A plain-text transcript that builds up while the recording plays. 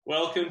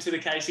Welcome to the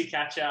Casey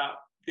Catch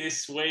Up.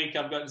 This week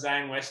I've got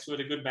Zane Westwood,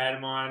 a good mate of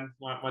mine,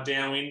 my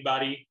downwind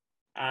buddy.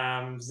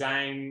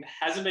 Zane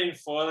hasn't been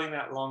foiling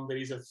that long, but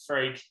he's a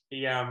freak.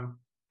 Remember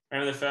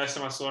the first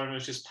time I saw him, he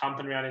was just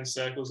pumping around in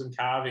circles and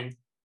carving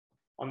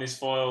on this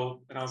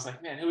foil, and I was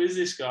like, man, who is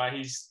this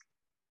guy?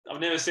 I've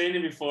never seen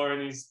him before,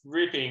 and he's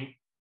ripping.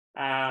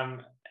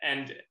 And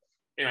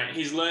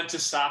he's learnt to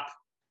sup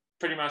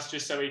pretty much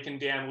just so he can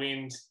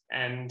downwind,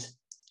 and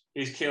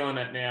he's killing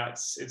it now.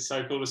 It's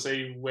so cool to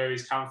see where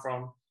he's come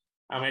from.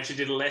 We actually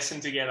did a lesson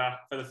together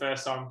for the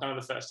first time, kind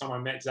of the first time I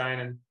met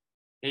Zane, and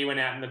he went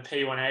out in the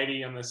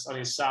P180 on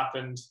his sup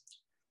and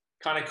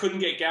kind of couldn't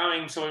get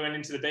going, so we went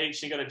into the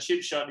beach. He got a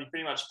chip shot, and he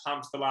pretty much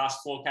pumped the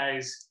last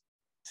 4Ks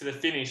to the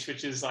finish,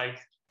 which is like,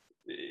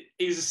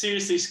 he's a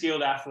seriously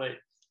skilled athlete.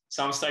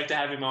 So I'm stoked to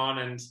have him on,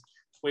 and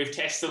we've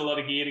tested a lot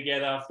of gear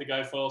together for the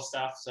GoFoil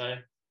stuff. So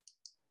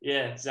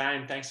yeah,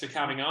 Zane, thanks for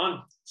coming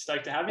on.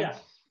 Stoked to have you.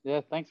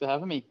 Yeah, thanks for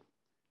having me.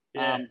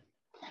 Yeah.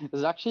 It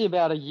was actually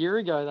about a year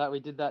ago that we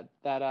did that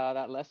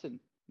lesson.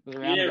 It was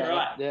around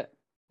right.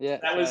 Yeah.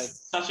 That was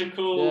such a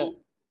cool.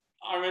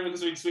 Yeah. I remember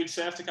because we'd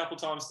surfed a couple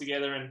of times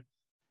together, and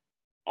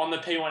on the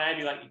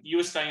P180, like, you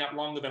were staying up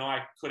longer than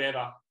I could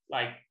ever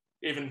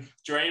even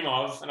dream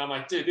of, and I'm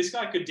like, dude, this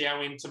guy could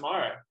downwind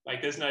tomorrow.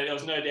 Like, there was no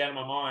doubt in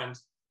my mind.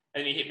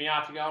 And he hit me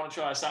up. You go, I want to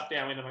try a sup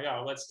downwind. I'm like,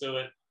 oh, let's do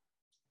it.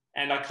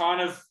 And I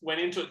kind of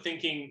went into it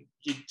thinking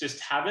you just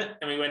have it,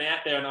 and we went out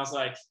there, and I was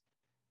like,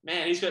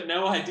 man, he's got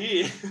no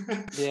idea.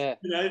 Yeah,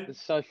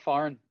 it's so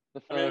foreign.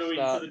 I remember we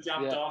sort of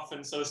jumped off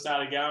and sort of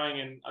started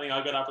going, and I think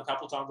I got up a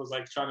couple of times. I was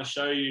like trying to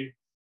show you,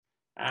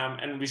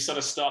 and we sort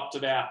of stopped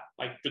about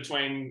like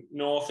between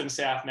North and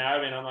South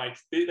Narrabeen. And I'm like,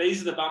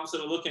 these are the bumps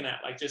that we're looking at,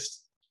 like,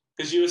 just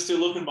because you were still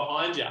looking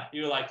behind you.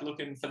 You were like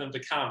looking for them to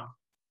come.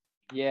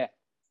 Yeah.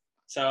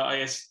 So I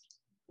guess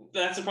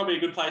that's probably a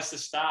good place to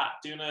start.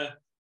 Do you want to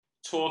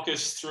talk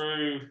us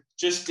through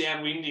just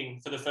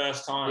downwinding for the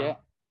first time? Yeah.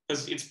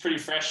 Because it's pretty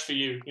fresh for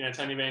you. It's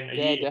only been a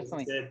year. Yeah,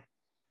 definitely.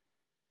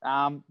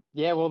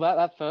 Well,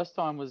 that first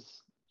time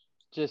was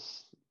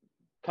just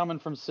coming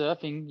from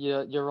surfing.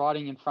 You're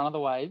riding in front of the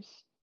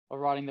waves, or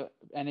riding the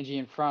energy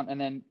in front, and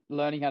then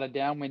learning how to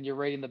downwind. You're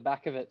reading the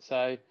back of it,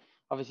 so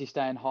obviously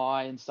staying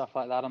high and stuff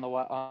like that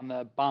on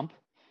the bump.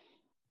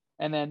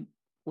 And then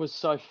was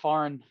so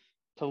foreign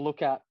to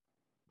look at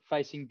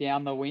facing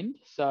down the wind.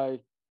 So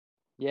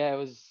yeah, it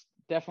was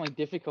definitely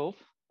difficult.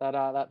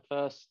 That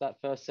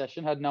first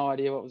session, had no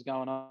idea what was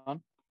going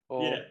on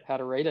or how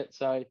to read it.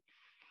 So,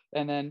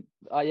 and then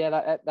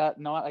that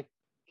night I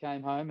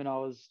came home and I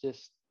was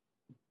just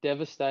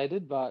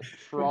devastated, but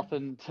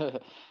frothing to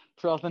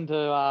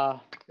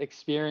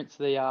experience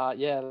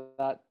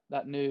that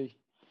new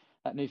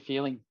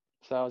feeling.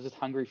 So I was just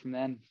hungry from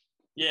then.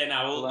 Yeah,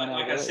 no, well,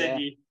 like I said,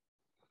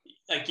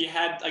 you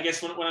had, I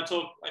guess when I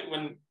talk,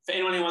 for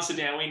anyone who wants to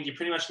downwind, you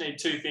pretty much need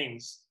two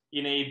things.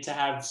 You need to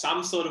have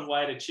some sort of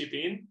way to chip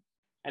in.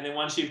 And then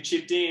once you've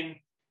chipped in,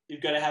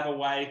 you've got to have a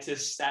way to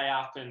stay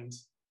up and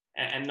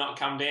not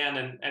come down.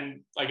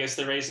 And I guess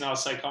the reason I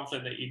was so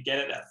confident that you'd get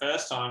it that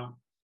first time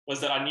was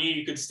that I knew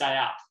you could stay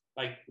up.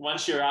 Like,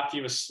 once you're up,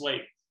 you were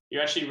sweet.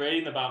 You're actually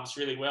reading the bumps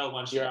really well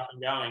once you're up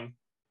and going.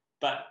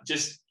 But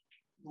just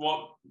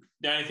the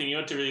only thing you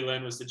had to really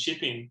learn was the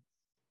chip in.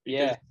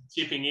 Because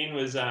chipping in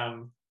was,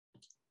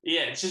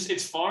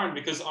 it's foreign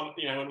because,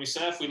 when we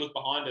surf, we look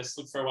behind us,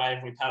 look for a wave,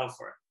 and we paddle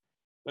for it.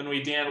 When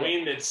we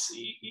downwind,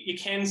 you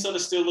can sort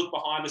of still look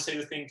behind to see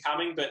the thing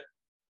coming, but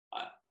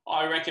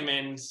I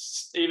recommend,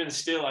 even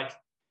still, like,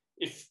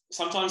 if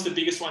sometimes the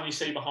biggest one you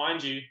see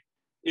behind you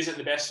isn't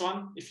the best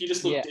one. If you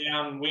just look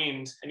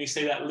downwind and you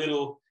see that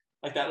little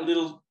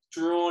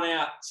drawn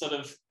out sort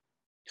of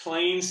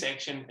clean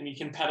section, and you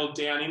can paddle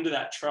down into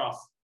that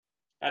trough.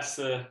 That's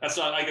what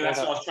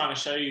I was trying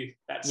to show you.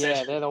 That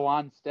section. Yeah, they're the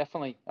ones,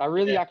 definitely. I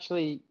really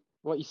actually,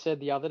 what you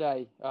said the other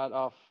day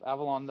off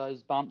Avalon,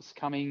 those bumps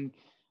coming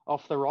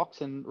off the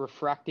rocks and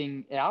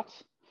refracting out.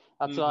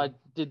 That's what I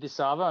did this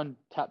Sava and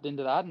tapped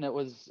into that, and it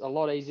was a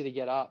lot easier to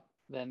get up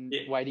than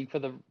waiting for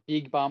the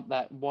big bump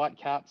that white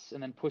caps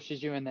and then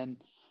pushes you. And then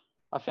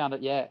I found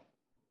it,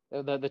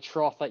 the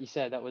trough that you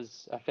said,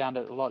 I found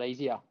it a lot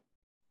easier.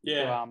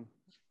 Yeah.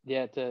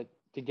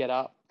 To get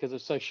up, because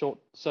it's so short,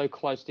 so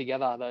close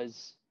together,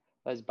 those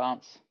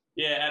bumps.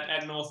 Yeah,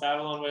 at North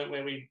Avalon,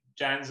 where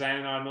Zane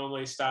and I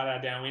normally start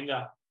our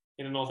downwinder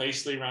in a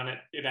northeasterly run,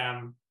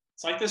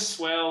 it's like the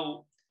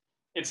swell.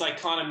 It's like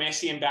kind of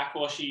messy and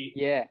backwashy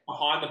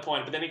behind the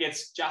point, but then it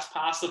gets just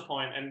past the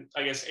point, and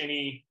I guess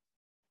any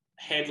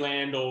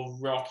headland or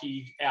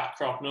rocky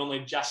outcrop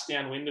normally just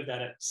downwind of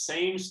that, it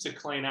seems to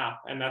clean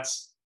up, and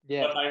that's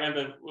what I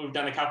remember. We've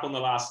done a couple in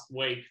the last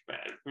week, but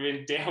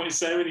we've been down with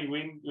so many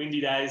windy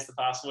days the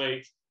past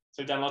week,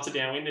 so we've done lots of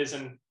downwinders,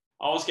 and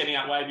I was getting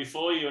up way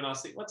before you, and I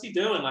was thinking, what's he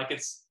doing? Like,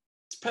 it's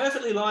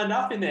perfectly lined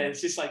up in there.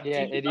 It's just like,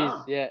 it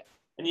is.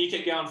 And you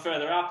kept going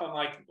further up. I'm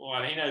like,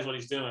 well, he knows what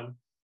he's doing.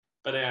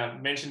 But I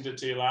mentioned it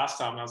to you last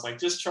time, and I was like,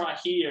 just try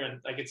here, and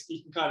like,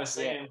 you can kind of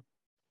see him,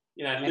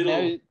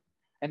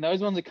 And those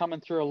ones are coming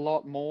through a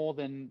lot more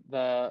than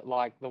the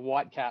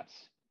white caps.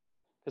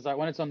 because like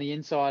when it's on the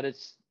inside,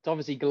 it's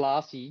obviously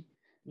glassy,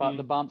 but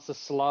the bumps are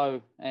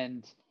slow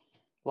and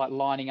like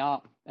lining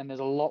up, and there's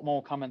a lot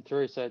more coming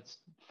through, so it's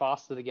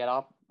faster to get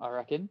up, I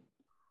reckon.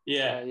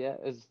 Yeah. So yeah,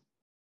 it's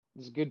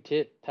a good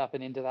tip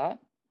tapping into that.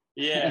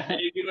 Yeah.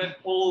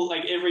 All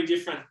like every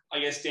different, I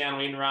guess,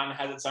 downwind run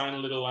has its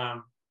own little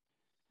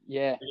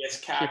Yeah. I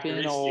guess Chip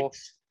in or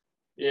characteristics.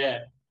 Yeah.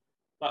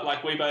 But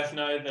like we both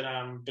know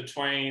that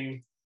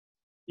between,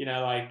 you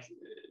know, like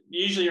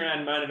usually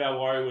around Mona Vale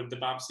Warriewood, the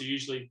bumps are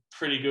usually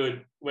pretty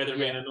good, whether it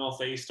be in a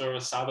northeast or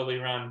a southerly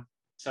run.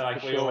 So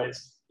like we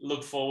always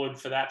look forward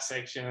for that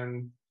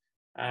section,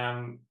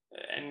 and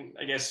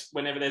I guess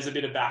whenever there's a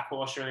bit of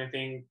backwash or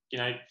anything, you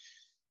know,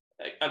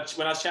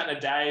 when I was chatting to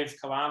Dave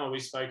Kalama, we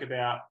spoke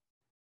about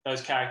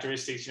those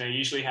characteristics. You know, you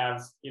usually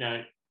have, you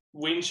know,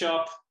 wind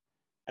chop,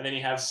 and then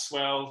you have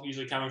swell,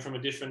 usually coming from a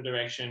different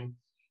direction,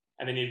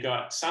 and then you've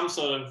got some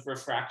sort of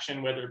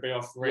refraction, whether it be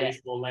off reef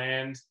or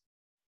land,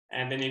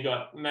 and then you've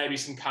got maybe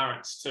some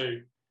currents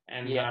too.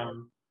 And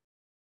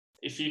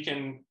if you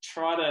can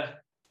try to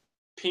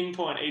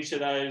pinpoint each of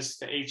those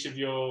for each of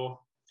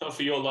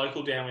for your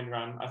local downwind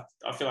run,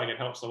 I feel like it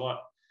helps a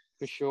lot.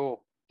 For sure.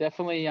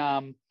 Definitely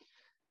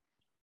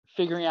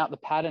figuring out the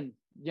pattern.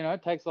 You know,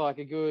 it takes like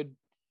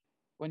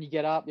when you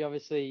get up, you're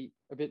obviously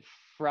a bit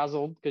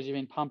frazzled because you've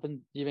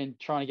been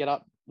trying to get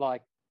up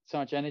like so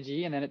much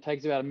energy, and then it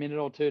takes about a minute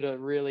or two to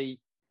really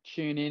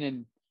tune in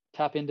and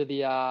tap into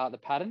the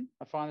pattern.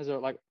 I find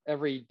there's like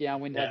every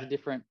downwind has a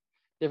different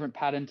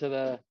pattern to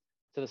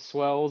the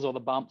swells or the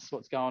bumps,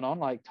 what's going on,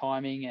 like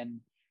timing and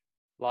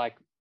like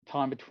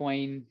time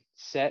between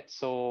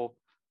sets or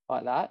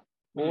like that.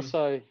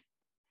 Also,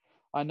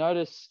 I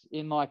noticed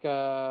in like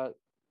a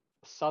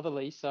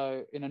southerly,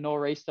 so in a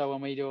nor'easter,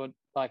 when we do it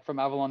like from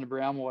Avalon to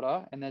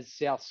Brownwater and there's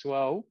south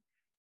swell,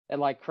 it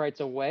like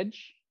creates a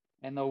wedge,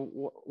 and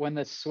when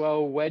the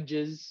swell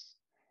wedges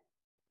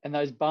and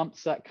those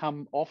bumps that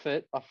come off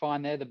it, I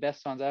find they're the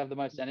best ones. They have the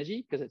most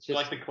energy because it's just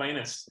like the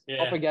cleanest.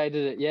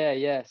 Propagated it.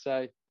 Yeah.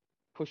 So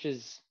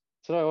pushes.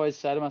 So I always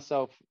say to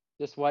myself,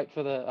 just wait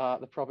for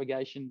the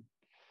propagation,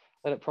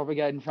 let it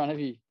propagate in front of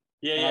you.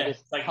 And I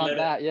just like hunt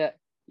that.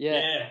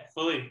 Yeah,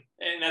 fully.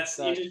 And that's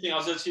interesting. I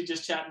was actually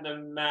just chatting to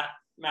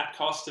Matt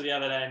Costa the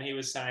other day, and he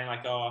was saying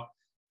like, oh,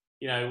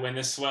 you know, when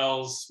the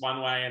swell's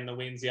one way and the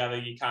wind's the other,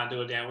 you can't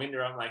do a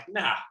downwinder. I'm like,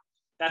 nah,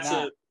 that's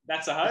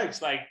a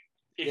hoax. Like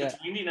if it's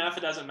windy enough,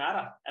 it doesn't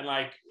matter. And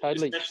like,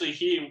 especially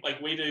here,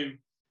 like we do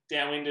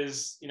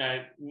downwinders, you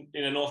know,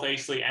 in a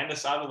northeasterly and a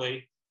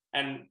southerly.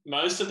 And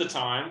most of the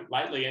time,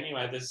 lately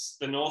anyway,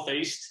 the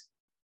northeast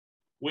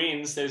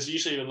winds, there's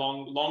usually a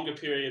longer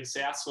period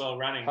south swell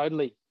running.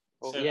 Totally.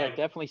 Well, so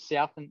definitely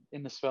south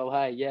in the swell.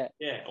 Hey, yeah.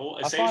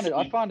 I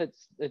find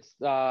it's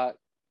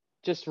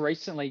just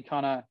recently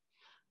kind of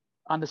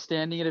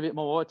understanding it a bit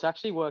more. It's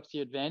actually works to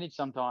your advantage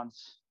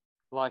sometimes.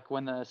 Like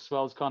when the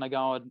swell's kind of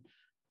going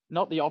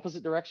not the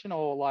opposite direction,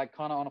 or like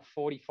kind of on a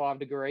 45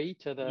 degree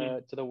to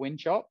the wind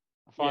chop.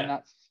 I find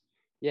that's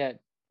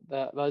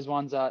those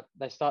ones that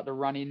they start to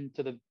run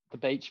into the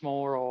beach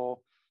more, or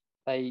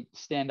they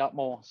stand up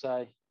more.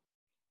 So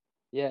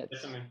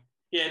definitely.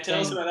 Yeah,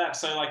 tell us about that.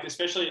 So like,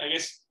 especially I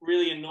guess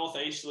really in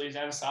northeasterlies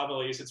and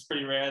southerlies, it's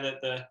pretty rare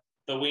that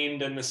the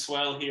wind and the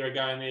swell here are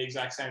going the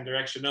exact same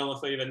direction. Normally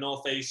if we have a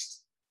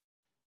northeast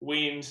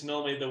wind,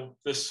 normally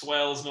the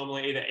swell's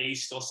normally either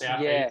east or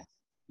southeast.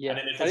 And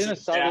then if it's a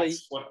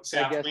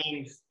south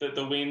wind,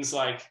 the wind's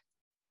like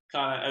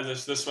kind of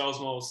as the swell's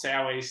more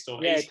southeast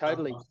or east.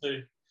 Totally.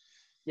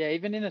 Yeah,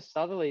 even in a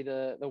southerly,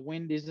 the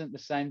wind isn't the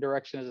same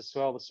direction as a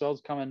swell. The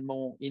swell's coming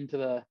more into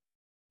the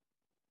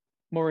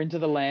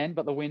land,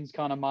 but the wind's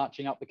kind of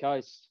marching up the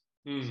coast.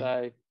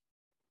 So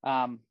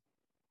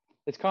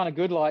it's kind of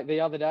good. Like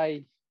the other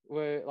day,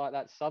 where like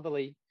that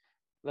southerly,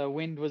 the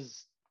wind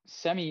was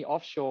semi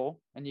offshore,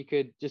 and you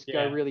could just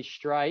go really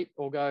straight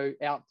or go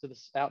out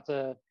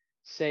to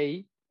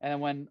sea. And then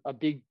when a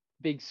big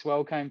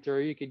swell came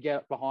through, you could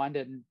get behind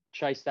it and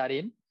chase that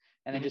in,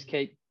 and then just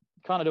keep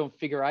kind of doing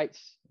figure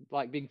eights,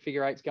 like big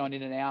figure eights going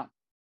in and out,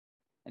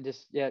 and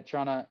just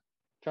trying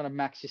to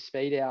max your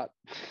speed out.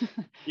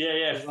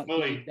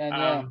 Fully.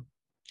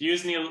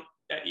 Using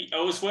it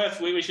was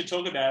worth. We should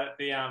talk about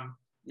it.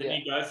 The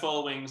new Go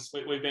Foil wings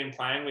we've been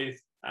playing with,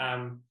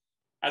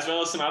 as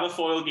well as some other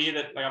foil gear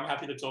that like I'm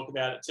happy to talk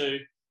about it too.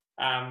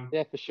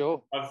 For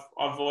sure.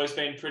 I've always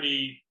been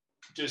pretty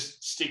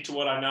just stick to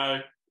what I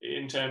know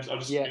in terms of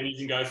just been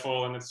using Go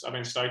Foil, and I've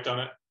been stoked on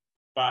it.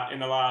 But in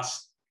the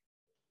last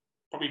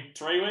probably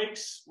 3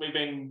 weeks,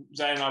 Zane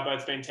and I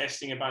both been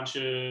testing a bunch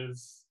of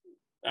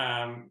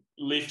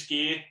lift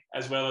gear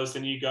as well as the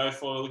new Go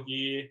Foil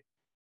gear.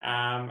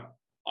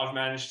 I've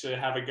managed to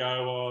have a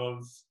go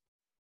of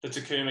the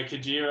Takuma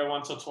Kajira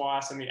once or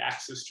twice and the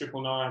Axis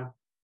 999,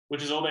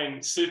 which has all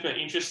been super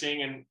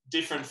interesting and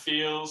different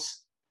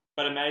feels,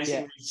 but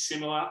amazingly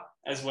similar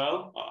as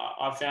well,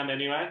 I've found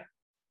anyway.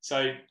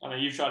 So I know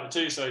you've tried it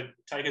too, so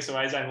take us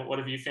away, Zane. What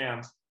have you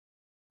found?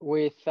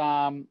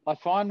 I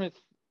find with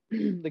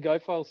the Go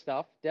Foil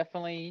stuff,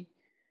 definitely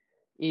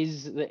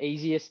is the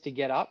easiest to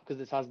get up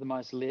because it has the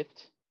most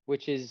lift,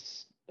 which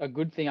is a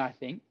good thing, I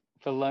think,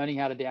 for learning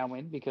how to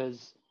downwind,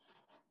 because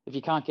if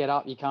you can't get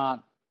up, you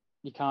can't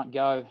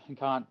go and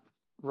can't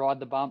ride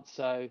the bumps.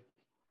 So,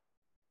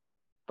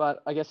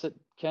 but I guess it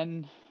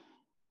can.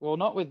 Well,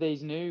 not with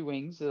these new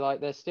wings.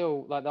 They're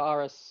still like the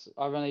RS.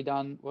 I've only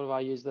done, what have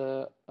I used?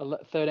 The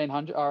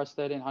 1300 RS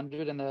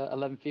 1300 and the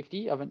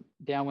 1150. I haven't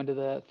downwinded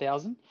the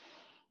 1000,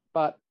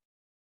 but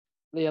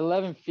the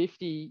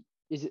 1150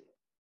 is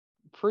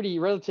pretty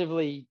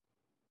relatively.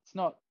 It's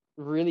not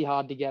really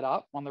hard to get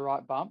up on the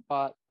right bump,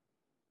 but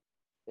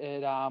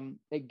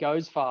it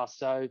goes fast.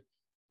 So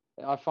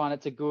I find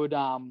it's a good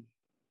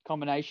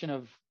combination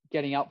of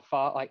getting up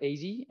far, like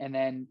easy, and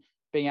then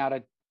being able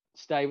to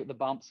stay with the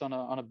bumps on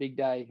a big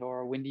day or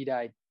a windy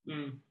day.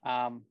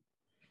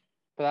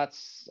 But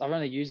I've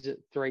only used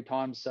it 3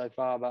 times so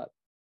far, but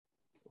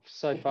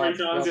so far Three it's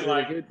times felt in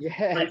really like good.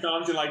 Yeah, 3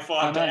 times in like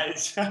 5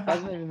 days.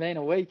 Hasn't even been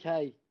a week,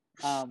 hey.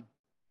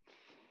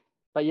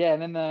 But yeah,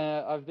 and then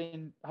I've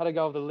had a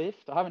go of the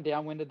lift. I haven't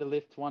downwinded the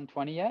lift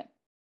 120 yet,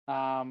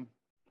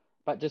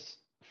 but just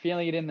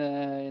feeling it in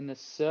the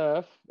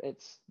surf,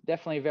 it's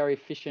definitely a very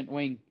efficient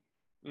wing.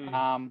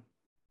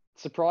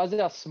 Surprised at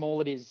how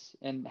small it is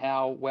and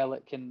how well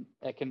it can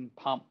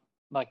pump.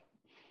 Like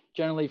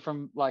generally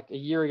from like a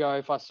year ago,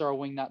 if I saw a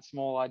wing that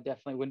small, I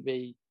definitely wouldn't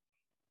be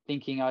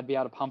thinking I'd be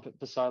able to pump it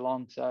for so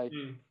long. So,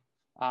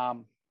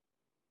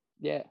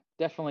 yeah,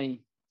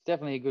 definitely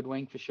a good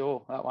wing for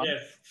sure, that one. Yeah,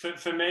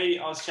 for me,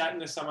 I was chatting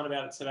to someone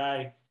about it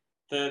today.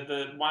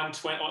 The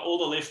 120, all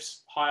the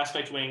lift high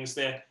aspect wings,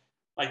 they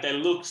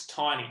look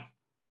tiny,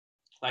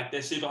 like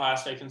they're super high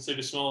aspect and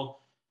super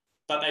small,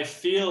 but they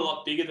feel a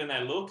lot bigger than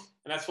they look,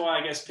 and that's why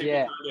I guess people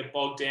can't get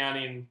bogged down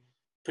in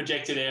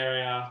projected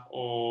area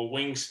or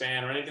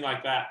wingspan or anything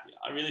like that.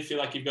 I really feel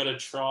like you've got to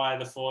try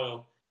the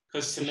foil,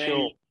 because to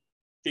me,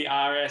 the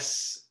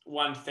RS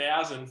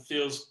 1000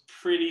 feels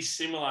pretty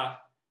similar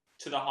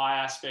to the high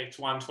aspect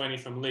 120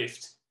 from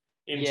lift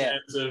in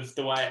terms of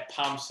the way it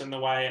pumps and the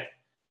way it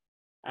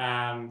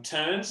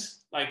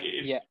turns. Like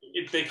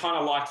they're kind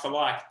of like for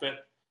like,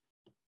 but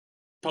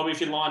probably if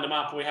you lined them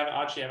up,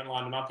 haven't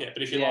lined them up yet,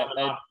 but if you lined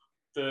them up,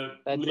 the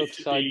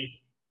lift would be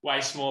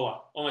way smaller,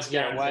 almost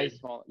guaranteed. Way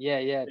smaller.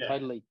 Yeah,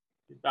 totally.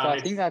 So I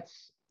think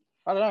that's,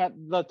 I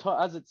don't know,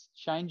 as it's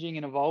changing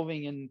and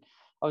evolving, and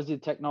obviously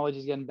the technology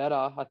is getting better,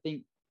 I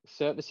think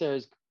surface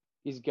area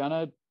is going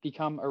to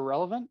become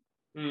irrelevant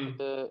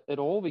at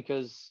all,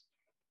 because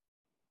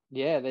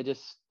they're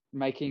just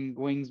making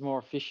wings more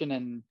efficient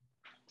and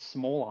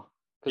smaller.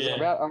 Because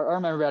I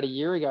remember about a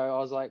year ago, I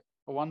was like,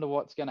 I wonder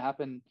what's going to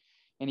happen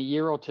in a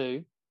year or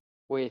two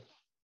with,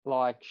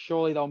 like,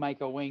 surely they'll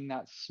make a wing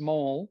that's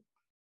small,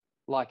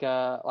 like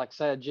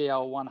say a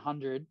GL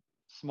 100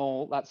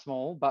 that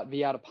small, but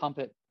be able to pump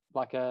it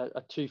like a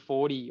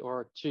 240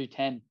 or a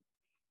 210.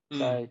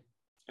 So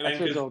that's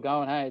where it's all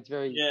going. Hey, it's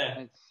very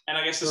and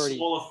I guess the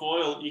smaller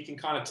foil, you can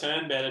kind of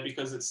turn better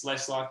because it's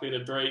less likely to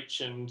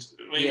breach. And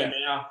even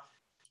now,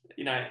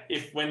 you know,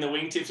 when the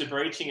wingtips are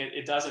breaching,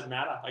 it doesn't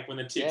matter. Like when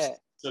the tips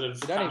sort of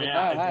come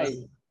out, like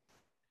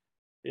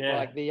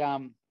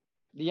the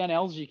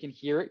NLs, you can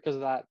hear it because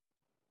of that.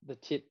 The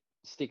tip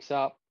sticks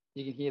up.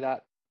 You can hear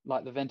that,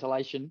 like the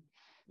ventilation.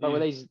 But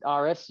with these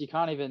RS, you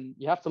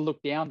have to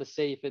look down to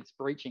see if it's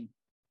breaching.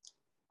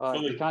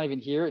 You can't even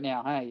hear it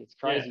now. Hey, it's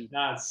crazy.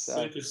 Yeah, it's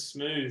super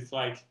smooth.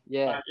 Like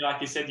you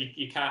said,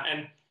 you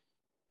can't.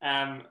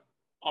 And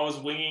I was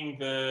winging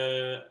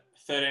the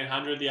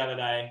 1300 the other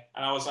day,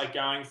 and I was like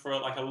going for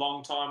like a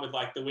long time with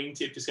like the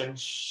wingtip just going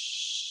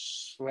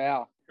shh.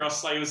 Wow.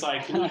 Across, like, it was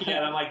like looking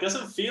at it, I'm like,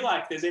 doesn't feel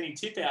like there's any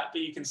tip out,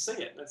 but you can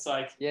see it. It's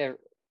like, it's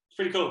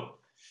pretty cool.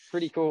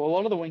 Pretty cool. A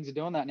lot of the wings are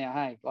doing that now.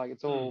 Hey, like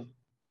it's all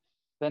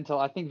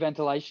I think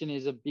ventilation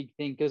is a big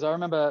thing, because I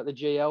remember the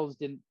GLs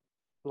didn't,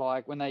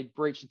 like when they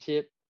breach the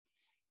tip,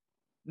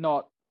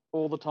 not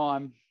all the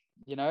time,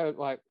 you know,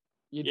 like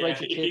you'd breach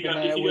the tip if you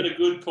got a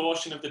good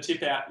portion of the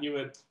tip out, you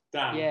were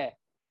done.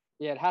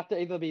 It'd have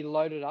to either be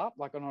loaded up,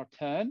 like on a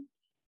turn.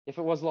 If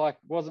it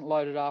wasn't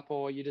loaded up,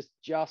 or you just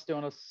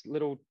doing a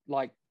little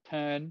like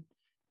turn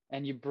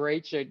and you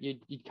breach it,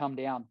 you'd come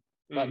down.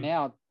 But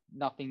now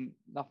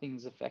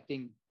nothing's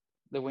affecting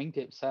the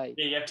wingtips. Hey,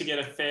 you have to get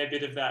a fair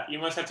bit of that. You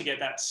almost have to get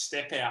that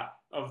step out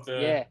of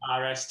the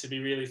RS to be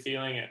really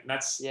feeling it. And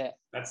that's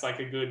like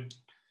a good,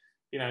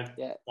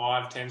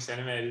 5-10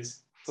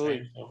 centimeters.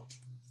 Fully.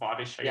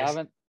 5-ish, I guess.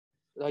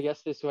 I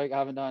guess this week I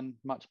haven't done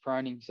much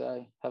proning,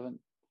 so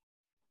haven't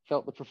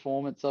felt the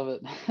performance of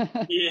it.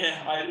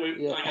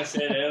 Like I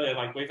said earlier,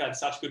 like we've had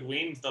such good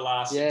wind the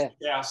last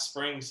our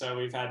spring, so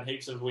we've had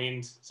heaps of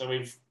wind. So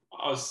we've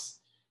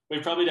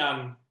probably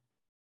done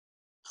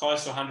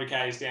close to 100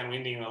 k's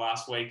downwinding in the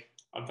last week,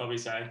 I'd probably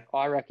say.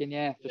 I reckon,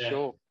 for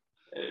sure.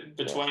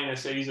 Between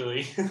us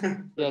easily.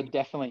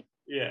 Definitely.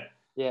 Yeah.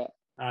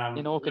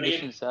 In all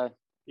conditions, so.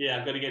 Yeah,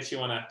 I've got to get you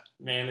on a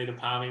Manly to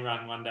Palmy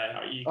run one day.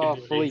 You can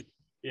do fully.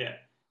 Yeah.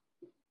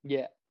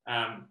 Yeah.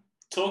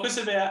 Tell us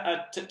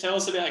about,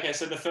 okay,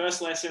 so the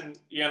first lesson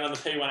you went on the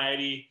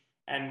P180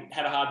 and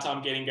had a hard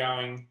time getting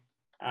going.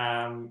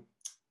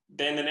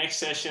 Then the next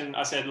session,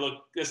 I said,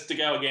 look, just to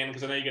go again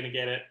because I know you're going to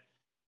get it.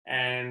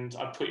 and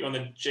I put you on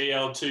the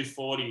GL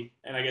 240.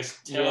 And I guess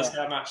tell us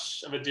how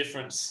much of a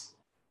difference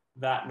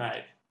that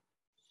made.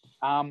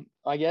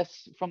 I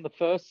guess from the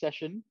first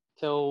session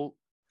till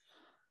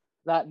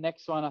that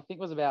next one, I think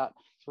was about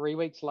 3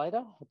 weeks later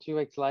or 2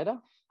 weeks later.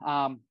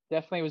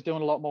 Definitely was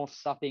doing a lot more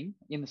supping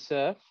in the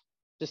surf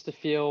just to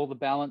feel the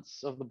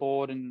balance of the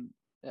board, and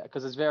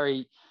because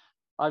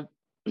I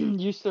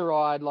used to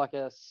ride like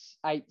a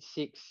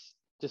 8.6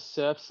 just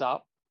surf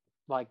sup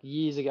like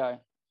years ago,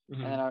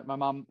 and then my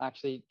mum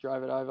actually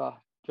drove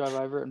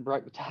over it and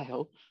broke the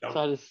tail. Yep.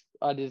 So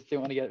I just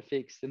didn't want to get it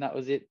fixed, and that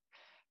was it.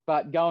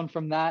 But going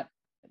from that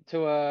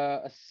to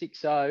a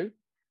 6.0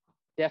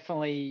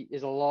 definitely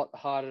is a lot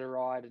harder to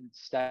ride and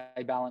stay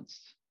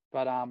balanced.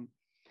 But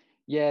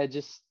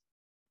just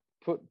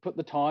put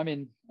the time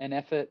in and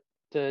effort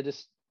to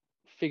just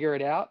figure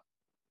it out,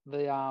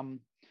 the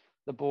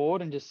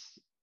board, and just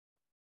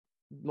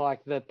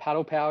like the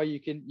paddle power you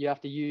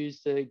have to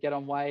use to get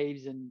on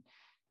waves. And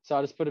so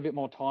I just put a bit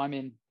more time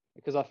in,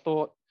 because I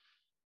thought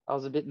I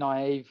was a bit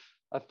naive.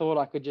 I thought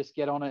I could just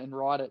get on it and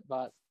ride it,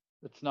 but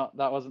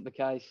that wasn't the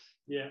case.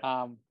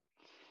 Yeah.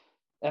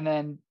 And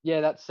then,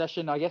 that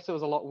session, I guess it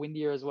was a lot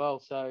windier as well.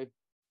 So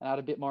I had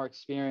a bit more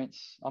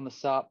experience on the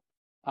SUP.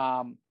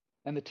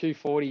 And the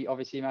 240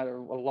 obviously made it a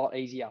lot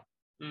easier.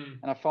 And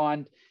I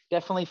find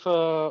definitely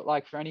for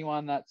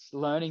anyone that's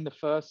learning the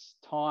first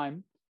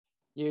time,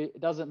 it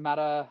doesn't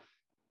matter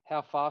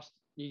how fast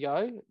you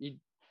go.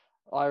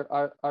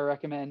 I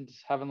recommend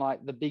having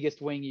like the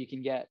biggest wing you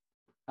can get.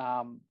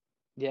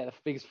 The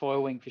biggest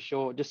foil wing for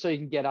sure, just so you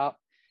can get up.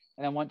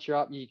 And then once you're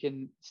up, you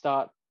can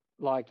start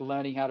like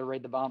learning how to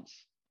read the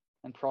bumps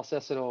and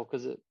process it all,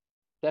 because it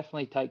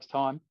definitely takes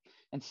time.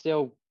 And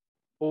still,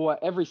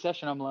 every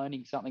session I'm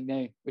learning something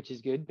new, which is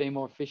good. Be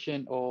more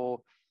efficient,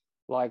 or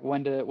like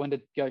when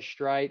to go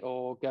straight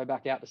or go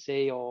back out to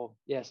sea, or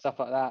stuff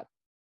like that.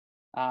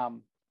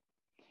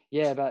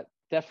 But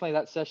definitely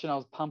that session I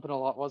was pumping a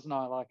lot, wasn't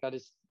I? Like I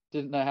just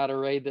didn't know how to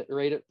read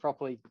it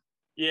properly.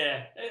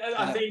 Yeah,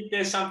 I think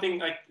there's something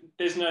like,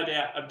 there's no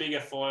doubt a bigger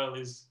foil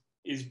is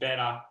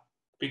better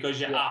because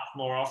you're up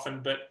more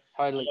often. But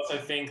totally. I also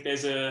think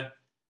there's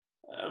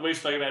we've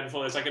spoken about it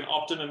before, there's like an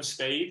optimum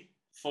speed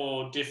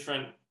for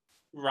different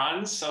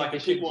runs. So like a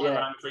Kitwater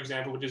run, for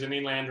example, which is an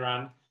inland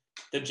run,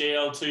 the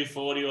GL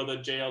 240 or the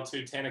GL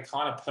 210 are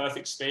kind of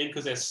perfect speed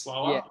because they're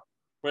slower. Yeah.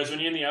 Whereas when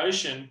you're in the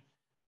ocean,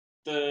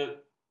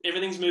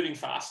 everything's moving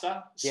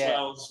faster,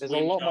 swells, there's a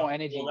lot more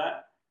energy. All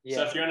that. Yeah.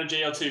 So if you're on a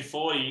GL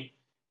 240,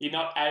 you're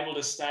not able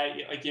to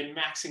stay, like you're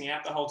maxing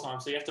out the whole time.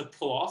 So you have to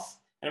pull off.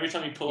 And every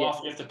time you pull off,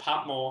 you have to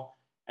pump more.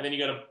 And then you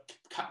got to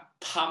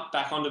pump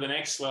back onto the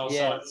next swell.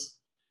 So it's,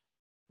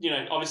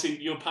 obviously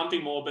you're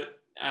pumping more, but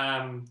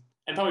and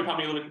probably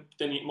pumping a little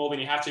bit more than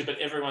you have to, but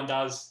everyone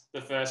does the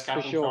first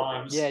couple of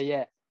times.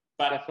 Yeah.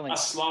 But definitely. A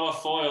slower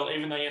foil,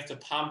 even though you have to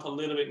pump a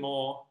little bit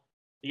more,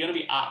 you're going to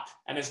be up.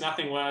 And there's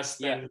nothing worse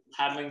than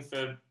paddling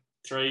for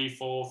 3,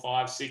 4,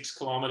 5, 6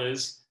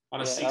 kilometers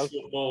on a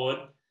 6-foot board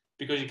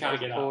because you can't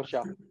get torture.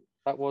 up.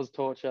 That was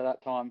torture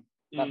that time,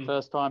 that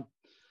first time.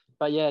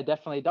 But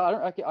definitely.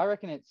 I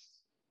reckon it's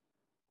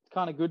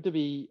kind of good to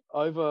be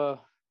over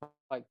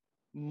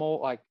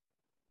more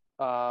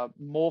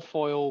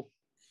foil,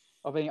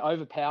 or being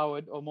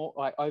overpowered, or more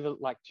over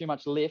too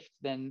much lift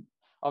than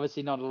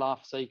obviously not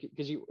enough. So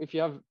if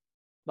you have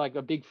like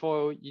a big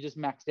foil, you just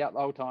maxed out the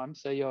whole time.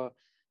 So you're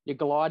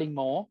gliding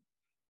more,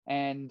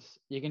 and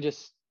you can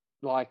just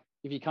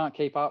if you can't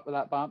keep up with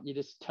that bump, you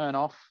just turn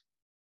off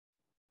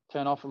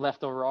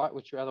left or right,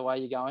 whichever way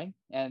you're going,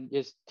 and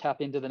just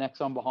tap into the next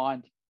one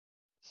behind.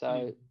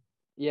 So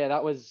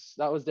that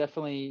was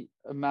definitely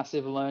a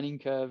massive learning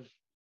curve,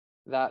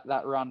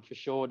 that run for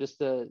sure, just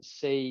to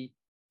see,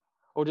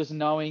 or just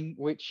knowing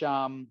which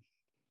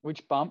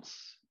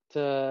bumps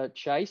to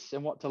chase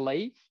and what to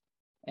leave,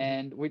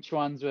 and which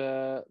ones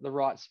were the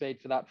right speed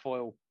for that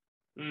foil,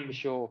 for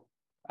sure.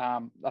 I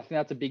think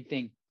that's a big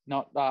thing.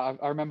 I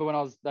remember when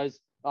I was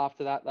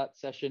after that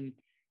session,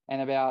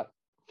 and about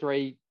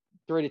 3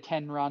 to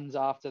 10 runs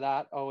after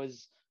that, I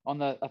was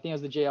on I think it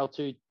was the GL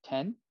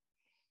 210.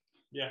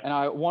 Yeah. And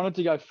I wanted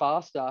to go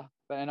faster,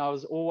 and I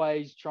was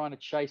always trying to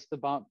chase the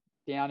bump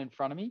down in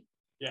front of me.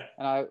 Yeah.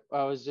 And I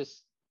was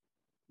just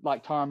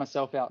tiring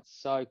myself out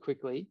so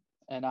quickly.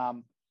 And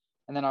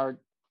then I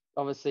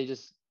obviously,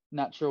 just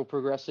natural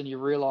progression, you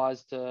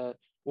realize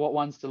what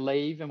ones to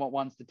leave and what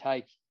ones to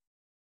take.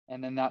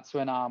 And then that's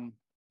when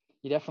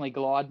you definitely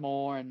glide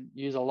more and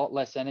use a lot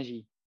less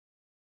energy.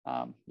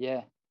 No,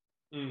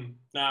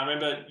 I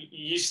remember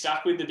you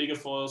stuck with the bigger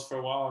foils for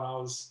a while, and I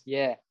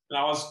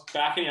was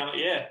backing you. I'm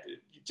like,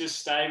 just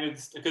stay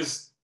with,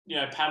 because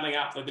paddling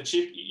up the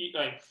chip.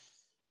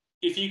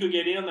 If you could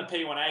get in on the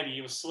P180,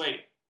 it was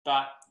sweet,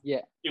 but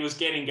it was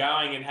getting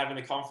going and having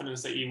the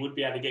confidence that you would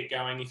be able to get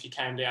going if you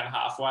came down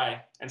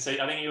halfway. And so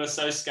I think you were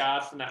so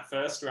scarred from that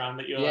first run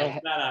that you're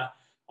like, no,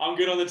 I'm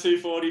good on the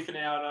 240 for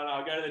now. No,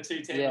 I'll go to the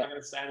 210. I'm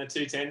going to stay in the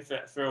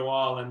 210 for a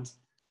while. And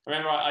I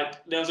remember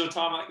there was a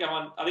time I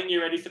think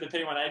you're ready for the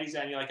P180,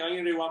 Zane. You're like, I'm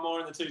going to do one more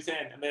in the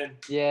 210. And then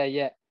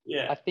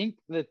Yeah. I think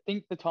the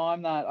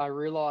time that I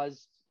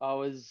realized I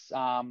was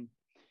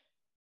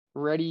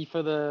ready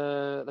for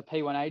the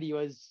P180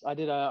 was I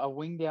did a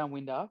wing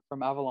downwinder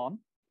from Avalon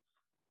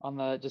on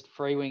the just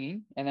free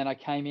winging, and then I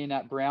came in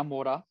at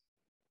Brownwater,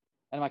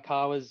 and my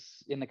car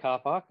was in the car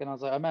park, and I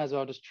was like, I may as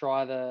well just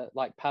try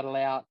paddle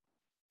out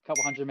a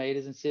couple 100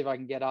 meters and see if I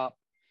can get up.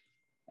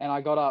 And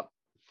I got up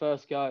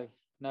first go,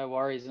 no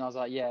worries, and I was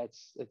like, yeah,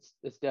 it's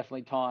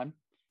definitely time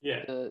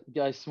to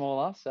go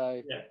smaller.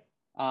 So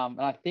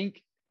and I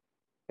think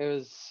it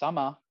was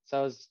summer,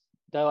 so it was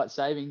daylight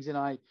savings, and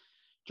I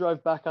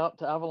drove back up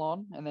to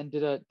Avalon and then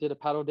did a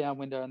paddle down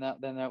window, and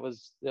then that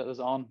was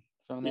on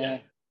from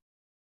there.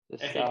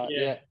 Just,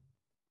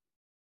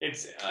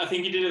 I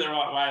think you did it the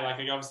right way. Like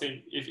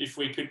obviously, if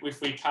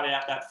we cut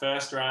out that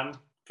first run,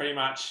 pretty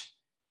much,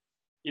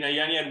 you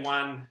only had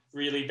one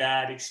really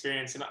bad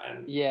experience, and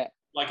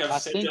like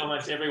I've said to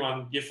almost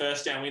everyone, your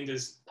first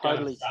downwinder's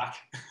totally suck.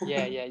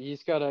 yeah, you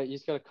just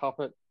gotta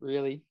cop it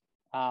really.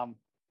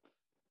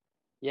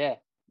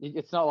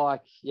 It's not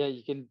like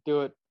you can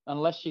do it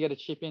unless you get a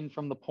chip in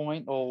from the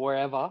point or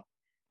wherever,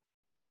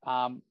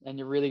 and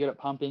you're really good at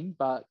pumping.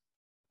 But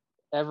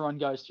everyone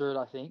goes through it.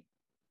 I think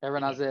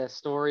everyone has their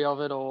story of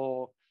it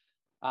or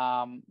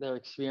their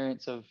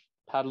experience of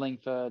paddling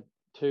for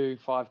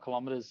 5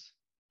 kilometers,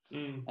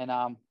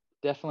 and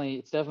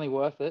it's definitely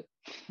worth it.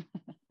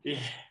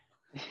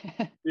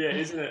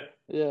 Isn't it?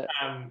 Yeah.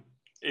 I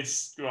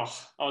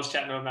was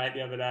chatting to a mate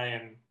the other day,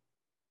 and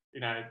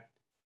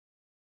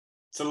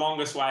it's the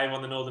longest wave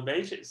on the northern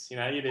beaches. You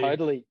do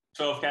totally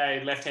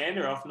 12K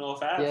left-hander off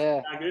North Ave.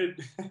 Yeah, how good.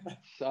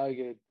 So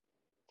good.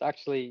 It's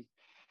actually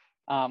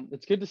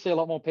it's good to see a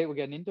lot more people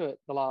getting into it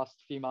the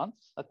last few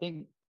months. I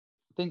think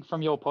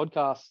from your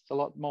podcast, a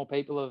lot more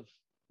people have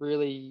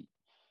really,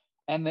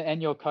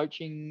 and your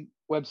coaching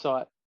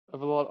website,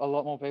 of a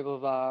lot more people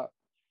have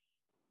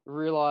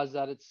realized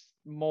that it's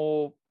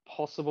more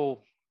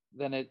possible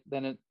than it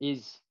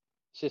is.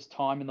 It's just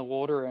time in the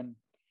water and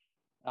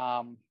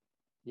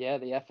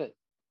the effort.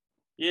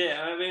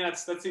 Yeah, I mean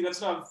that's what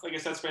I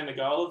guess that's been the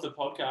goal of the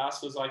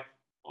podcast. Was like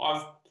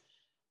I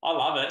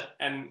love it,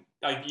 and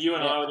like you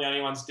and I were the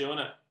only ones doing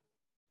it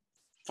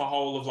for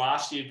whole of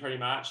last year pretty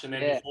much, and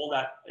then before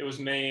that it was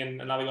me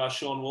and another guy,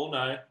 Sean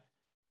Woolnough,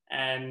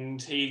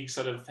 and he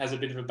sort of has a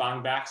bit of a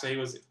bung back, so he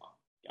was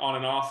on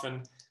and off,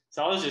 and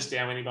so I was just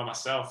downwinding by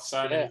myself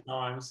so many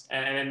times,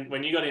 and then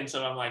when you got into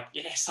it, I'm like,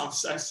 yes, I'm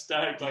so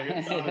stoked, like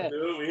it's something to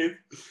do it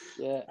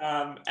with.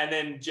 And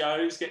then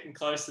Joe's getting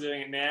close to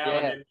doing it now,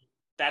 and then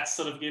that's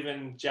sort of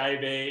given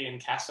JB and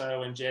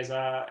Casso and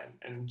Jezza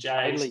and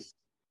Jay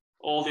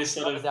all this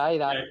sort of day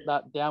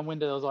that downwinder.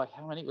 There was like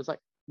how many? It was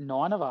like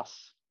 9 of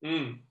us.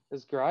 It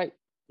was great.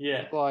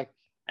 Yeah, it's like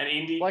and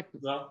Indy, like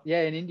well.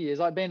 in India, it's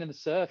like being in the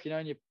surf,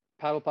 and you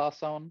paddle past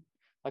someone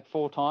like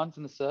 4 times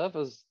in the surf.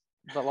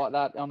 But like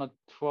that on a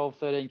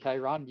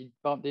 12-13K run, you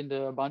bumped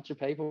into a bunch of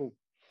people.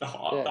 The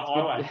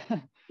highway.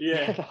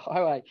 The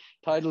highway,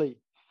 totally.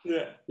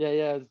 Yeah.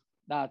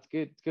 It's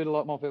good. It's good. A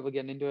lot more people are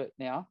getting into it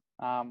now,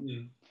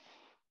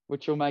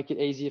 which will make it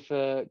easier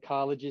for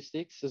car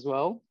logistics as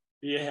well.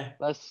 Yeah.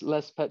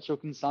 Less petrol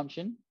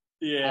consumption.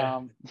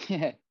 Yeah.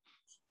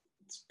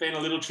 It's been a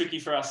little tricky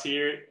for us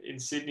here in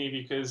Sydney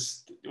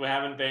because we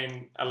haven't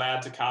been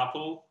allowed to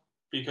carpool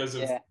because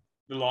of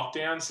the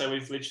lockdown. So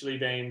we've literally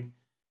been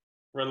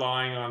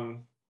relying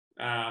on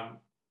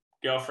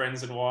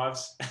girlfriends and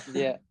wives.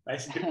 Yeah.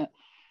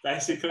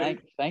 basically.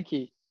 Thank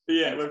you.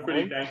 Yeah, thanks, we're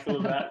pretty thankful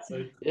of that.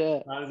 So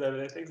Martin's over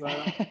there. Thanks,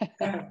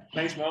 Lana.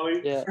 Thanks,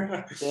 Molly. Yeah.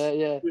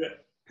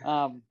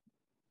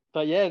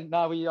 But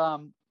we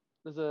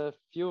there's a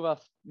few of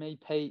us, me,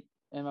 Pete,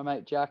 and my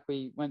mate Jack.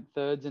 We went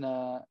thirds in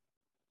a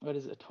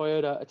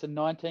Toyota. It's a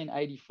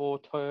 1984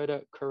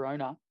 Toyota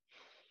Corona,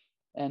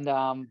 and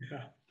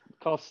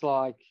costs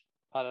like,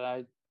 I don't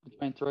know,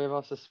 between 3 of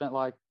us, I spent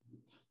like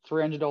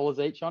 $300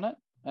 each on it,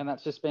 and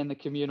that's just been the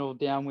communal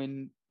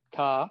downwind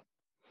car,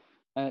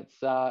 and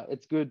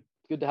it's good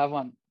to have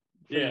one.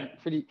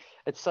 Pretty.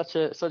 It's such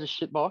a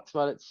shit box,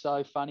 but it's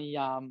so funny.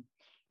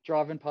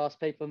 Driving past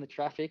people in the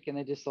traffic, and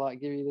they just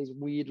like give you these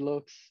weird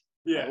looks.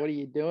 Yeah. Like, what are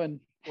you doing?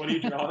 What are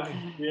you driving?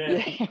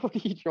 What are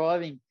you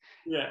driving?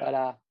 Yeah.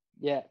 But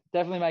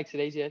definitely makes it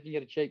easier if you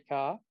get a cheap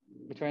car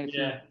between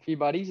a few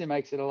buddies. It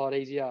makes it a lot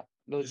easier.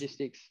 The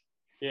logistics.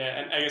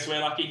 Yeah, and I guess we're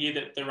lucky here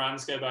that the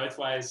runs go both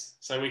ways,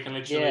 so we can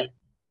literally,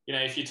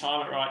 if you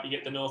time it right, you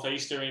get the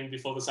northeaster in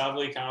before the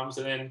southerly comes,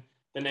 and then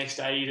the next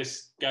day you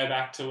just go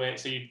back to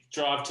so you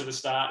drive to the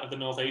start of the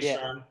northeast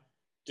run,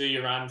 do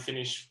your run,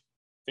 finish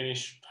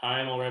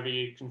home or wherever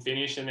you can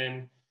finish, and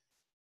then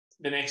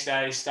the next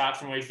day start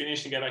from where you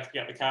finished and go back to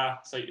pick up the car.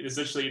 So there's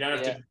literally you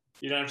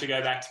don't have to go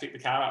back to pick the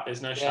car up.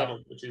 There's no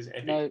shuttle, which is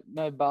epic.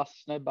 No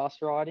bus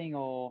riding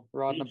or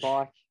riding a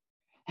bike.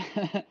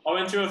 I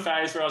went through a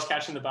phase where I was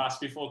catching the bus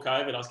before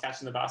COVID. I was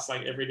catching the bus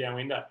like every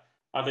downwinder.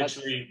 I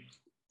literally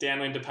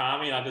downwind to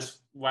Palmy, and I just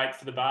wait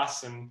for the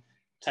bus and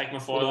take my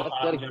foil off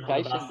and jump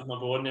on the bus with my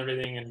board and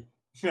everything. And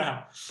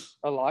I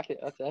like it.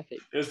 That's epic.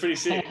 It was pretty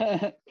sick.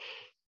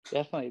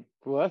 Definitely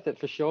worth it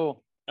for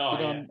sure. Oh,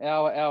 Good yeah.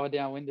 on our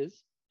downwinders.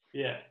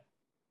 Yeah.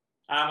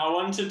 I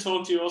wanted to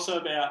talk to you also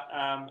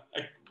about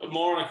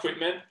more on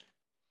equipment.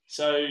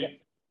 So, Yep.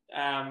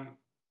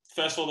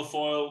 first of all, the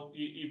foil,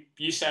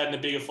 you stayed in the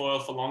bigger foil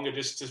for longer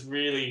just to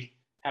really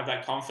have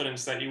that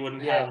confidence that you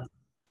wouldn't have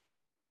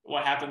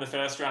what happened the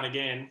first run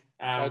again.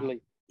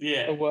 Totally.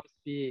 Yeah. The worst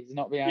fear is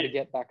not being able to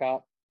get back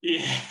up.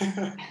 Yeah.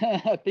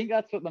 I think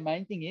that's what the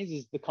main thing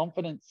is the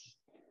confidence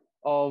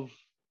of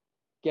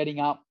getting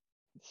up,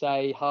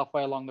 say,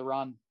 halfway along the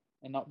run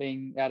and not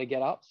being able to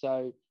get up.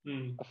 So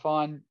I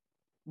find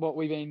what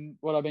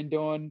I've been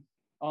doing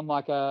on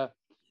like a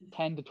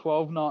 10 to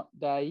 12 knot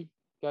day,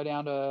 go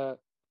down to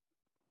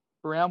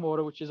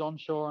Brownwater, which is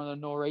onshore on a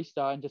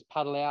nor'easter, and just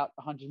paddle out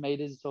 100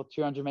 meters or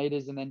 200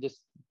 meters and then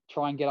just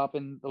try and get up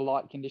in the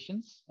light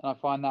conditions. And I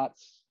find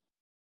that's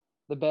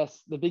the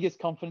biggest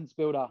confidence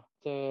builder,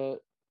 to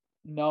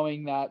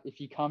knowing that if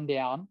you come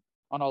down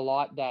on a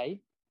light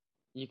day,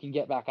 you can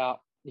get back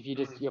up if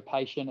you're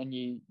patient and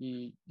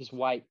you just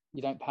wait.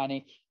 You don't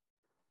panic.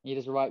 You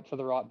just wait for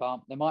the right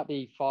bump. There might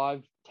be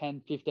 5,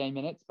 10, 15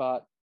 minutes,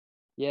 but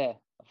yeah,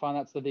 I find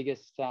that's the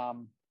biggest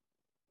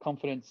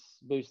confidence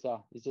booster,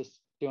 is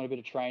just doing a bit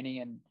of training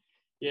and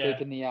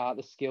keeping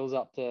the skills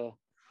up to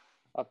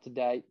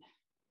date.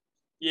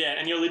 Yeah,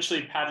 and you're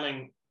literally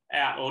paddling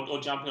out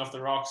or jumping off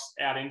the rocks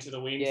out into the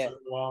wind for a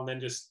while and then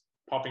just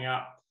popping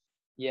up.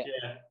 Yeah.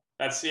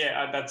 I'm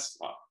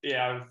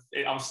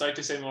stoked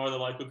to see more of the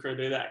local crew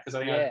do that, because I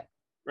think I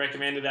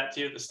recommended that to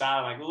you at the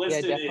start. I'm like, well, let's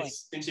do definitely.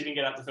 this. Since you didn't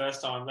get up the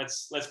first time,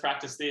 let's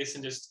practice this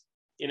and just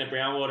in a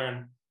Brownwater.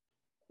 And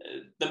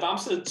the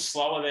bumps are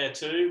slower there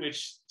too,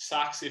 which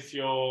sucks if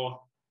you're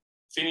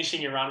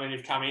finishing your run when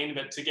you've come in.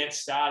 But to get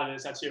started,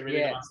 it's actually a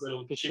really nice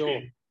little chip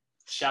in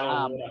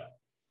shallow water.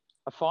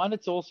 I find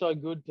it's also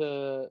good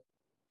to,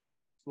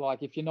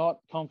 like, if you're not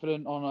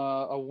confident on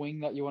a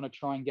wing that you want to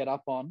try and get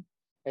up on,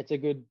 it's a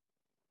good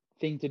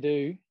thing to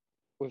do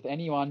with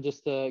anyone,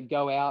 just to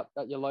go out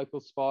at your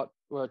local spot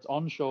where it's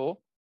onshore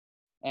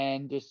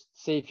and just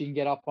see if you can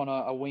get up on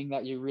a wing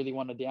that you really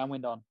want to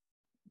downwind on.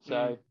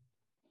 So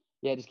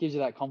it just gives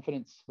you that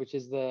confidence, which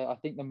is I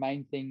think the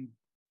main thing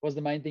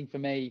for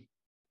me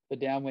for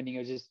downwinding,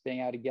 was just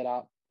being able to get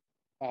up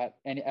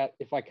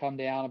if I come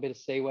down a bit of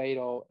seaweed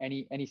or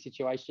any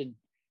situation,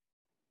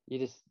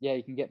 you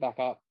can get back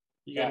up.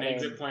 You got an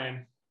exit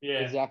plan. Yeah.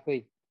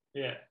 Exactly.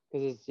 Yeah.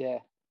 Because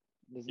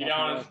you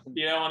don't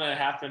want to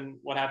happen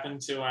what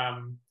happened to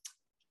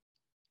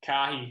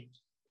Kahi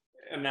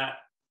and that.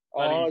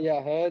 Oh yeah,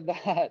 I heard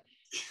that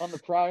on the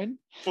prone.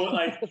 But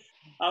like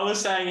I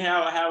was saying,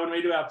 how when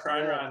we do our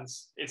prone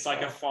runs, it's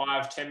like a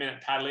 5-10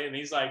 minute paddle in, and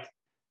he's like,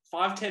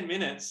 5-10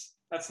 minutes?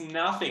 That's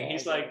nothing.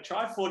 He's like,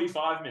 try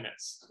 45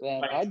 minutes. Man,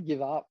 like, I'd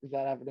give up if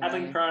that happened to me.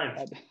 Paddling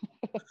prone.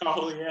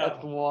 Oh yeah.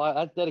 That's why.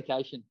 That's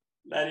dedication.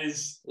 That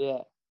is. Yeah.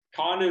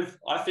 Kind of.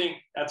 I think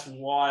that's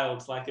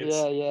wild. Like it's.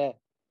 Yeah.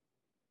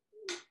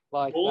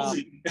 Like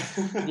ballsy.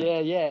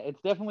 yeah.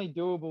 It's definitely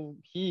doable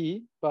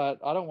here, but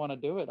I don't want to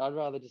do it. I'd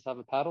rather just have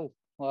a paddle.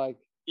 Like.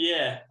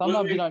 Yeah.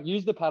 Sometimes you don't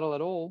use the paddle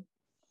at all,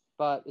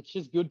 but it's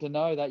just good to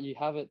know that you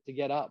have it to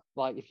get up.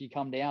 Like if you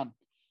come down.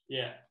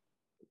 Yeah.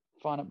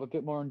 Find it a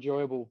bit more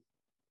enjoyable.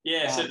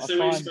 Yeah, so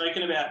we've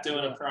spoken about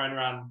doing a prone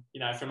run,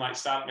 from like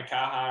start at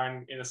Makaha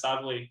and in a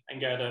southerly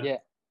and go to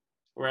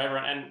wherever.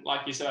 And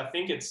like you said, I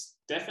think it's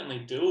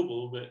definitely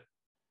doable, but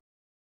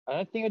I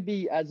don't think it'd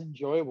be as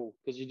enjoyable,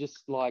 because you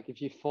just, like,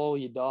 if you fall,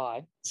 you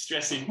die.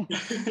 Stressing.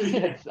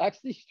 It's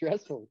actually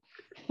stressful.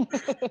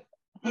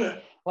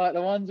 Like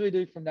the ones we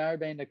do from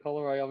Narrabeen to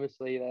Collaroy,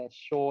 obviously they're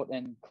short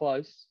and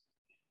close,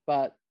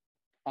 but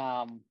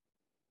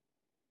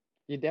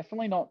you're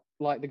definitely not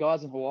like the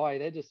guys in Hawaii.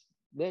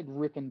 They're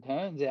ripping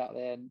turns out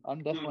there, and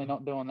I'm definitely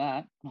not doing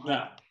that.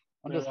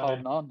 I'm just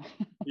holding on.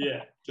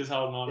 Yeah, just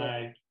holding on.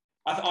 Yeah.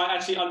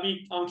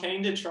 I'm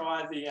keen to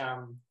try the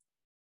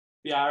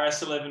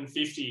RS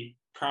 1150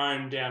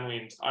 prone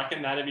downwind. I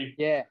reckon that'd be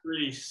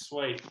pretty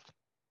sweet.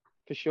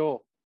 For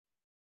sure.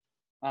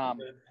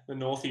 The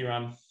Northie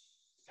run.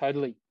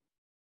 Totally.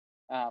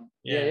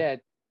 Yeah.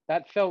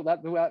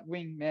 That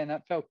wing, man,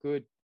 that felt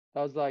good.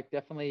 That was like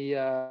definitely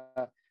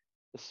the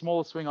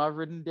smallest wing I've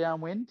ridden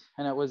downwind,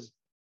 and it was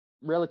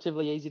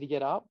relatively easy to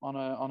get up on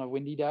a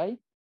windy day,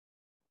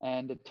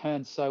 and it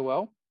turned so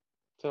well.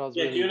 So I was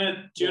do you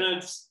want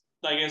to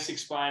I guess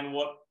explain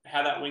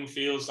how that wing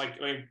feels like,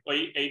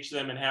 each of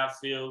them, and how it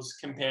feels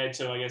compared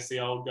to, I guess, the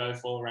old Go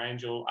Fall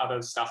range or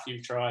other stuff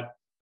you've tried,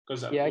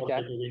 because a lot of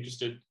people are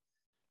interested.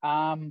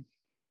 So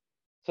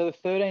the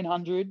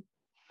 1300 is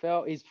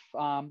so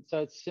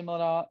it's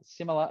similar.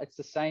 It's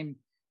the same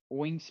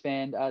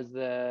wingspan as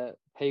the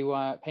P&L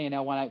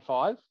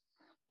 185.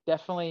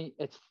 Definitely,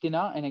 it's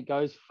thinner and it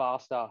goes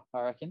faster,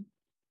 I reckon.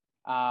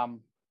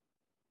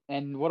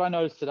 And what I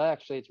noticed today,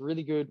 actually, it's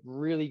really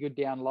good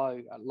down low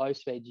at low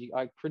speed.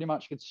 I pretty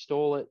much could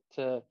stall it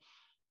to,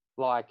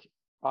 like,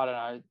 I don't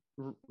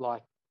know,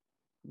 like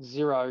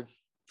 0.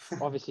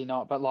 Obviously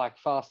not, but like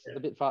fast, a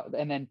bit fast,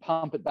 and then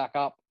pump it back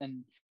up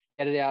and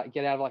get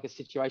out of like a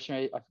situation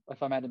where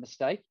if I made a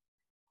mistake.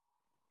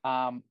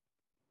 But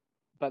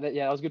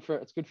yeah, it's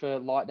good for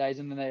light days.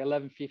 And then the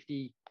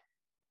 1150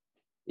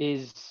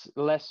 is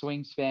less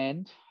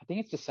wingspan. I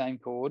think it's the same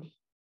cord.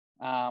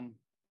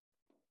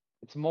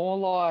 It's more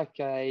like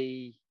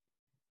I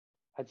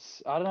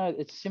don't know.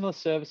 It's similar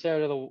service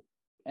area to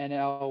the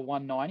NL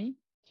 190.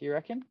 Do you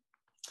reckon?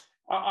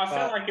 I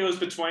felt like it was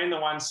between the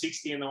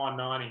 160 and the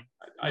 190.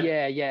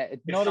 Yeah.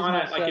 It's not as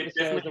much like service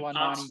it area as the definitely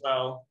 190. pumps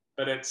well,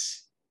 but it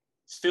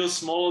feels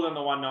smaller than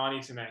the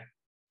 190 to me.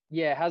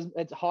 Yeah,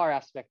 it's a higher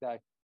aspect though.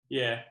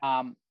 Yeah.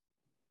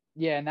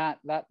 Yeah, and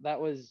that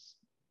was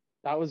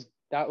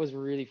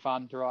really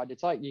fun to ride.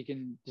 It's like you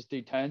can just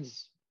do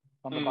turns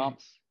on the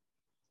bumps.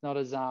 It's not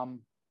as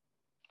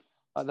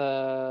like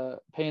the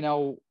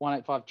P&L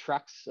 185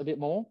 tracks a bit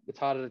more. It's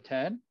harder to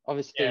turn.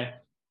 Obviously, yeah,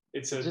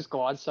 it just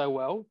glides so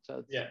well.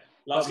 So yeah,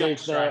 loves going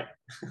straight.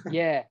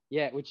 yeah,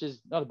 which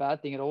is not a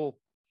bad thing at all.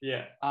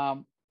 Yeah.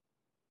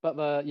 But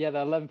the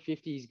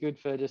 1150 is good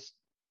for just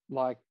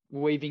like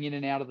weaving in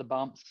and out of the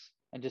bumps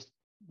and just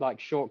like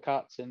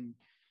shortcuts and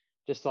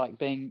just like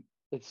you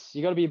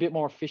got to be a bit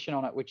more efficient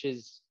on it, which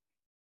is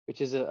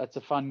it's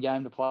a fun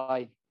game to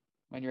play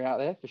when you're out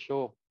there for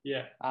sure.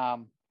 Yeah.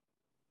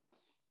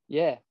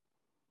 Yeah.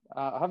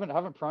 I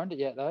haven't proned it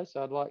yet though,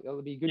 so it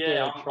would be good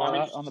to try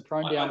that on the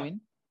prone downwind.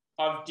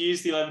 I've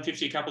used the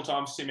 1150 a couple of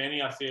times too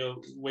many. I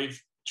feel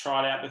we've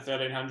tried out the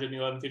 1300 and the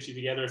 1150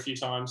 together a few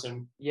times,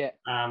 and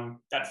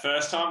that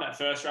first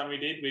run we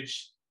did,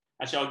 which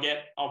actually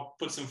I'll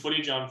put some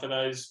footage on for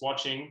those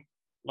watching,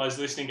 those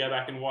listening, go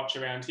back and watch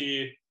around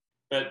here.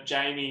 But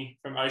Jamie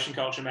from Ocean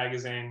Culture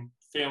magazine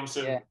filmed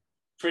some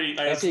pretty.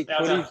 That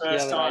was our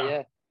first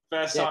time.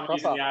 First time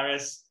using the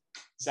RS.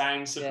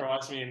 Zane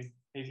surprised me, and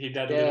he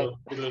did a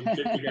little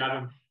trip to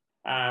grab him.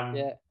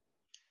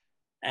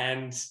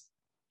 And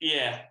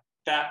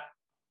that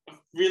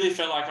really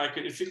felt like I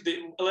could.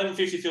 The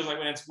 1150 feels like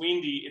when it's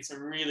windy, it's a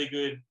really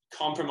good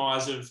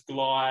compromise of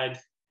glide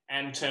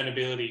and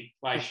turnability.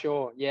 Like for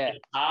sure, yeah.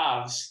 It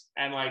halves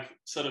and like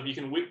sort of you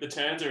can whip the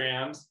turns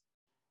around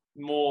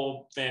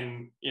more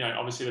than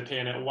obviously the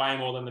PNL, way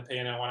more than the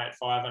PNL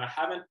 185. And I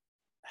haven't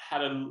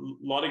had a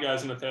lot of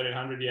goes in the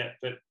 1300 yet,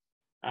 but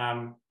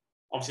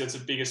obviously it's a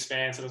bigger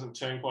span, so it doesn't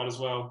turn quite as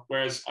well.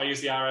 Whereas I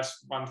use the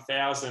RS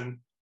 1000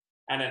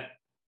 and it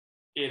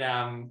in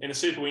a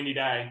super windy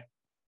day,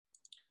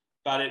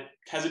 but it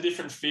has a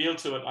different feel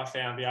to it. I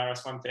found the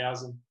RS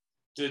 1000.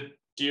 Do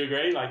you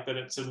agree? Like that,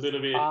 it's a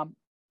little bit.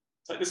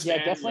 It's like the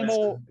span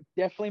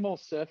definitely more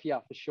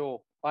surfier for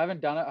sure. I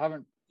haven't done it. I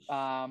haven't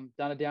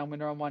done a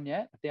downwinder on one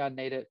yet. I think I'd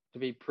need it to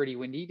be pretty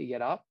windy to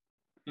get up.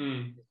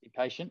 Just be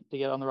patient to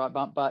get on the right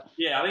bump, but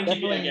yeah, I think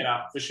you're gonna get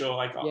up for sure.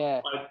 Like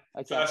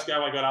first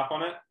go, I got up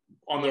on it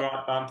on the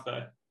right bump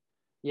though.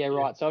 Yeah,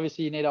 right. So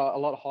obviously you need a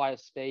lot higher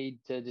speed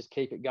to just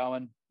keep it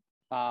going.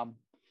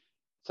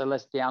 So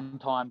less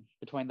downtime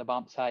between the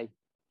bumps. Hey.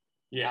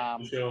 Yeah,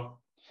 for sure.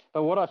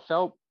 But what I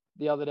felt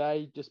the other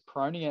day, just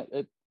proning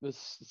it was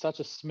such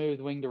a smooth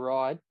wing to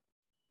ride.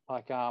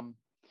 Like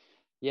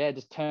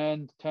just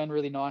turned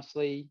really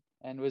nicely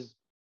and was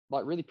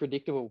like really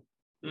predictable,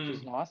 which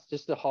is nice.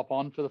 Just to hop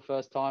on for the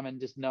first time and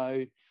just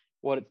know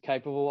what it's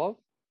capable of.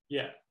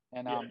 Yeah.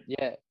 And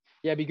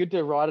it'd be good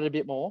to ride it a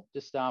bit more.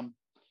 Just I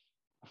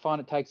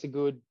find it takes a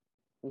good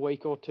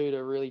week or two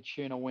to really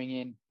tune a wing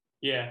in.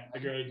 Yeah,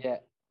 agreed.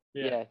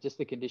 Yeah, just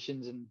the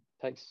conditions and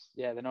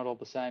they're not all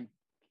the same.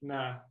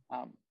 No.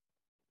 But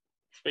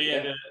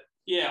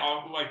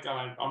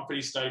I'm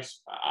pretty stoked,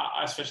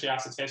 especially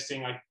after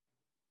testing like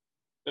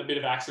a bit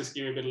of access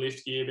gear, a bit of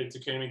lift gear, a bit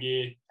of Takuma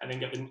gear, and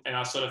then and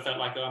I sort of felt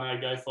like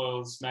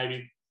GoFoil's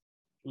maybe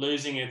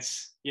losing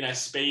its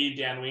speed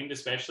downwind,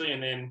 especially,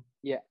 and then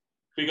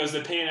because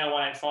the P&L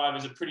 185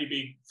 is a pretty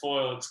big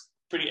foil, it's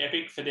pretty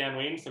epic for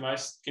downwind for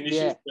most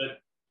conditions, but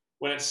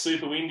when it's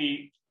super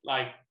windy,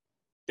 like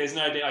there's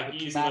no like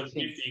using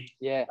 1150,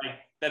 like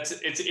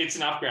it's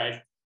an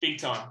upgrade, big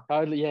time.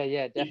 Totally,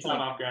 yeah, definitely. Big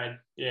time upgrade,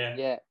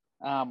 yeah.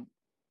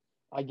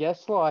 I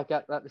guess like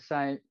at the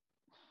same.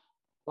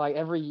 Like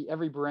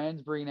every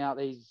brand's bringing out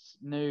these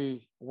new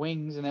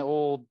wings and they're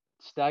all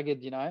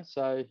staggered,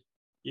 So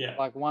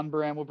like one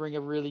brand will bring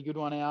a really good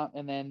one out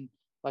and then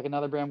like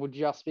another brand will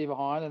just be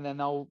behind and then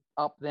they'll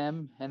up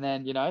them and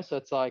then so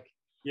it's like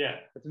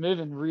it's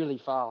moving really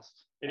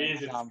fast.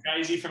 It's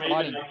crazy from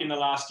even like in the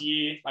last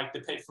year, like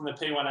from the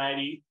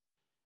P180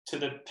 to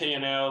the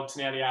P&L to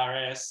now the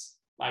RS,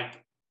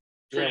 like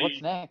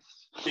what's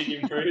next? Big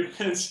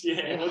improvements.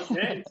 What's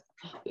next?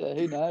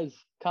 Who knows?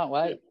 Can't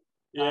wait.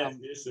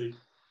 Seriously.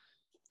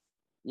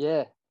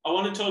 Yeah. I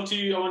want to talk to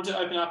you. I want to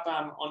open up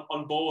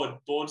on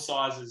board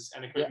sizes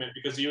and equipment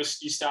because you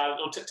started.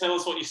 Or tell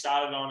us what you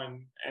started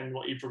on and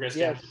what you progressed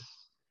down to.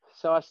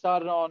 So I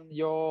started on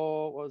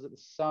the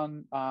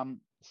Sun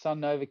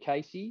Nova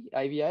Casey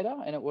Aviator,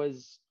 and I think it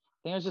was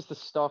just the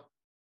stock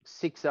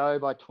 6.0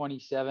 by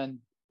 27.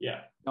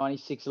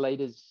 96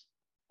 liters,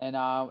 and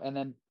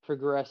then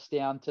progressed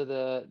down to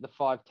the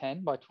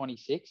 510 by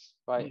 26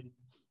 by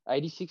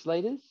 86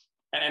 liters.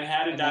 And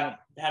how did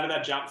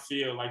that jump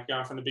feel, like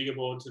going from the bigger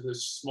board to the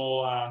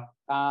smaller,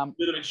 a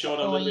little bit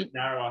shorter, a little bit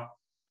narrower?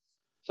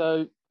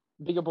 So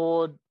bigger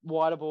board,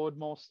 wider board,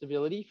 more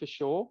stability for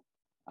sure.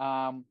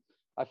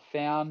 I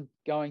found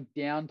going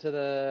down to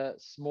the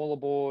smaller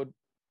board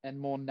and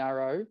more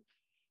narrow,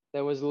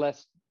 there was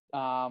less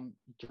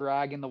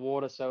drag in the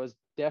water, so it was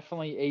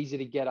definitely easy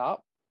to get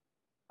up.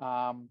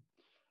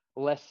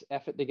 Less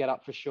effort to get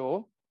up for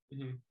sure.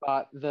 Mm-hmm.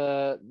 But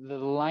the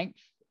length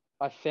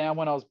I found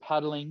when I was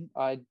paddling,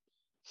 I'd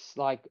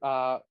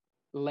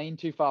lean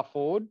too far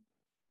forward,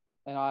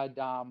 and I'd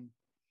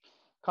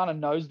kind of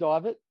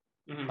nosedive it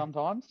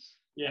sometimes.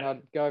 Yeah. And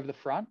I'd go over the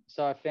front.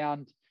 So I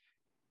found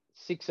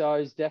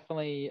 6.0 is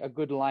definitely a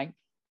good length.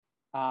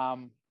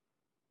 And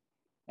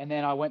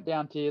then I went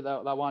down to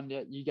the one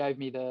that you gave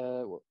me,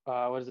 the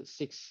what is it,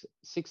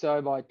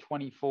 6.0 by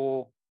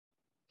 24,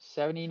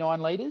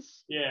 79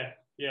 liters. Yeah.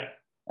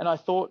 And I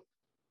thought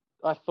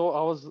I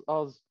was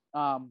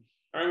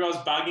I remember I was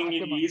bugging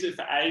you to use it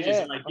for ages.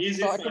 Yeah, I'm like, I was use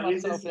this psyching one,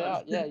 use myself this one.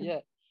 out. Yeah.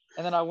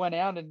 And then I went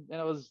out and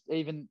it was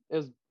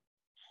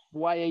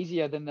way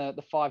easier than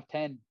the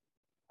 5.10.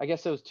 I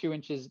guess it was 2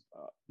 inches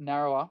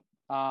narrower.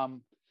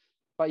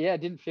 But yeah,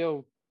 it didn't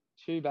feel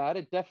too bad.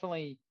 It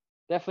definitely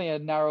a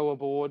narrower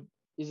board.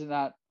 It's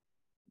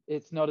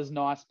not as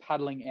nice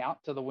paddling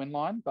out to the wind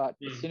line, but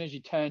as soon as you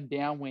turn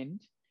downwind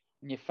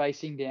and you're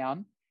facing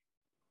down,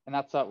 and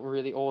that's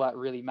really all that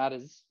really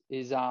matters,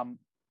 is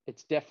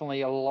it's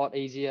definitely a lot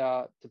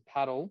easier to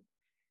paddle,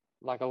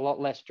 like a lot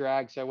less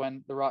drag. So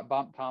when the right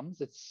bump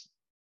comes, it's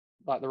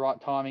like the right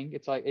timing.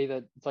 It's like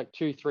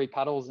 2-3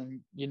 paddles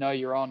and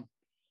you're on.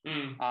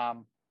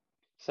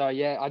 So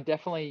yeah, I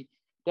definitely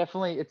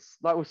it's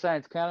like we're saying,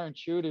 it's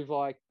counterintuitive.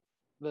 Like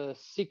the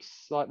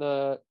 6, like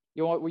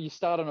you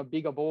start on a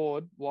bigger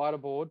board, wider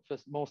board for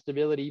more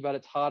stability, but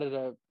it's harder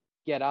to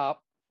get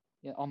up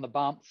on the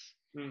bumps.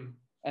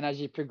 And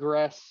as you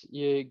progress,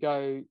 you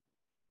go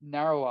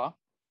narrower.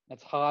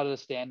 It's harder to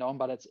stand on,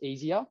 but it's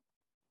easier.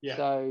 Yeah.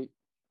 So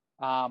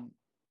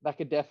that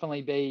could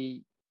definitely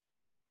be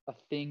a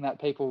thing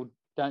that people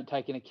don't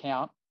take into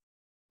account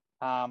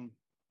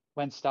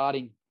when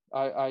starting.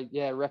 I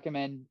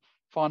recommend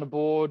find a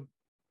board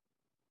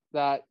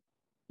that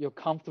you're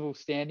comfortable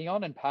standing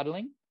on and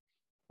paddling.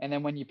 And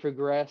then when you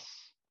progress,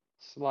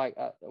 like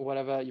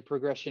whatever your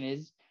progression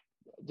is,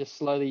 just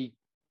slowly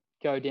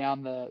go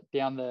down the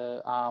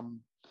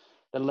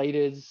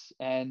liters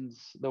and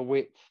the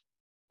width,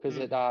 because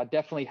it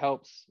definitely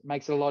helps,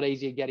 makes it a lot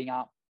easier getting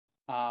up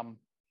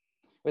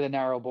with a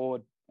narrow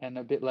board and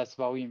a bit less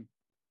volume.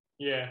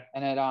 Yeah.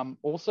 And it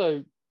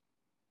also,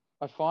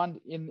 I find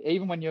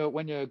even when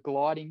you're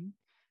gliding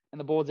and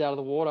the board's out of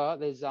the water,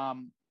 there's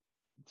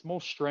it's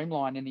more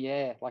streamlined in the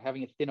air, like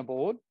having a thinner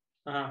board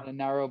and a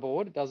narrower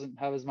board. It doesn't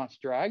have as much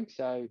drag.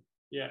 So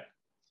yeah,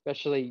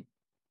 especially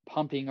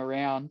pumping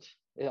around,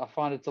 I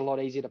find it's a lot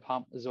easier to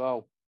pump as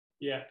well.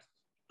 Yeah.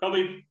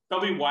 Probably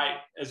weight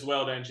as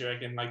well, don't you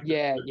reckon? Like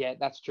yeah,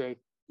 that's true.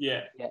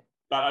 Yeah.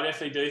 But I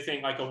definitely do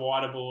think like a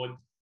wider board.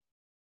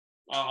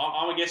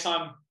 I guess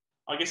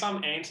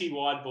I'm anti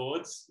wide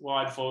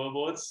foiler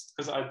boards,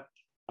 because I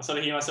sort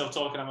of hear myself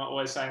talking. I'm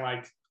always saying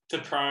like to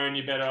prone,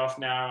 you're better off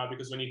narrower,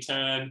 because when you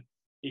turn,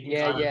 you can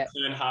kind of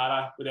turn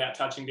harder without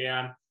touching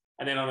down.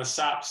 And then on the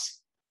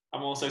sups,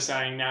 I'm also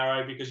saying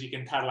narrow, because you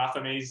can paddle up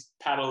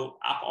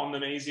on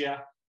them easier.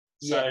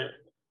 So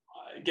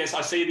I guess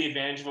I see the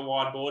advantage of a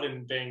wide board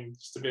in being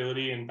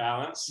stability and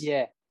balance.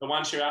 Yeah. But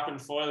once you're up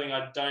and foiling,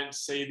 I don't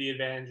see the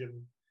advantage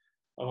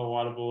of a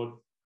wider board.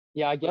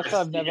 Yeah, I guess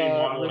I've never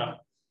ridden.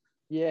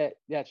 Yeah,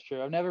 that's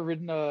true. I've never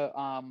ridden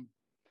a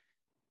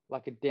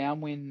like a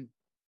downwind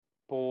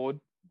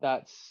board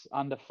that's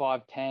under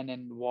 5.10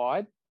 and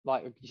wide.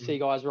 Like you see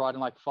guys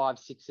riding like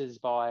 5.6s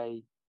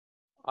by,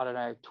 I don't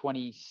know,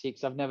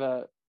 26. I've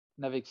never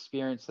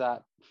experienced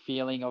that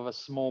feeling of a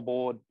small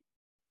board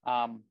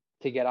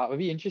to get up. It'd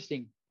be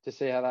interesting to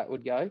see how that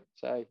would go.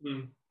 So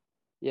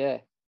yeah.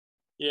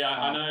 Yeah,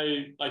 I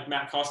know, like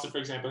Matt Costa, for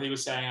example, he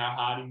was saying how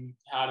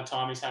hard a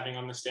time he's having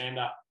on the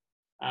stand-up.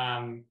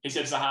 He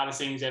said it's the hardest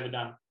thing he's ever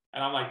done.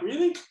 And I'm like,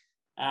 really?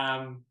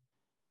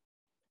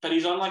 But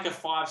he's on like a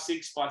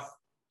 5.6 by...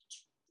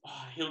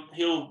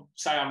 he'll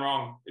say I'm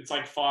wrong. It's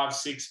like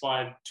 5.6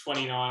 by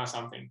 29 or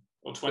something,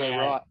 or 28. Yeah,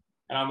 right.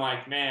 And I'm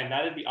like, man,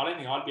 I don't think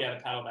I'd be able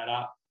to paddle that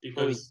up,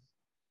 because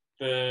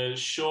the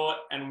short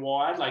and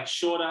wide, like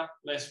shorter,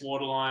 less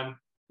waterline,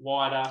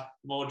 wider,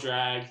 more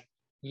drag.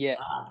 Yeah.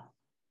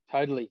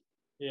 Totally.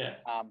 Yeah.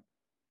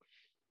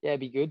 It'd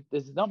be good.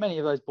 There's not many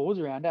of those boards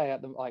around,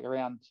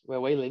 around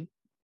where we live.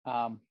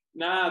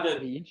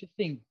 It'd be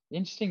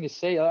interesting to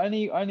see.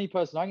 The only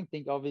person I can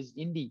think of is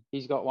Indy.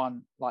 He's got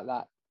one like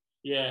that.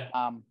 Yeah.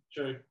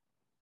 True.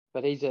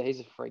 But he's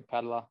a freak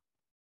paddler.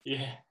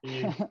 Yeah.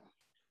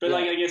 But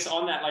I guess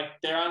on that,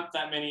 like there aren't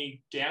that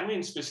many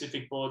downwind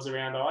specific boards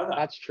around either.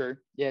 That's true.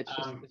 Yeah, it's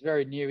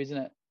very new, isn't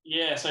it?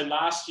 Yeah. So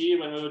last year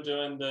when we were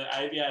doing the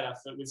Aviator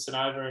with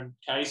Sonova and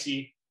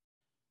Casey,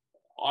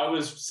 I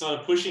was sort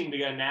of pushing to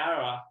go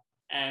narrower,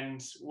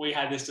 and we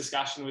had this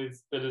discussion with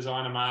the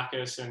designer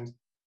Marcus and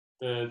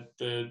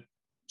the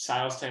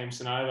sales team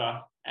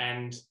Sonova,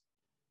 and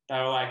they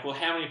were like, well,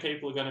 how many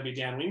people are going to be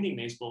downwinding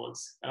these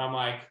boards? And I'm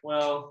like,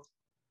 well,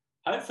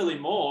 hopefully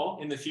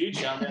more in the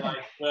future. And they're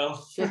like,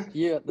 well, just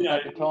you at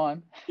the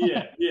time.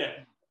 yeah.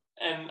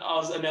 And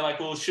they're like,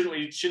 well, shouldn't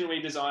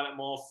we design it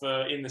more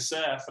for in the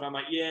surf? And I'm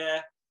like,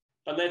 yeah,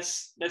 but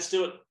let's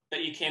do it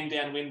that you can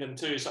downwind them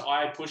too. So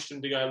I pushed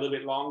them to go a little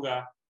bit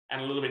longer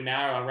and a little bit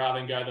narrower rather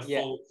than go the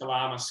full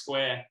Kalama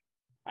square.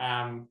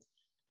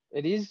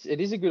 It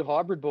is a good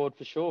hybrid board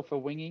for sure for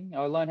winging.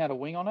 I learned how to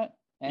wing on it,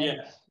 and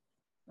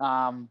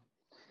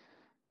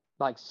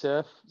like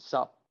surf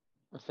sup.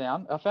 I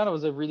found it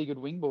was a really good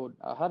wing board.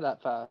 I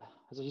was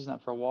using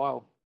that for a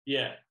while.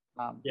 Yeah.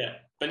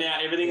 But now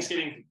everything's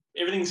getting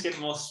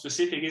more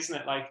specific, isn't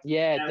it? Like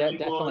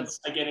definitely. Boards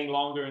are getting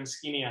longer and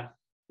skinnier.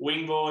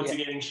 Wing boards are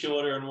getting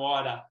shorter and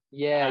wider.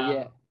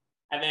 Yeah.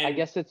 And then I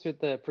guess it's with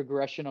the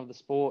progression of the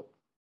sport.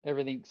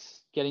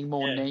 Everything's getting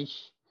more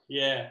niche.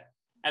 Yeah.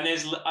 And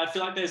I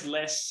feel like there's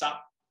less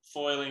sup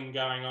foiling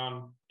going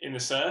on in the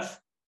surf.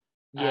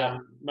 Yeah.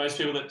 Most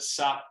people that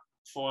sup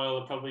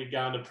foil are probably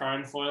going to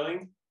prone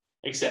foiling,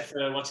 except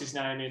for what's his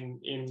name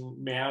in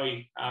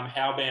Maui,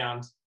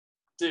 Howbound.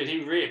 Dude,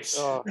 he rips.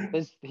 Oh,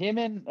 there's him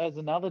and there's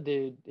another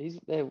dude.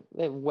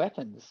 They're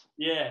weapons.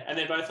 Yeah, and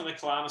they're both on the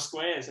Kalama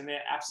squares, and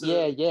they're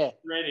absolutely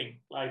shredding.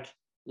 Like,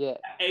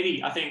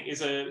 Eddie, I think, is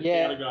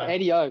the other guy.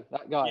 Eddie O,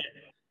 that guy. Yeah.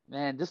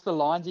 Man, just the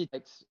lines he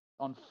takes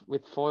on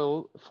with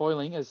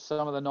foiling is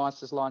some of the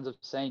nicest lines I've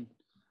seen.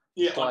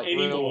 Yeah, on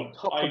any board.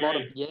 Top to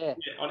bottom. Yeah,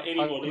 on any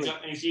board.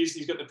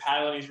 He's got the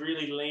paddle and he's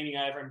really leaning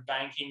over and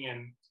banking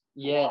and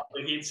the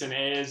hits and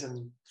airs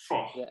and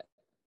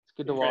it's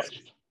good to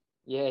watch.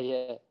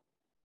 Yeah.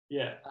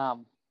 Yeah.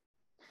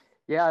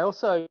 I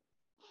also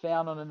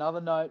found on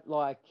another note,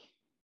 like,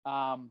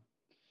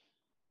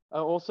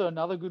 also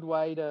another good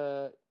way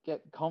to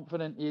get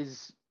confident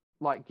is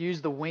like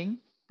use the wing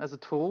as a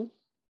tool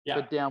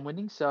for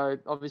downwinding. So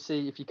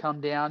obviously, if you come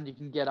down, you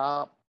can get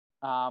up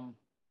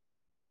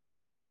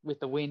with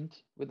the wing.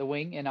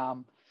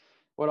 And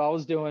what I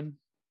was doing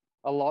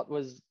a lot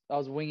was I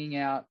was winging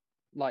out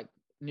like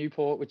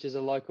Newport, which is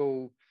a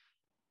local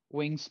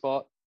wing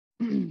spot.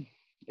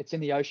 It's in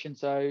the ocean,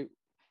 so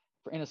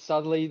in a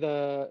southerly,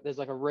 there's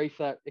like a reef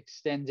that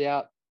extends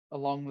out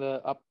along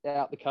out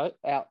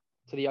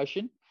to the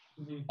ocean,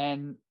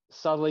 and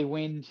southerly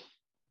wind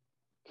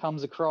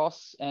comes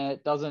across and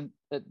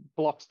it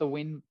blocks the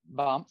wind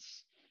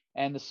bumps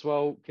and the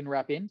swell can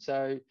wrap in.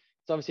 So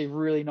it's obviously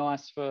really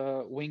nice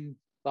for wing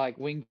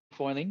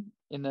foiling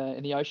in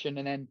the ocean.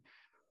 And then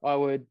I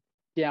would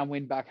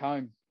downwind back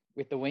home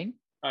with the wing.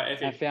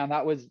 I found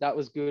that was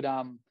good.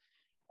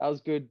 That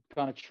was good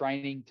kind of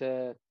training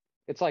to.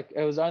 It's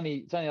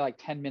only like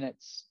 10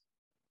 minutes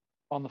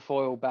on the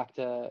foil back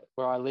to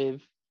where I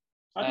live.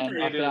 I think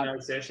you're doing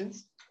those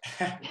sessions.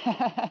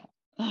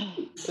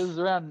 It was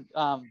around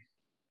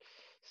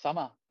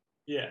summer.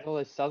 Yeah. All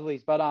those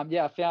southerlies. But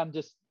I found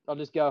I'll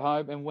just go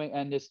home and wing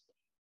and just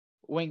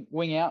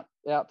wing out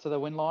to the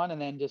wind line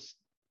and then just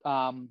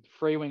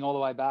free wing all the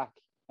way back.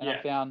 And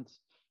I found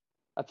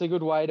that's a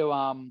good way to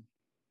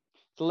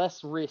it's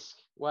less risk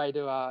way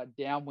to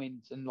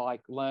downwind and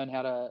like learn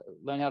how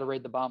to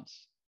read the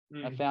bumps.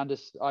 I found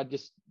I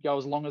just go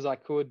as long as I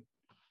could.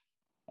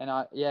 And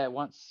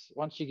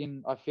once you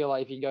can, I feel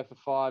like if you can go for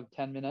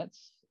 5-10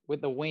 minutes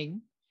with the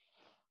wing,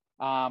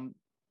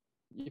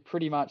 you're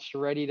pretty much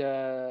ready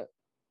to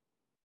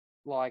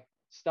like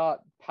start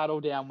paddle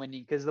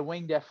downwinding, because the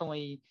wing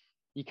definitely,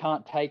 you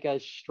can't take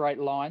as straight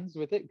lines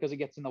with it because it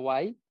gets in the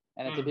way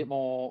and it's a bit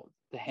more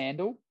to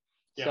handle.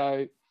 Yeah.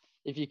 So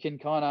if you can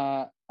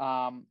kind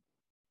of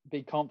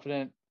be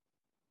confident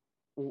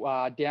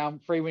down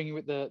free winging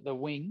with the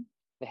wing,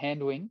 the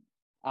hand wing,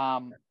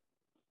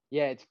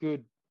 it's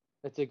good.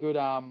 It's a good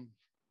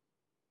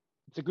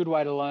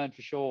way to learn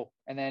for sure.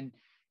 And then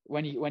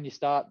when you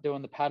start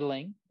doing the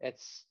paddling,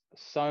 it's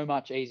so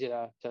much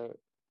easier to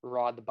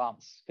ride the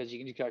bumps because you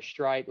can just go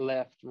straight,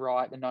 left,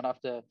 right, and not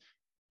have to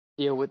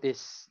deal with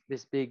this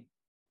big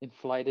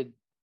inflated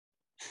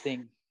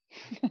thing.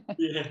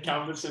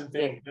 Cumbersome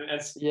thing.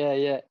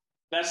 Yeah.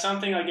 That's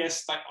something, I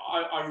guess, like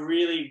I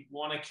really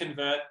want to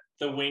convert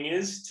the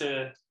wingers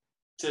to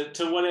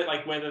what it,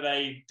 like, whether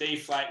they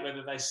deflate,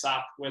 whether they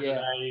sup, whether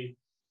they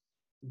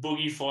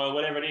boogie foil,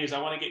 whatever it is. I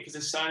want to get, because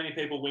there's so many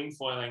people wing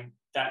foiling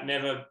that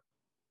never,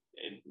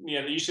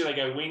 usually they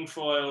go wing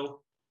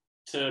foil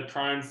to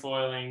prone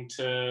foiling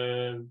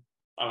to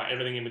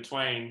everything in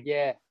between.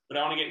 Yeah. But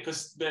I want to get,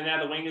 because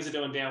now the wingers are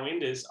doing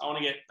downwinders, I want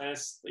to get,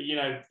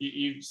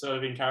 you sort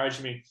of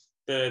encouraged me,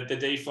 the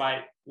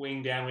deflate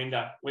wing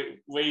downwinder.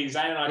 Zane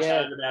and I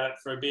chatted about it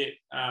for a bit.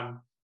 Why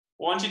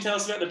don't you tell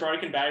us about the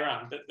Broken Bay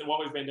run, what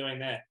we've been doing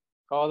there?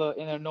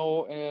 In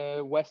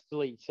the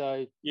westerly.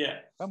 So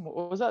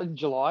what was that in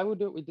July? We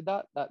did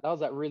that. That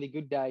was that really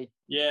good day.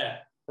 Yeah,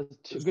 it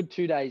was a good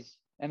 2 days.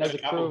 And there's a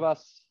crew of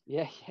us.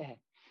 Yeah.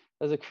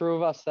 There's a crew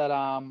of us that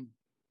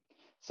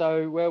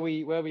So where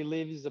we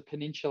live is a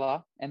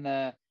peninsula, and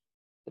the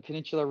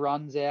peninsula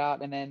runs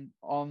out, and then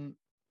on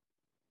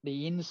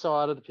the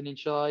inside of the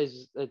peninsula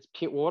it's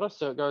pit water,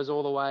 so it goes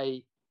all the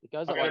way. It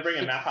goes. I'm going to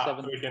bring a map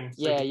up so we can.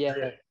 Yeah,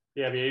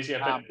 it'd be easier.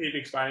 But keep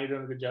explaining. You're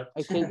doing a good job.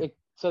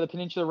 so the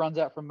peninsula runs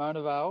out from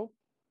Mona Vale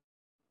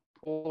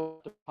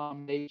all to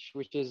Palm Beach,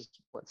 which is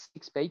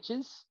 6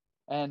 beaches.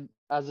 And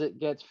as it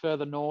gets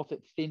further north,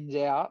 it thins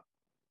out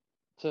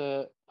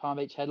to Palm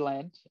Beach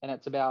headland, and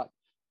it's about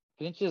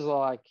peninsula's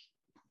like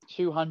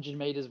 200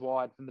 meters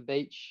wide from the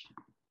beach,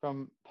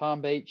 from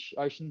Palm Beach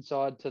ocean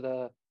side to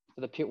the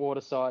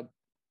Pittwater side,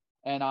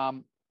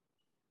 and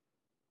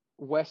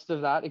west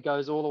of that it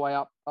goes all the way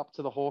up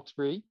to the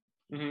Hawkesbury,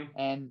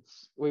 and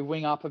we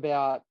wing up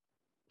about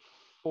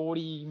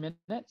 40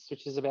 minutes,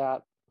 which is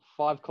about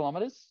 5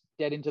 kilometers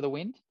dead into the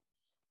wind.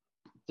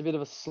 It's a bit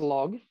of a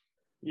slog.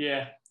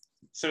 Yeah,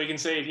 so we can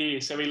see it here.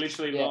 So we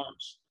literally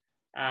launched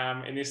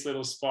in this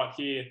little spot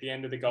here at the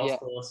end of the golf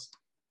course.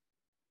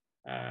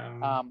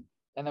 And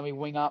then we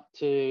wing up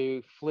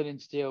to Flint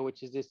and Steel,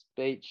 which is this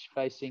beach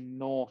facing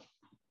north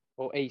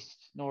or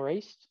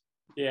northeast.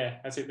 Yeah,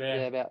 that's it there.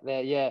 Yeah, about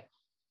there. Yeah,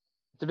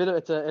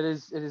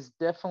 it is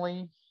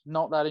definitely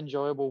not that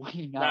enjoyable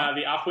winging up.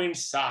 No, the upwind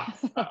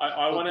sucks.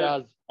 I want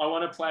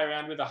to play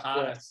around with a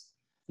harness.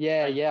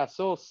 Yeah. I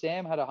saw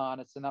Sam had a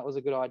harness, and that was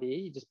a good idea.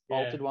 He just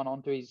bolted one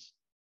onto his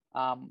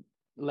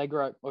leg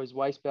rope or his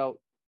waist belt.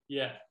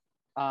 Yeah.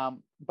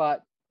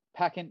 But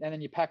packing, and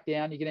then you pack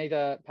down. You can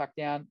either pack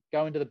down,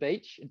 go into the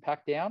beach and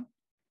pack down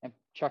and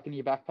chuck in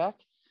your backpack.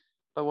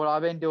 But what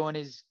I've been doing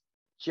is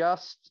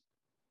just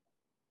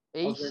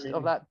east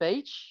of that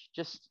beach,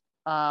 just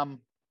I'll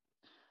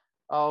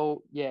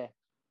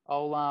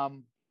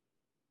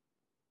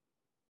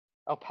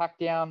pack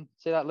down,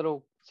 see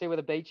where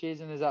the beach is,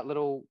 and there's that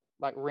little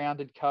like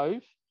rounded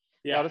cove.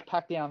 Yeah. I'll just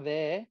pack down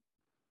there.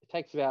 It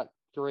takes about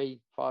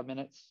 3-5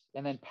 minutes,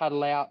 and then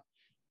paddle out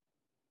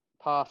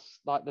past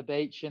like the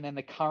beach, and then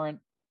the current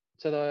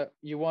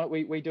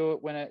we do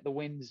it when the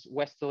wind's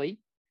westerly,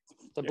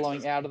 so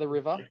blowing out of the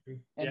river,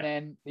 and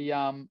then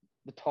the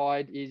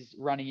tide is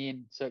running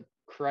in, so it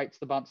creates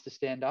the bumps to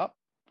stand up.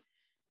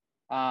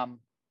 And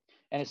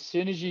as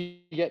soon as you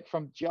get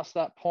from just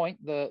that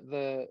point,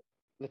 the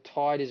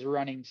tide is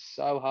running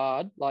so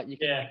hard, like you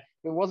can.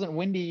 If it wasn't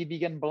windy, you'd be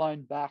getting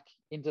blown back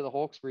into the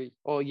Hawkesbury,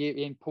 or you're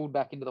being pulled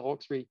back into the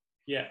Hawkesbury.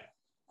 Yeah.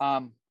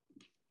 And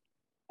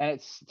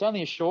it's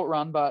only a short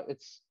run, but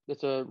it's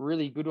a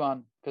really good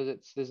one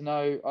because there's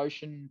no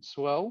ocean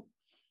swell,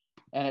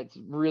 and it's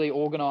really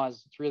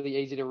organized. It's really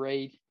easy to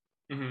read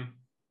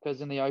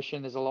because in the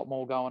ocean there's a lot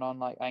more going on,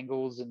 like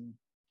angles and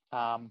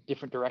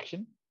different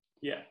direction.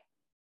 Yeah.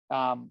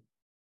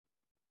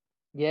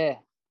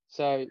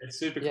 So it's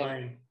super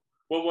clean.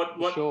 Well,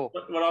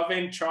 what I've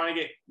been trying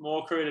to get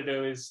more crew to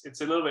do is,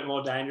 it's a little bit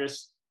more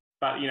dangerous,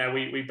 but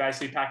we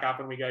basically pack up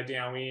and we go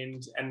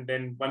downwind, and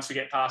then once we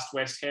get past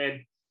West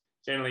Head,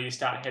 generally you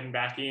start heading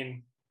back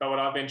in. But what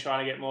I've been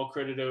trying to get more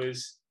crew to do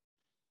is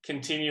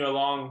continue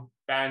along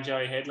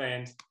Barrenjoey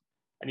Headland,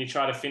 and you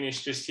try to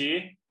finish just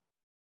here.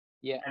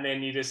 Yeah. And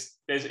then it's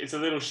a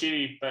little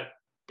shitty, but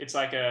it's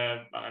like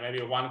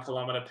maybe a 1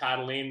 kilometre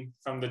paddle in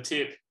from the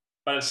tip,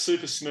 but it's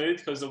super smooth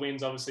because the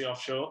wind's obviously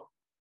offshore.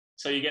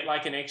 So you get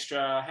like an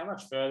extra, how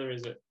much further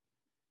is it?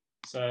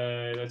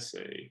 So let's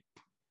see.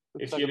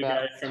 Looks if you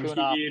like go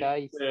from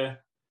here to,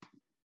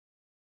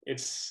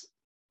 it's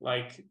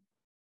like,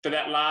 for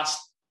that last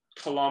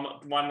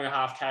kilometre,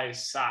 1.5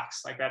 Ks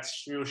sucks. Like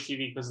that's real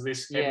shitty because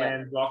this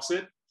headland blocks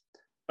it.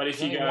 But if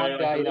you go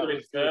like a little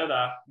bit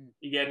further,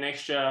 you get an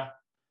extra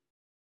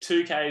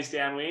 2 Ks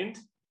downwind.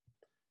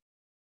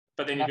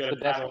 But then you've got to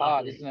paddle. That's the best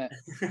part, isn't it?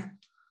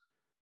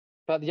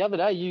 But the other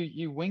day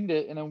you winged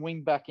it and then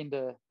winged back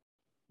into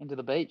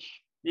the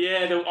beach.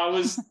 Yeah, I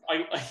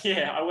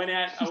went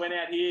out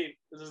here. It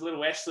was a little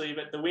westerly,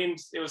 but the wind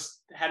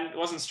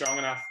wasn't strong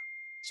enough.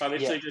 So I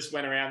literally just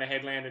went around the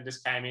headland and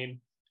just came in.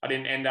 I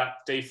didn't end up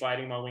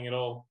deflating my wing at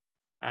all.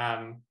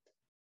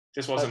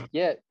 Just wasn't.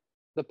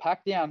 The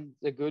pack down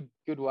is a good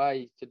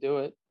way to do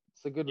it.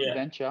 It's a good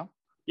adventure.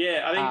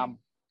 Yeah, I think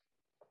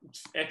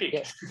it's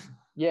epic.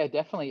 Yeah,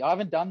 definitely. I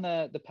haven't done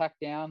the pack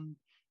down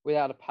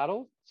without a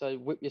paddle, so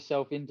whip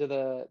yourself into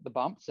the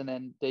bumps and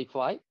then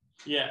deflate.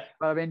 Yeah.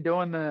 But I've been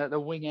doing the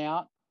wing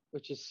out,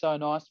 which is so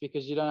nice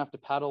because you don't have to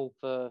paddle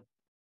for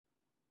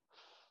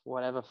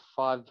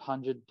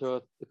 500 to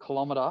a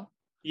kilometre.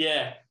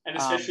 Yeah, and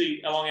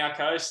especially along our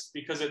coast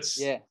because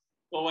it's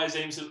always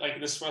seems to,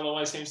 like the swell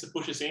always seems to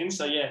push us in.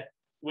 So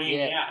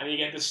winging out and you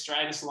get the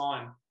straightest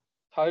line.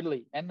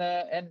 Totally, and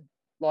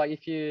like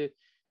if you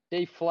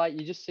deflate,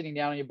 you're just sitting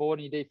down on your board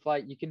and you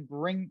deflate, you can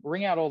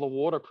wring out all the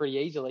water pretty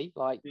easily.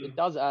 Like it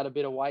does add a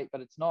bit of weight,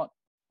 but it's not,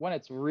 when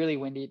it's really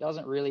windy, it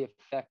doesn't really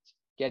affect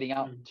getting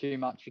up too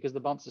much because the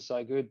bumps are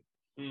so good.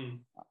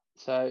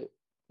 So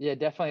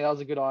definitely that was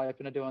a good eye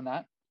opener doing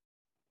that.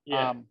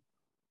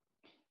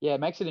 It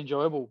makes it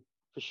enjoyable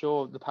for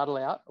sure. The paddle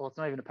out, or it's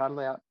not even a paddle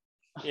out.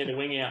 Yeah, the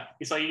wing out.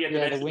 It's like you get the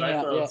best of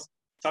both worlds.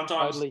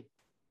 Sometimes, totally.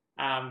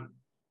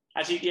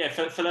 Actually,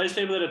 for those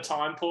people that are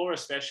time poor,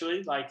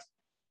 especially, like,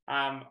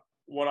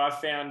 what I've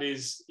found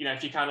is,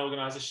 if you can't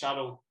organise a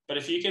shuttle, but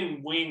if you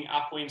can wing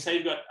upwind, say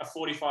you've got a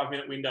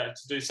 45-minute window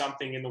to do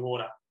something in the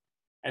water,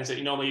 and so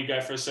normally you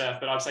go for a surf,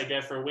 but I'd say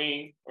go for a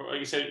wing, or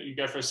you said you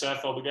go for a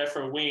surf, but go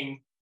for a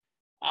wing,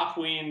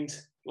 upwind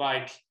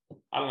like,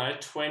 I don't know,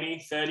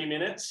 20, 30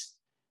 minutes,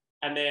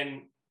 and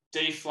then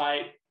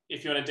deflate.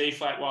 If you want to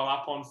deflate while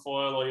up on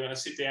foil, or you want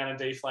to sit down and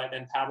deflate,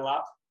 then paddle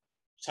up,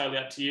 totally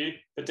up to you.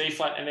 But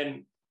deflate and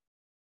then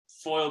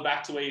foil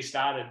back to where you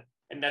started.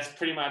 And that's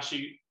pretty much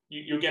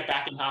you'll get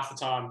back in half the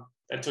time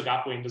that took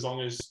upwind, as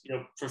long as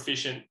you're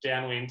proficient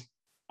downwind.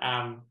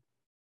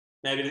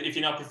 Maybe if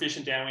you're not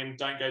proficient downwind,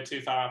 don't go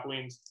too far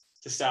upwind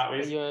to start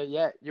with.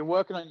 You're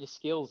working on your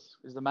skills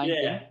is the main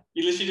thing. Yeah,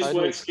 you literally just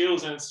work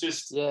skills, and it's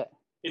just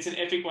it's an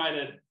epic way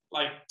to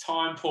like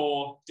time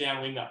pour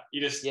downwinder.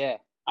 You just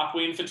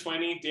upwind for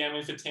 20,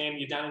 downwind for 10.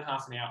 You're done in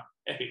half an hour.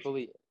 Epic.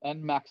 Fully,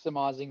 and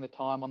maximising the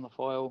time on the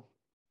foil.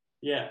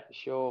 Yeah, for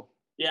sure.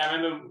 Yeah, I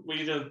remember we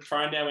did a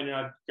throwing down when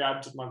I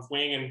grabbed my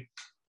wing, and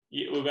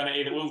we were going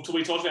to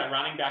we talked about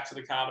running back to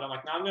the car, but I'm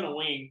like, no, I'm going to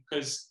wing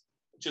because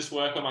just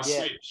work on my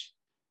switch.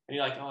 And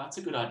you're like, oh, that's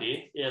a good idea.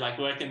 Yeah, like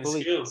working the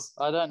skills.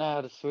 I don't know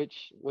how to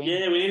switch wing.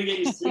 Yeah, we need to get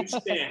your switch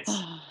stance.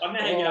 I don't know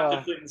how you get up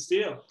to flip and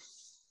steel.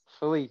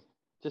 Fully,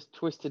 just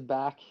twisted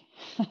back.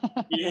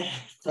 Yeah,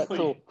 that's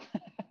all.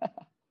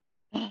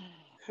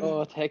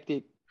 Oh, it's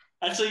hectic.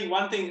 Actually,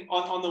 one thing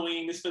on the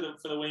winging, this for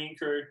the winging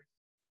crew,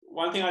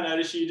 one thing I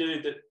noticed you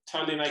do that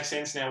totally makes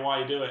sense now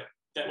why you do it,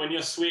 that when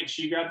you're switch,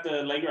 you grab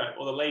the leg rope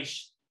or the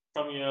leash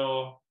from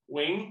your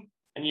wing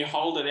and you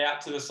hold it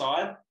out to the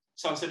side.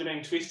 So instead of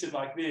being twisted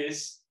like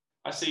this,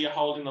 I see you're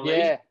holding the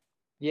leash.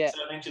 Yeah.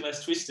 So it makes you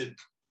less twisted.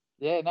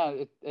 Yeah,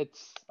 no,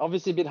 it's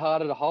obviously a bit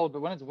harder to hold,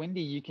 but when it's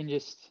windy, you can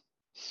just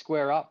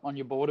square up on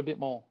your board a bit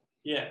more.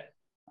 Yeah.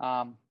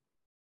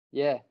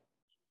 Yeah.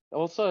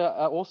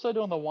 Also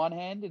doing the one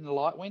hand in the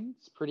light wind,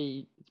 it's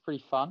pretty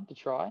fun to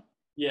try.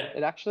 Yeah.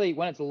 It actually,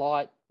 when it's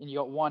light and you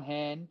got one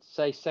hand,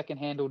 say second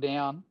handle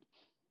down,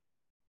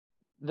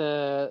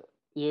 the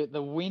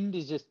wind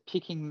is just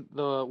picking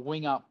the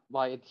wing up,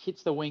 like it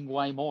hits the wing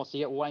way more, so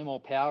you get way more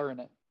power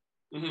in it.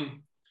 Mm-hmm.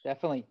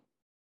 Definitely.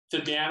 So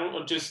down,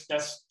 or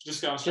that's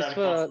just going straight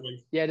across the wind?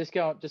 Yeah,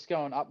 just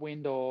going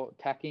upwind or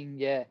tacking.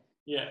 Yeah.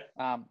 Yeah.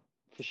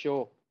 For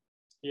sure.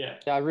 Yeah.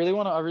 I really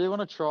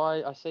want to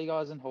try. I see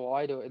guys in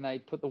Hawaii do it, and they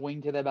put the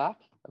wing to their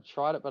back. I've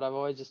tried it, but I've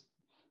always just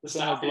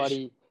been a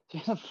bloody.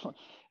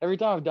 Every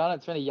time I've done it,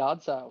 it's been a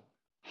yard sale.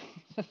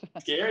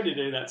 Scary to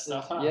do that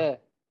stuff, huh? Yeah.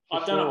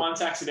 I've done it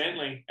once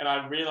accidentally, and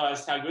I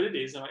realised how good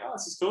it is. I'm like, oh,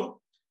 this is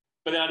cool.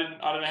 But then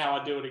I don't know how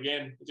I'd do it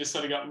again. It just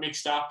sort of got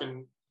mixed up,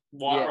 and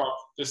White Rock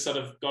just sort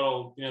of got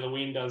all, the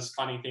wind does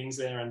funny things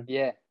there. And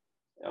I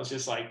was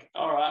just like,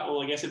 all right,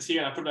 well, I guess it's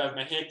here. And I put it over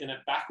my head, and it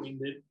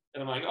backwinded.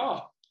 And I'm like,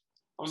 oh,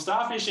 I'm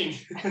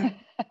starfishing.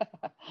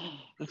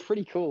 It's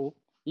pretty cool.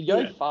 You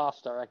go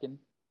fast, I reckon.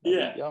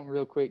 Yeah. You're going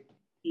real quick.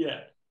 Yeah.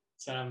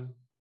 So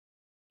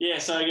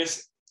I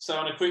guess, so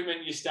on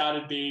equipment, you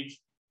started big,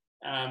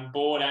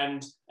 board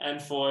and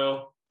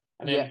foil,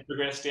 and then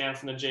progressed down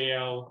from the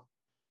GL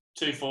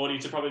 240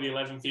 to probably the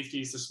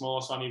 1150 is the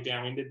smallest one you've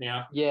downwinded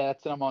now. Yeah,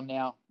 that's what I'm on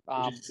now.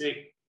 Which is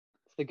sick.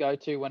 It's the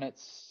go-to when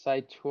it's,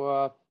 say,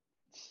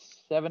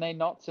 17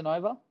 knots and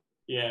over.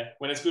 Yeah,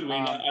 when it's good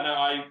wind. I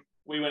know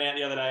we went out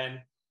the other day and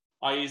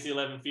I used the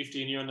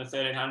 1150 and you were on the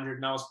 1300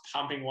 and I was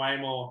pumping way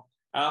more.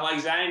 And I'm like,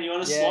 Zane, you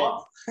want to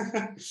swap?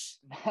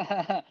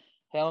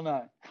 Hell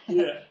no.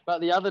 Yeah. But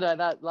the other day,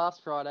 that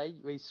last Friday,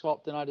 we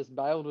swapped and I just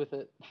bailed with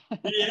it.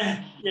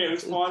 Yeah, it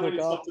was fine when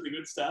you swapped to the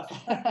good stuff.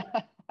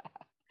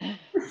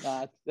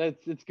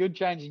 It's good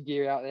changing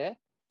gear out there.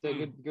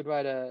 It's a good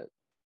way to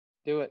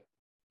do it.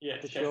 Yeah,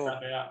 to test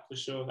stuff out, for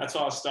sure. That's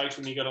why I was stoked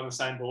when you got on the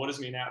same board as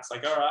me now. It's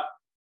like, all right.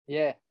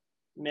 Yeah.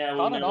 Now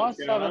we'll kind of nice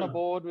having a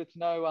board with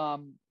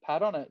no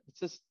pad on it. It's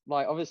just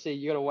like, obviously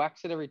you got to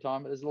wax it every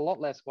time, but there's a lot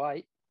less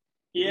weight.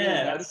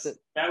 Yeah,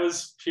 that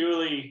was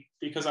purely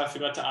because I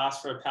forgot to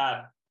ask for a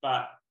pad,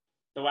 but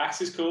the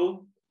wax is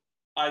cool.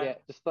 You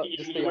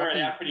wear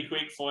it out pretty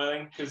quick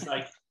foiling because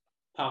like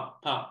pump,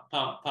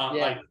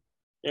 like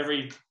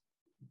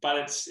but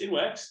it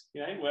works.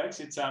 It works.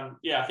 It's I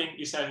think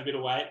you save a bit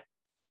of weight.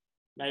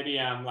 Maybe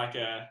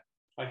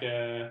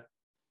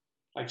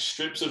like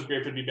strips of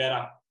grip would be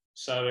better.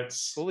 So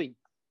it's fully.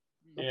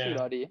 That's a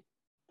good idea.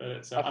 But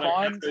it's I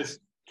find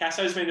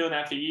Casso's been doing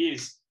that for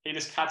years. He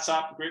just cuts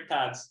up grip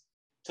pads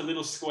to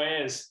little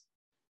squares,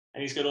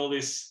 and he's got all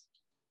this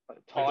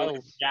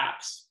tiles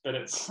gaps, but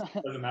it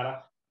doesn't matter.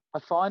 I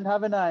find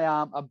having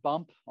a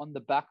bump on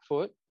the back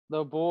foot.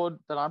 The board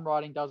that I'm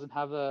riding doesn't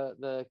have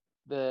the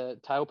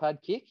tail pad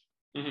kick,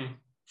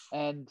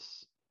 and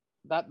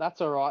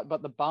that's all right.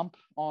 But the bump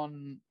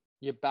on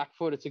your back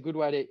foot, it's a good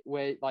way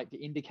to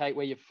indicate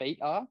where your feet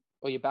are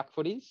or your back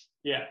foot is.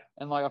 Yeah.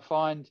 And like I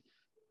find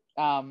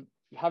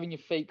having your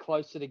feet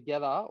closer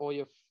together or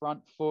your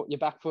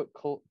back foot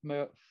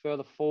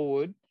further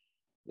forward,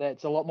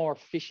 that's a lot more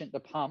efficient to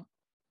pump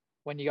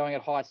when you're going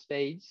at high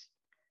speeds.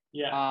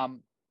 Yeah.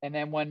 And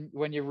then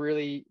when you're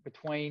really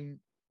between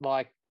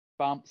like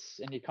bumps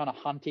and you're kind of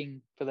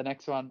hunting for the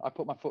next one, I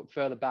put my foot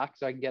further back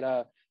so I can get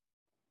a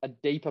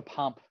deeper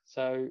pump.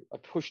 So I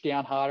push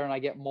down harder and I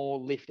get more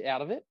lift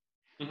out of it.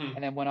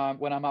 And then when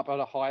I'm up at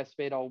a higher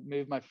speed, I'll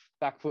move my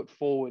back foot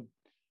forward.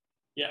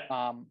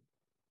 Yeah.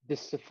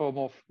 Just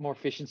for more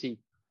efficiency.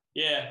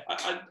 Yeah,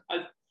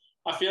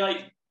 I feel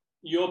like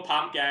your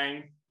pump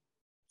game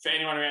for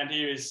anyone around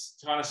here is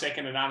kind of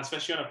second to none,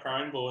 especially on a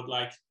prone board.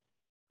 Like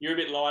you're a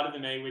bit lighter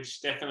than me,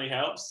 which definitely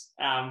helps.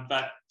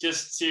 But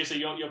just seriously,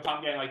 your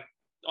pump game, like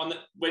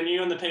when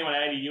you're on the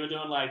P180, you were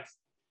doing like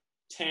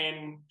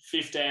 10,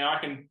 15. I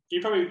reckon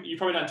you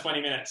probably done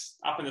 20 minutes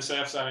up in the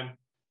surf zone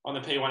on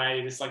the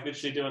P180, just like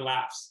literally doing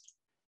laps.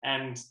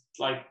 And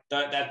like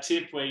that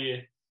tip where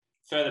you're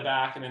further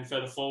back and then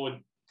further forward,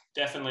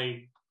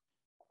 definitely.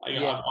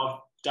 I've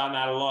done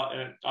that a lot,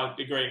 and I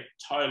agree, it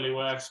totally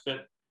works.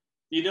 But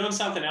you're doing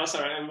something else,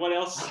 all right? And what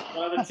else?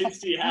 What other tips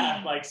do you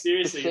have? Like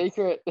seriously, the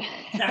secret.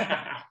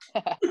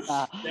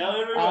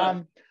 Tell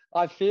everyone.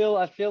 I feel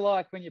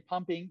like when you're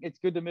pumping, it's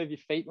good to move your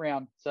feet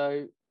around.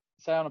 So,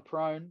 say on a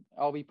prone,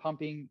 I'll be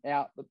pumping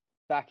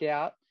back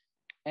out,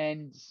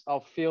 and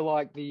I'll feel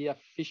like the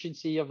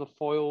efficiency of the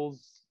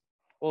foils.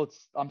 Well,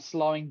 I'm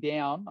slowing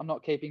down. I'm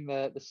not keeping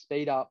the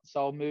speed up,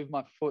 so I'll move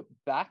my foot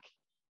back,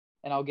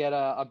 and I'll get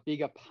a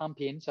bigger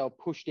pump in. So I'll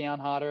push down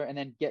harder and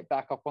then get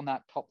back up on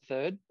that top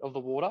third of the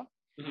water.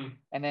 Mm-hmm.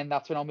 And then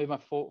that's when I'll move my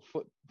foot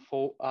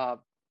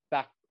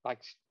back, like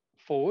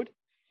forward.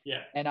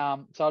 Yeah. And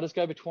so I'll just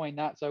go between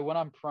that. So when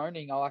I'm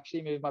proning, I'll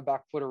actually move my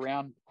back foot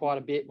around quite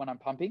a bit when I'm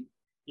pumping.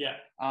 Yeah.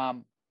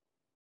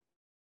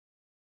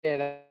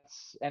 Yeah,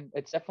 and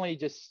it's definitely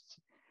just,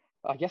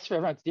 I guess for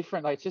everyone it's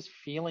different. Like it's just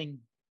feeling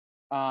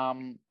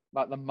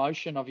like the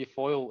motion of your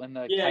foil and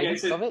the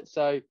cadence of it.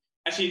 So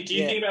actually, do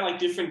you think about like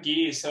different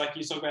gears? So like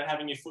you talk about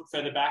having your foot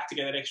further back to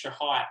get that extra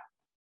height.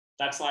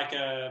 That's like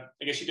I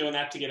guess you're doing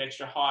that to get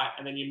extra height,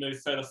 and then you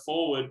move further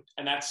forward,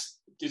 and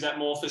is that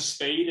more for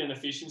speed and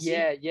efficiency?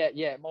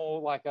 Yeah,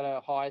 more like at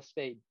a higher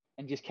speed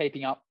and just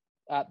keeping up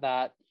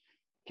that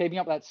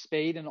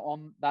speed and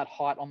on that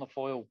height on the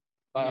foil.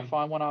 I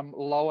find when I'm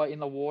lower in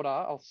the water,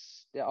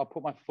 I'll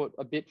put my foot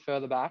a bit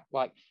further back.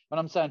 Like when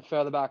I'm saying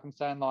further back, I'm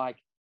saying like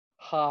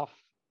half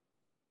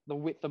the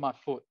width of my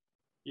foot.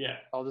 Yeah.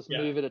 I'll just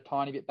move it a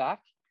tiny bit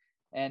back,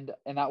 and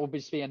that will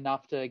just be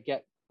enough to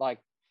get like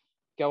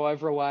go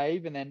over a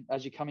wave, and then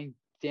as you're coming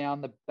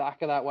down the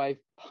back of that wave,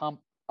 pump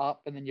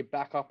up, and then you're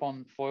back up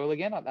on foil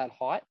again at that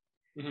height.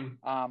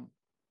 Mm-hmm.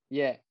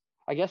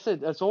 I guess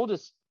it's all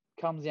just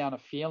comes down to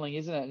feeling,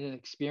 isn't it? An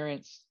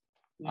experience.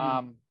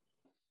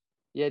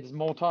 Just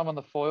more time on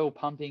the foil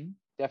pumping,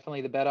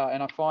 definitely the better.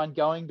 And I find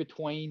going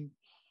between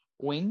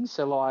wings,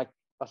 so like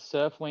a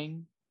surf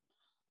wing,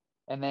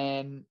 and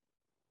then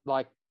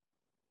like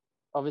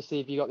obviously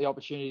if you got the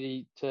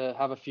opportunity to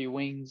have a few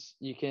wings,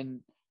 you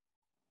can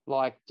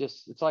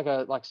it's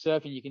like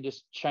surfing, you can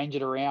just change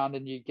it around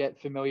and you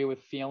get familiar with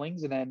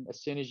feelings, and then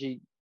as soon as you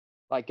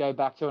like go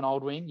back to an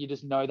old wing, you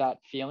just know that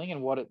feeling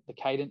and the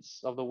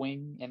cadence of the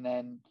wing, and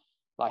then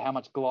like how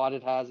much glide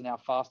it has and how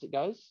fast it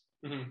goes.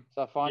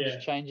 So I find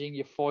just changing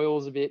your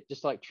foils a bit,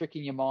 just like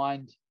tricking your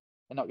mind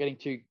and not getting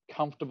too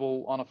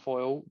comfortable on a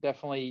foil,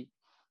 definitely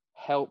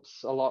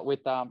helps a lot with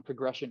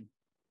progression.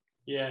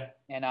 Yeah.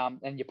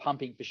 And your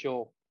pumping for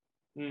sure.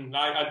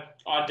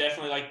 I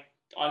definitely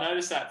I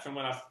noticed that from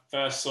when I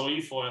first saw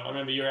you foil. I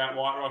remember you were out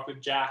White Rock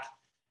with Jack,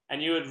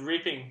 and you were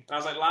ripping. And I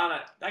was like,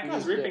 Lana, that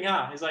guy's ripping,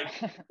 huh? He's like,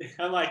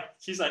 I'm like,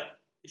 she's like,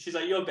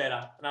 you're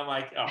better, and I'm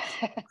like, oh.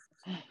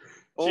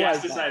 She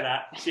has to say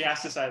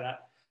that.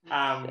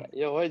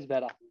 You're always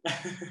better.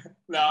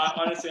 No,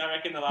 honestly, I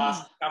reckon the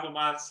last couple of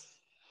months,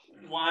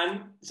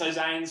 so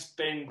Zane's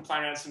been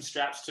playing around some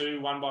straps too,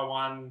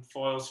 1x1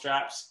 foil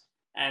straps,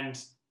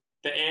 and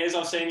the airs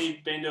I've seen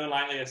you've been doing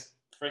lately are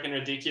freaking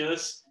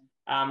ridiculous.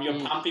 Your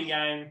pumping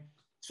game,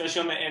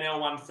 especially on the NL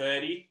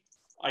 130,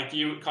 like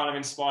you kind of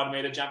inspired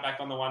me to jump back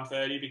on the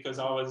 130 because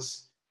I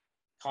was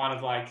kind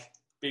of like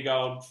big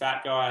old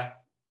fat guy,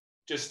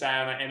 just stay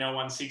on the NL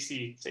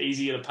 160. It's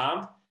easier to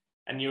pump.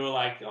 And you were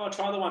like, oh,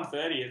 try the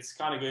 130. It's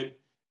kind of good.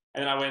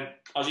 And then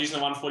I was using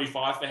the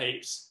 145 for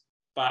heaps,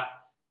 but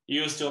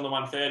you were still on the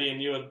 130,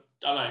 and you were,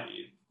 I don't know,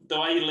 the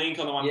way you link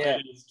on the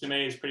 130 to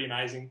me is pretty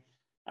amazing.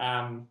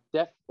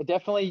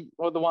 Definitely,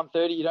 the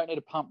 130, you don't need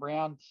to pump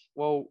round.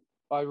 Well,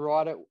 I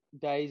ride it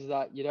days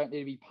that you don't need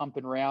to be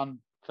pumping round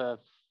for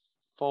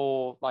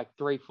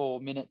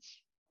 3-4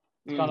 minutes.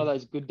 It's kind of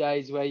those good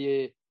days where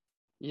you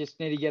just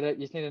need to get it.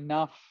 You just need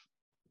enough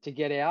to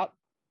get out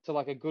to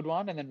like a good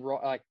one, and then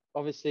like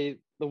obviously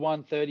the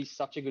 130 is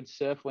such a good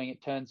surf wing.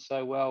 It turns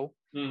so well.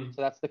 So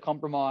that's the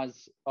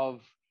compromise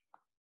of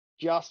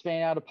just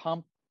being able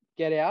to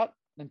get out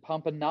and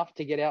pump enough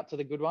to get out to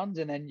the good ones,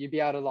 and then you'll be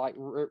able to like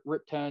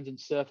rip turns and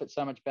surf it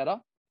so much better.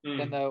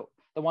 Then the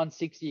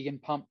 160 you can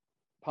pump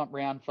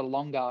round for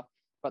longer,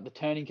 but the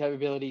turning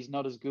capability is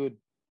not as good.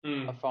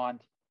 I find.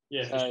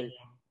 Yeah. So, for sure.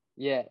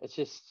 Yeah, it's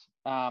just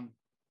I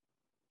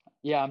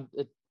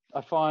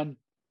find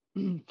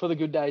for the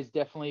good days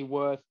definitely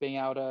worth being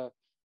able to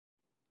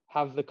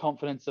have the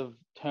confidence of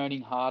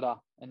turning harder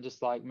and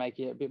just like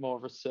making it a bit more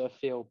of a surf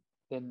feel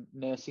than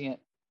nursing it.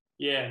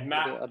 Yeah,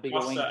 Matt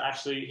Foster,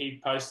 actually,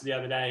 he posted the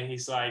other day,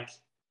 he's like,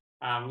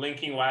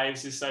 linking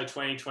waves is so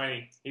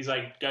 2020. He's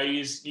like, go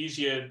use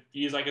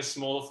like a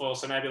smaller foil.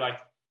 So maybe like,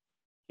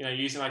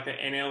 using like the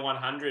NL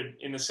 100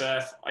 in the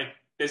surf. Like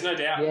there's no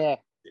doubt. Yeah,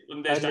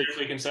 There's totally. days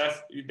we can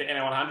surf the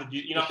NA100.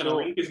 You're For not going to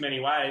sure. link as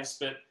many waves,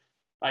 but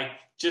like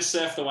just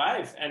surf the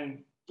wave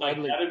and like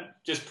Totally.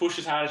 just push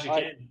as hard as you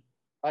can.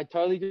 I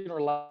totally can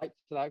relate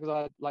to that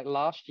because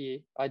last year,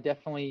 I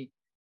definitely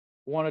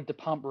wanted to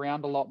pump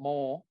around a lot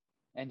more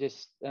and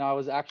I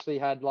was actually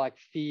had like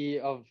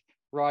fear of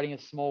riding a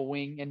small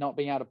wing and not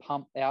being able to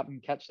pump out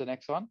and catch the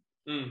next one.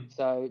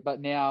 So, but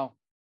now,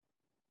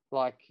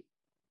 like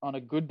on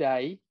a good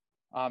day,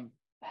 I'm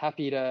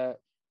happy to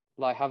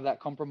like have that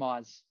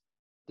compromise.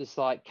 Just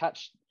like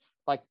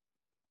like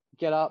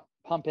get up,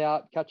 pump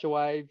out, catch a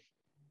wave,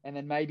 and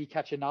then maybe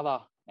catch another,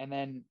 and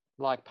then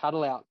like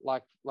paddle out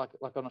like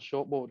on a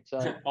shortboard.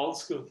 So Old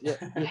school.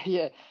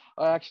 yeah.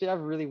 I actually have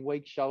really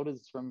weak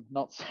shoulders from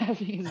not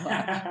surfing as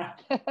much.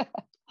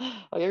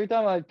 Like every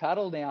time I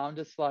paddle now, I'm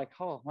just like,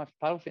 oh, my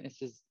paddle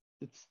fitness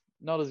it's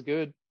not as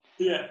good.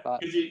 Yeah, But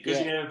because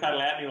you never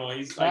paddle out anymore.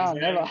 He's like, no,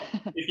 Zane, never.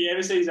 if you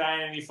ever see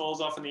Zane and he falls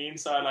off on the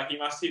inside, like he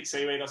must hit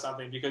seaweed or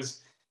something,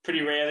 because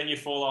pretty rare that you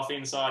fall off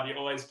inside. You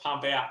always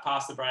pump out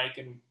past the break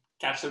and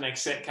catch the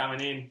next set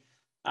coming in.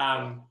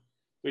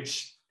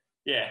 Which,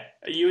 yeah,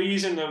 you were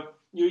using the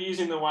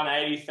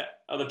 180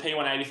 or the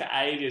P180 for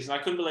ages, and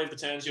I couldn't believe the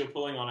turns you were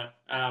pulling on it.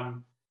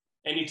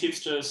 Any tips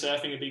to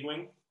surfing a big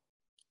wing?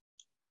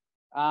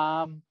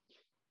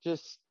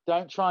 Just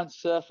don't try and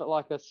surf it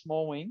like a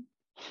small wing.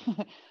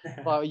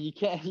 Well, you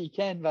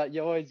can, but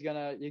you're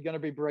gonna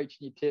be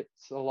breaching your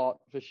tips a lot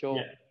for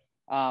sure.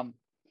 Yeah.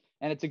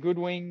 And it's a good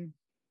wing.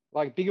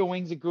 Like bigger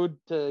wings are good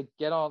to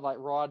get on, like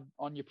ride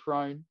on your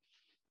prone,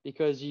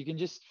 because you can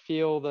just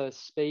feel the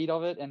speed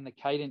of it and the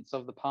cadence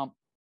of the pump.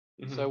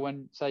 Mm-hmm. So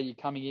when, say, you're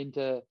coming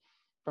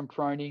from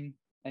proning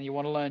and you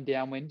want to learn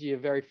downwind, you're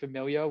very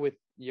familiar with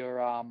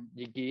your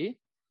gear.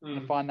 I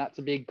find that's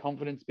a big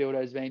confidence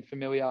builder, is being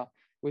familiar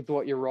with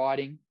what you're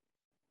riding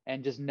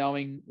and just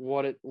knowing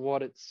what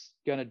it's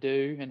going to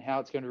do and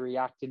how it's going to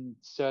react in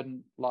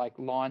certain like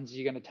lines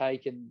you're going to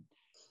take. And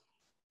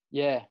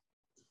yeah,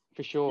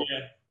 for sure.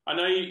 Yeah, I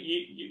know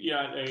you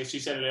know, I guess you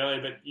said it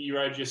earlier, but you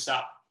rode your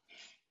SUP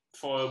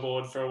foil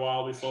board for a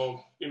while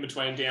before, in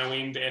between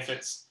downwind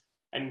efforts,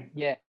 and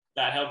yeah,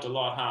 that helped a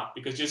lot, huh?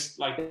 Because just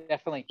like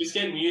definitely just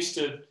getting used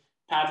to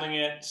paddling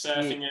it,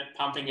 surfing it,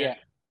 pumping it,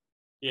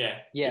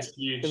 it's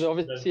huge. Because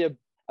obviously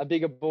a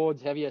bigger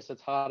board's heavier, so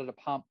it's harder to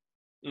pump.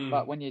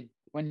 But when you're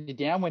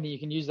downwind, you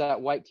can use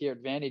that weight to your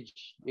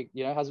advantage. It,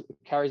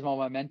 carries more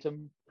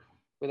momentum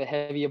with a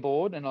heavier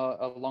board and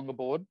a longer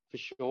board for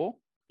sure.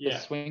 The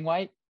swing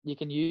weight you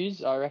can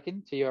use, I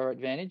reckon, to your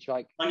advantage.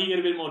 Like you get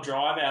a bit more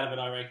drive out of it,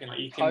 I reckon. Like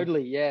you can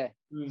totally, yeah.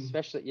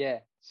 Especially, yeah.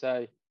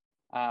 So,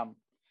 well,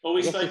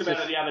 we spoke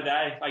about it the other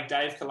day. Like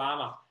Dave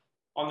Kalama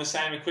on the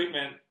same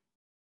equipment,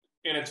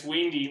 and it's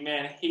windy.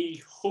 Man,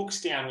 he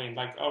hooks downwind.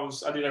 Like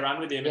I did a run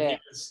with him, and he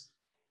was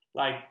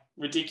like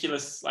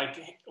ridiculous.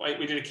 Like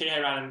we did a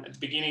Keho run, and at the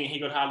beginning he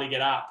could hardly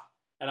get up,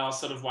 and I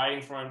was sort of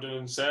waiting for him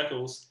doing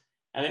circles.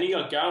 And then he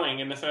got going,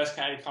 and the first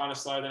K kind of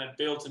slowed, and it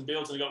built and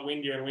built, and it got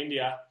windier and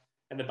windier,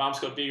 and the bumps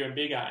got bigger and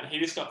bigger, and he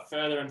just got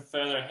further and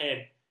further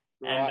ahead.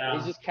 Right,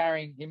 and,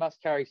 he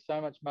must carry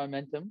so much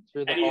momentum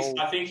through the whole.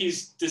 I think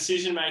his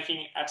decision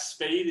making at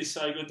speed is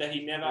so good that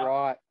he never.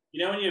 Right.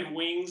 You know when you have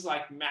wings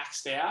like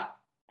maxed out,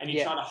 and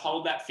you try to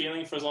hold that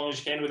feeling for as long as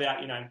you can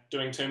without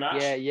doing too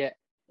much. Yeah.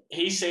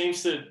 He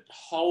seems to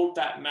hold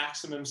that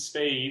maximum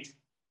speed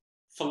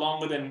for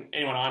longer than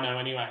anyone I know,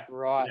 anyway.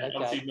 Right. Okay.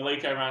 Obviously,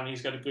 Maliko run,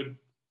 he's got a good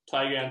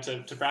playground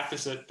to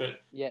practice it,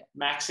 but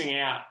maxing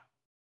out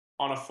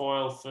on a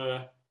foil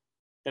for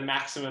the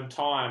maximum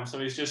time. So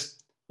he's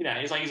just,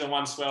 he's on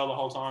one swell the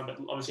whole time, but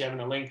obviously having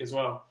a link as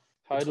well.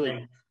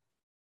 Totally.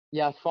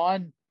 Yeah, I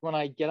find when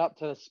I get up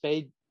to the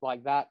speed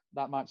like that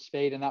much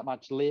speed and that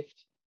much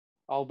lift,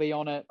 I'll be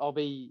on it. I'll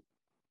be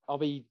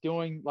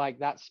doing like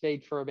that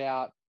speed for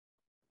about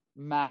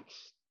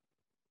max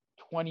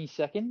 20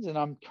 seconds, and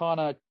I'm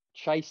kind of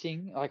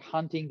chasing, like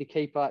hunting to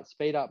keep that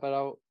speed up.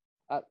 But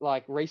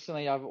like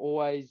recently,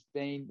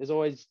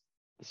 the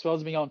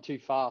swells have been going too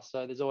fast,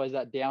 so there's always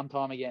that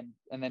downtime again,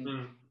 and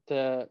then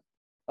to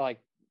like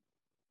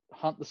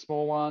hunt the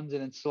small ones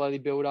and then slowly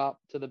build up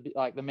to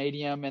the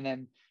medium, and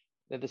then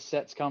the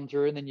sets come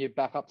through, and then you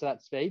back up to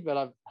that speed. But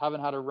I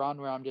haven't had a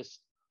run where I'm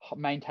just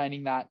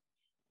maintaining that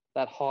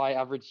high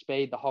average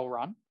speed the whole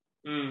run.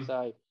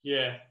 So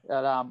it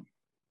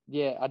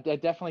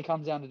definitely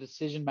comes down to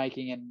decision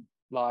making, and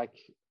like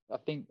I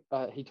think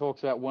he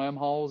talks about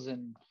wormholes,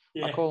 and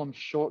I call them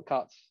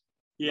shortcuts.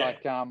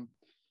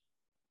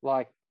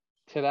 Like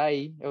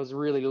today it was a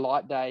really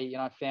light day,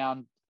 and I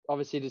found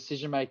obviously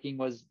decision making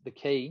was the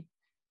key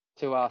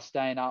to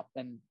staying up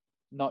and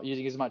not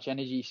using as much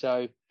energy.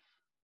 So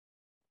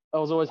I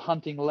was always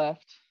hunting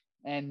left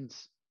and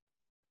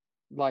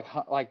like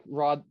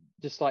ride,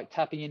 just like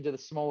tapping into the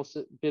smallest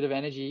bit of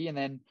energy, and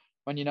then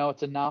when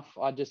it's enough,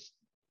 I just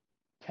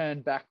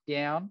turn back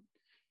down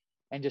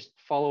and just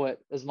follow it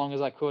as long as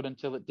I could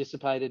until it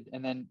dissipated,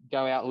 and then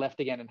go out left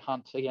again and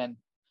hunt again.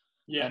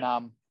 Yeah.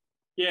 And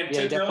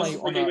tell us,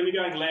 when you're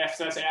going left,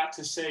 that's out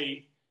to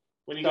sea.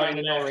 When you're Starting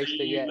going the left, are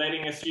nor'easter, you yeah.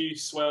 letting a few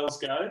swells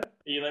go? Are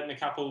you letting a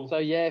couple? So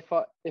yeah,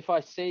 if I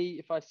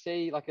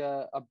see like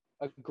a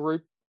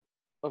group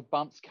of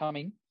bumps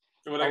coming,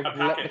 Or I'll a let the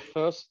packet?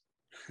 first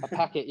a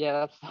packet. Yeah,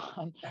 that's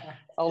fine.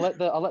 I'll let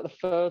the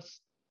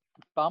first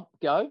bump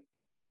go,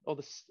 or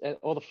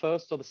the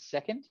first or the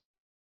second,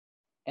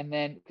 and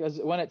then because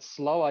when it's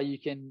slower, you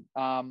can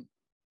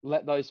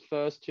let those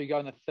first two go,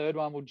 and the third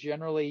one will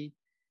generally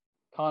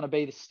kind of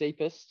be the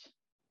steepest,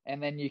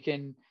 and then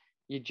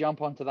you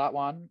jump onto that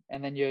one,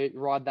 and then you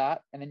ride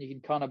that, and then you can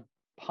kind of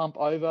pump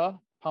over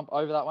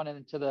that one and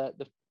into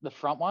the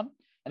front one,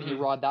 and then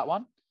you ride that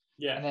one,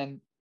 Yeah. and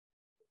then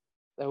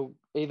they'll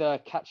either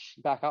catch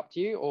back up to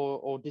you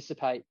or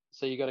dissipate.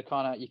 So you got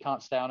to you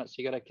can't stay on it. So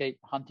you got to keep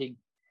hunting.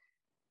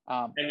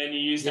 And then you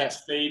use that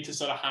speed to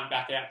sort of hunt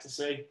back out to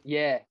sea.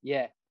 Yeah,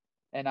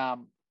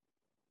 and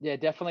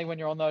definitely when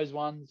you're on those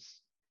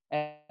ones,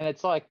 and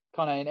it's like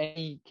kind of in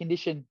any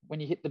condition when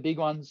you hit the big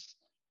ones,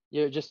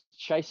 you're just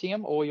chasing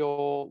them or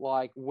you're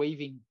like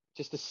weaving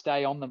just to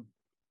stay on them.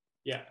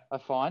 Yeah, I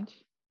find.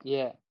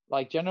 Yeah,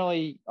 like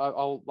generally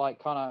I'll like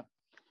kind of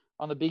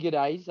on the bigger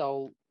days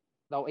they'll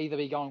either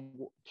be going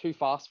too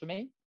fast for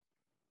me,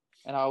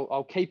 and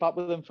I'll keep up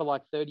with them for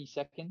like 30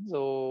 seconds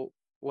or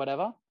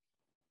whatever,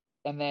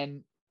 and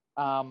then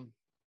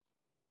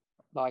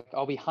like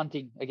I'll be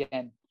hunting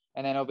again,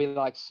 and then it'll be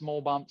like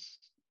small bumps,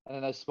 and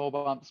then those small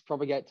bumps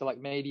propagate to like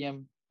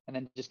medium, and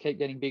then just keep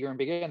getting bigger and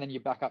bigger, and then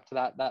you back up to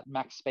that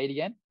max speed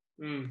again.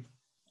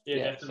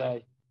 Yeah,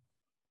 definitely.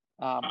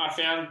 So I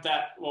found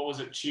that, what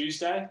was it,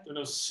 Tuesday, when it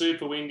was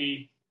super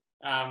windy.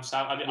 So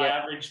I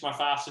averaged my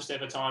fastest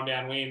ever time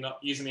downwind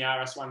using the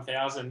RS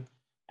 1000,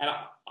 and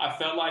I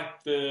felt like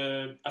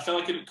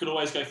it could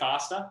always go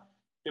faster.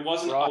 There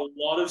wasn't a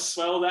lot of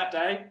swell that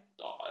day,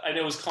 and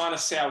it was kind of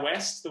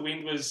southwest. The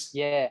wind was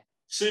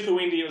super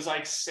windy. It was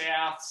like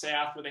south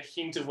with a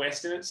hint of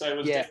west in it, so it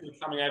was definitely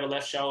coming over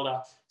left shoulder.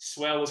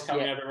 Swell was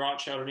coming over right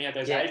shoulder, and he had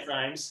those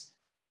A-frames.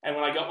 And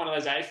when I got one of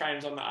those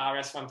A-frames on the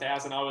RS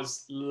 1000, I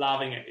was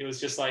loving it. It was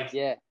just like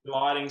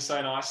gliding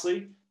so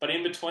nicely. But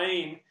in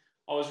between,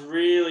 I was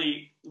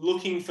really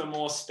looking for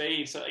more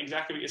speed. So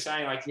exactly what you're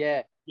saying, like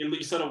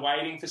you're sort of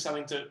waiting for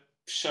something to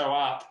show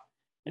up,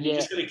 and you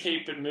just got to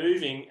keep it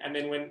moving. And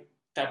then when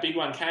that big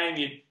one came,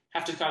 you'd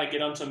have to kind of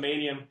get onto a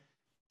medium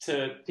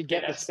to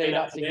get the speed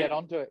up to get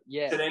onto it.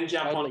 Yeah. To then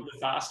jump onto the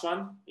fast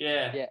one.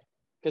 Yeah. Yeah.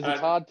 Because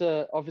it's hard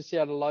to, obviously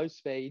at a low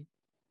speed,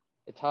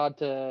 it's hard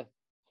to,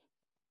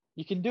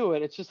 you can do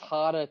it. It's just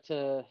harder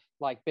to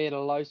like be at a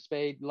low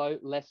speed,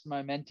 less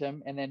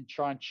momentum, and then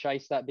try and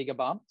chase that bigger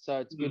bump. So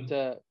it's good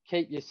to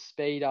keep your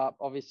speed up,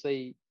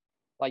 obviously,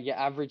 like your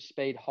average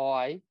speed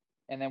high,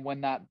 and then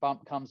when that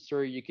bump comes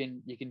through, you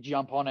can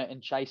jump on it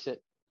and chase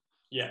it.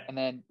 Yeah. And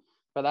then,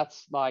 but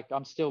that's like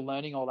I'm still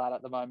learning all that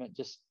at the moment.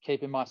 Just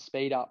keeping my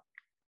speed up,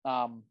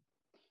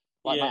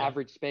 my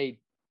average speed,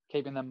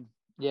 keeping them.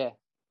 Yeah.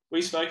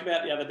 We spoke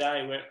about the other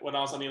day when I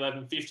was on the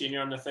 1150 and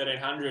you're on the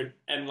 1300,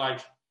 and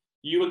like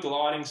you were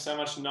gliding so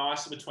much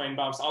nicer between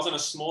bumps. I was on a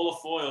smaller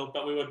foil,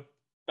 but we were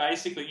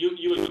basically,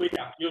 you were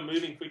quicker. You were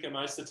moving quicker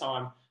most of the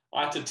time.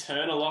 I had to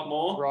turn a lot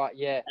more. Right,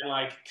 yeah. And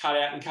like cut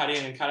out and cut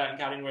in and cut out and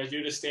cut in, whereas you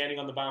were just standing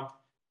on the bump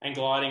and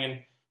gliding. And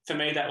for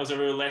me, that was a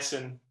real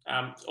lesson,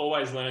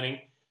 always learning.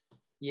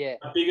 Yeah.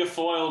 A bigger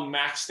foil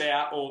maxed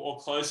out or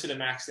closer to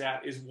maxed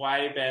out is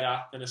way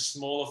better than a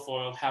smaller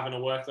foil having to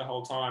work the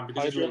whole time.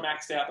 Because if you're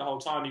maxed out the whole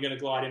time, you're going to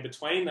glide in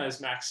between those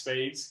max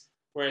speeds.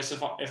 Whereas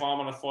if I'm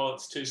on a foil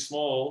that's too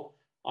small,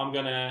 I'm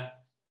going to,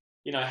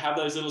 have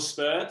those little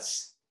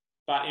spurts.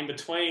 But in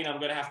between, I'm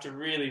going to have to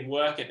really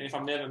work it. And if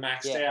I'm never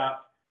maxed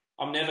out,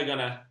 I'm never going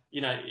to,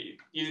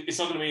 it's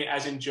not going to be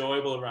as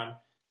enjoyable a run.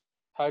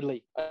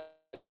 Totally.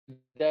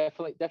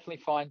 Definitely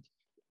find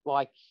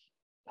like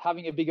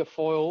having a bigger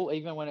foil,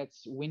 even when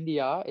it's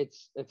windier,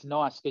 it's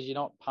nice because you're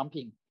not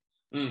pumping.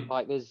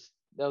 Like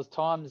there was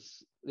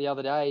times the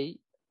other day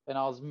and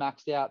I was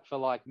maxed out for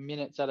like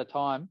minutes at a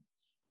time,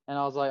 and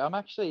I was like, I'm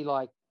actually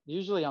like,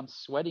 usually I'm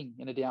sweating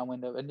in a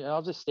downwind, and I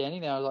was just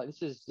standing there. I was like,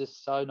 this is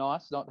just so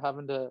nice, not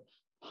having to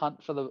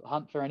hunt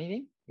for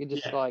anything. You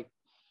just I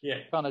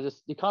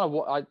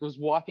was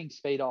wiping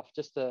speed off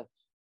I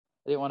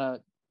didn't want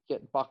to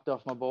get bucked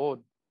off my board.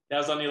 That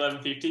was on the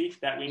 1150.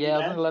 That windy day?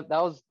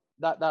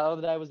 That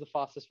other day was the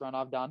fastest run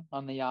I've done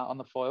on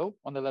the foil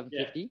on the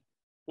 1150. Yeah.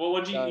 Well,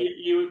 what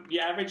you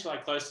averaged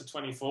like close to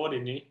 24,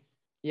 didn't you?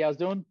 Yeah, I was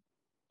doing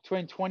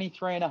between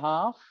 23 and a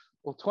half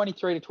or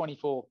 23 to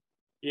 24.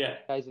 Yeah.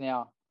 K's an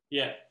hour.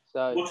 Yeah.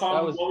 So what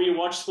were your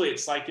watch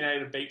splits? Like,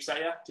 the beeps at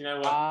you? Do you know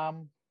what?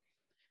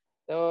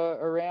 They were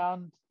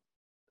around,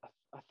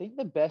 I think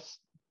the best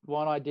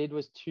one I did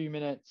was 2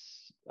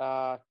 minutes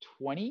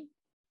 20.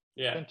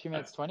 Yeah. Between 2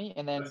 minutes 20,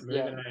 and then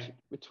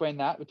between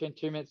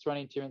 2 minutes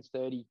 20 and 2 minutes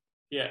 30.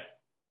 Yeah.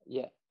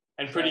 Yeah.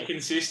 And pretty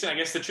consistent. I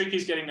guess the trick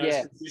is getting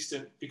those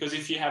consistent, because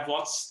if you have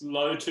lots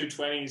low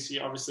 220s,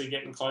 you're obviously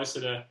getting closer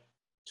to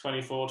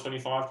 24,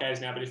 25 Ks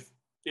now. But if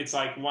it's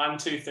like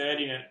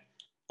 230 in it,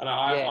 and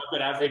I've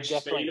got average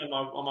speed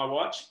on my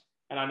watch,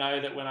 and I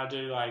know that when I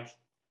do like,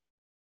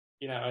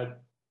 a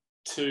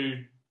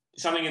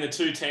something in the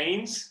two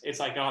teens, it's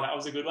like, oh, that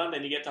was a good one.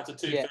 Then you get up to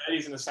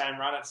 230s in the same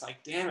run. It's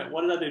like, damn it,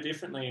 what did I do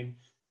differently? And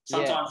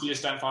sometimes you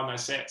just don't find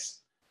those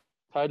sets.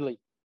 Totally.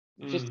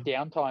 It's just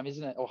downtime,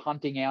 isn't it? Or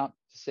hunting out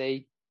to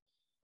sea.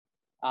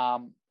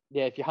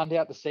 If you hunt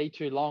out to sea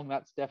too long,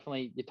 that's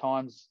definitely your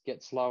times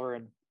get slower.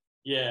 And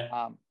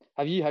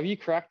have you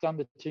cracked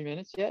under 2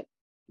 minutes yet?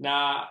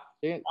 Nah,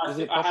 I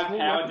have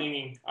power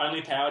dinging,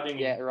 only power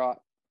dinging. Yeah, right.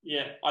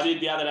 Yeah, I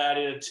did the other day. I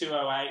did a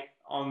 2:08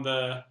 on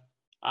the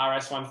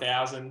RS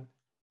 1000,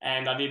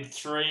 and I did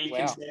 3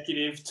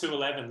 consecutive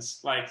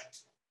 2:11s, like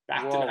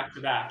back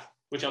to back,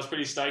 which I was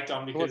pretty stoked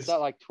on because. What's that,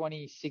 like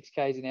 26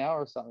 k's an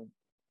hour or something?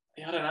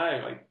 Yeah, I don't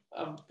know.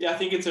 I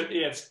think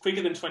it's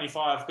quicker than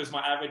 25 because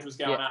my average was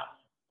going up.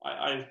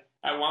 I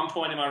at one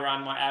point in my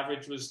run, my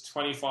average was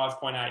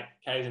 25.8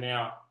 k's an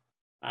hour.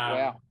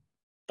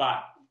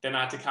 But then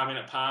I had to come in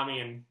at Palmy,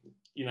 and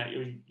you know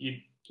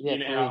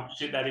how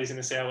shit that is in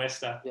the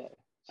sou'wester. Yeah,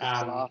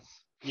 just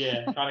glass.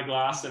 Kind of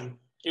glass, and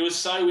it was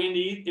so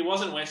windy. It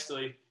wasn't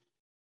westerly.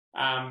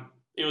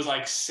 It was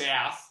like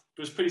south.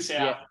 It was pretty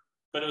south,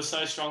 but it was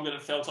so strong that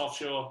it felt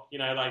offshore.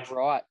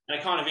 Right. And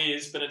it kind of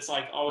is, but it's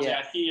like I was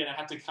out here and I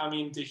had to come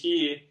into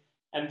here,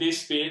 and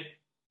this bit,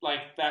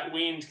 like that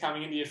wind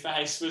coming into your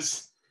face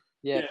was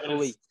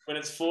fully. When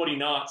it's 40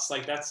 knots,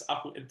 like that's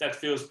up. That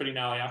feels pretty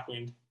gnarly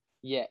upwind.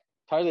 Yeah,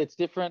 totally. It's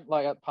different.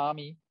 Like at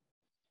Palmy,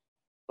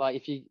 like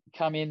if you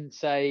come in,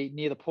 say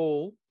near the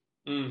pool,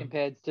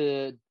 compared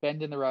to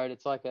Bend in the Road,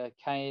 it's like a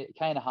K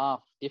and a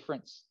half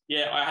difference.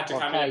 Yeah, I had to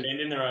come in at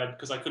Bend in the Road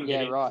because I couldn't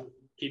get into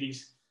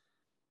kiddies.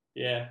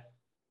 Yeah,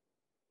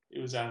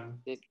 it was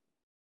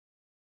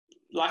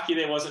lucky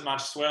there wasn't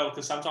much swell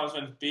because sometimes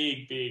when it's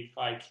big,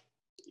 like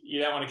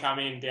you don't want to come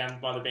in down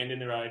by the Bend in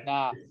the Road.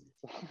 Nah.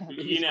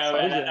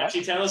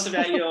 Actually tell us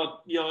about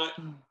your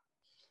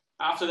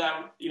after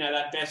that,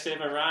 that best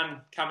ever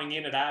run coming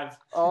in at Av.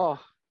 Oh,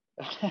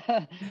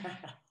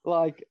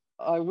 like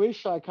I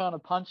wish I kind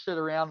of punched it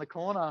around the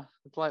corner.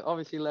 It's like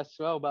obviously less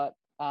swell, but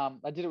I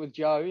did it with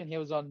Joe, and it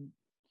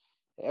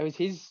was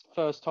his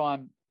first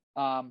time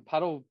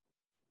paddle.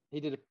 He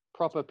did a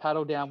proper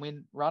paddle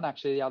downwind run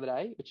actually the other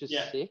day, which is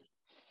sick.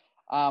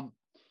 And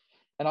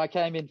I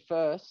came in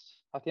first.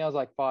 I think I was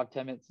like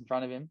 5-10 minutes in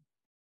front of him.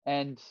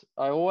 And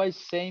I always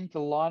seem to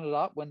line it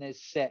up when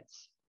there's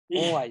sets.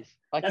 Always.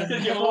 That's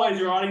because you're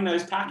always riding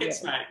those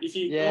packets, mate. If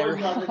you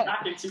always ride the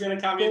packets, you're going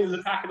to come into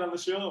the packet on the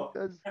shore.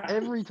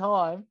 Every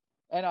time.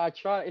 And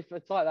if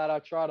it's like that, I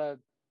try to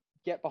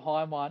get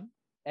behind one.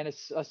 And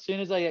as soon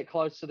as I get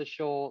close to the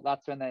shore,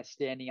 that's when they're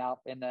standing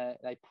up and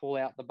they pull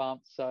out the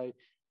bumps. So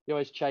you're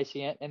always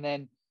chasing it. And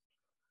then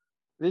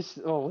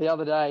the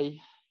other day,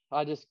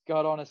 I just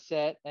got on a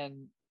set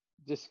and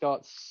just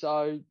got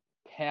so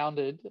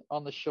pounded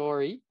on the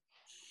shorey.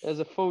 It was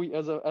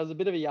a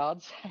bit of a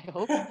yard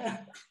sale.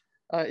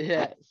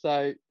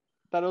 So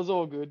but it was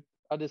all good.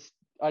 I just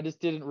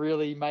didn't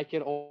really make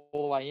it all the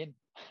way in.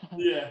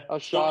 Yeah. I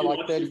was shy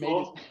like 30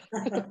 meters.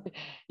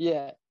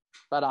 Yeah.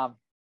 But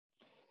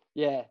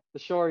the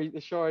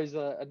shorey is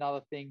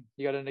another thing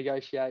you got to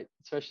negotiate,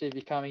 especially if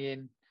you're coming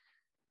in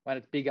when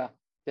it's bigger.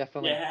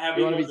 Definitely. Yeah, how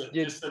big was it?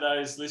 Just for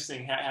those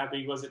listening, how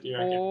big was it, do you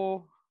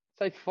reckon?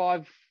 Say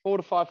 4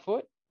 to 5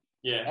 foot.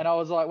 Yeah. And I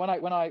was like, when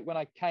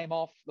I came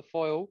off the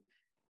foil,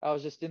 I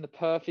was just in the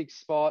perfect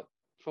spot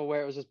for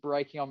where it was just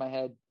breaking on my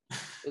head.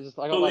 It just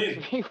I got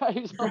like 3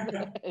 waves on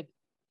the head.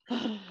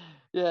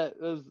 Yeah, it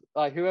was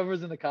like whoever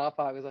was in the car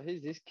park was like,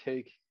 "Who's this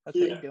kook? What's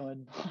he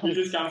doing?" You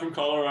just come from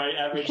Colorado,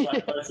 average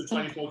like close to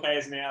 24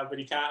 k's an hour, but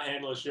he can't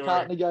handle a shorey.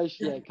 Can't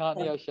negotiate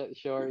the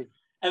shorey.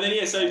 And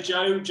then so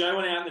Joe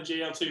went out in the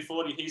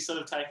GL240. He's sort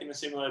of taken a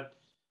similar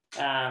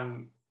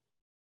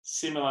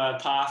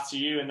path to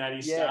you in that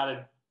he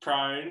started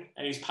prone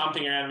and he's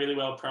pumping around really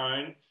well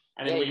prone.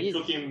 And then we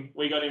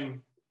got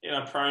him in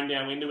a prone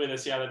downwinder with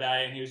us the other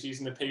day, and he was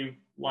using the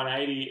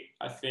P180,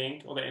 I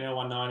think, or the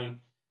NL190.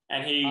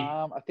 And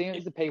I think it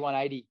was the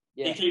P180.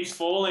 Yeah. He keeps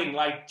falling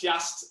like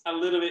just a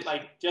little bit,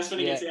 like just when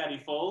he gets out, he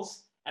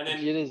falls. And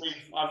then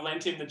I've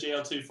lent him the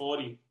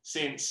GL240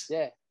 since.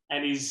 Yeah.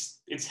 And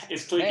it's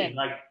clicking. Man,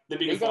 like the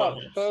bigger. He got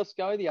a first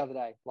go the other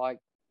day. Like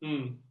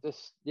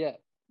just It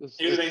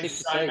would have been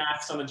so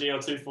maxed on the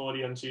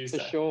GL240 on Tuesday.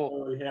 For sure.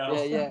 Holy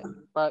hell. Yeah.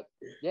 But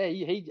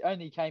he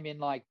only came in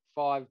like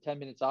 5-10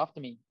 minutes after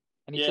me,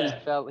 and he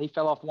said he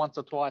fell off once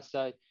or twice.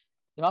 So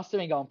he must have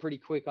been going pretty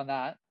quick on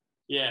that.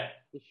 Yeah.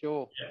 For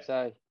sure. Yeah.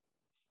 So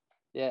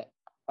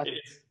I think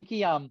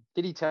he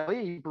did he tell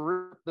you he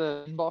broke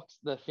the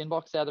fin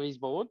box out of his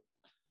board?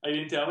 He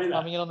didn't tell me that.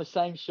 Coming in on the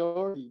same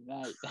shore,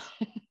 mate.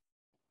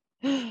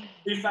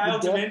 He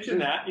failed to mention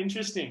that.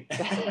 Interesting.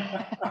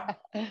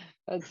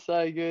 That's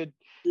so good.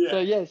 Yeah.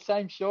 So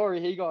same shore.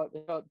 He got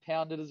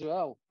pounded as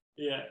well.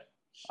 Yeah.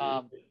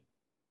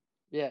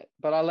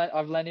 But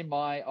I've lent him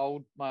my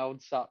old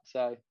sup,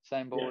 so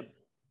same board.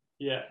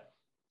 Yeah.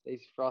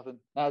 He's frothing.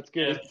 No, it's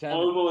good. Yeah,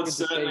 bodyboards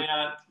certainly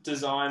aren't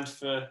designed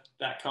for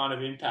that kind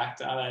of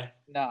impact, are they?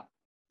 No.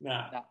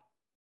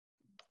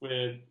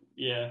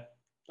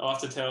 I'll have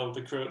to tell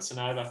the crew at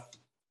Sonova.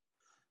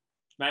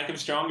 Make them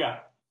stronger.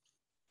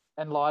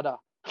 and lighter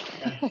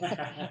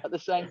at the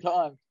same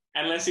time.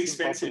 And less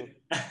expensive.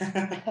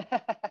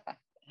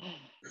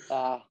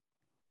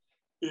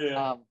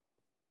 Yeah.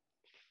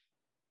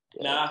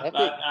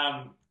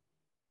 But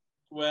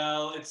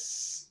well,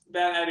 it's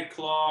about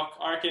 8:00.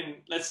 I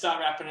reckon let's start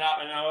wrapping it up.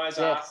 And I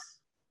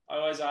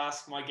always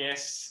ask my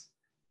guests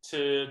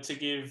to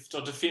give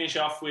or to finish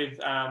off with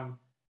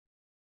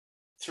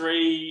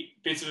 3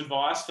 bits of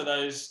advice for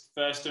those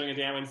first doing a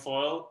downwind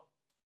foil.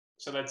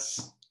 So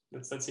let's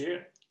hear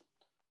it.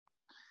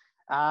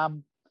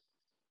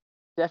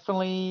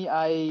 Definitely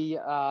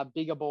a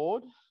bigger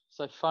board.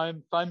 So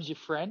foam's your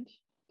friend.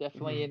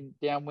 Definitely in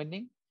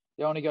downwinding. You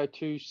don't want to go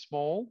too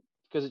small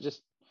because it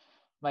just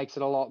makes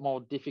it a lot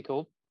more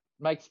difficult.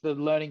 Makes the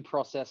learning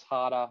process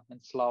harder and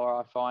slower,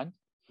 I find.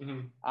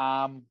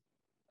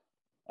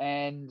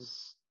 And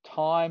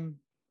time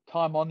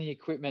on the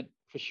equipment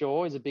for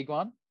sure is a big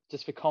one,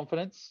 just for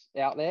confidence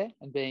out there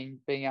and being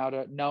able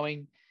to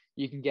knowing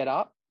you can get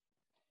up.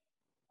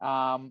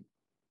 And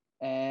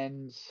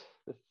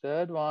the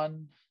third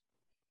one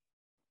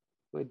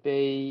would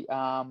be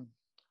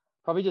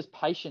probably just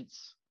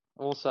patience.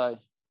 Also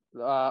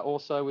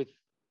with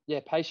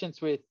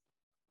patience with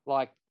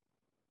like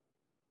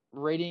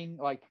reading,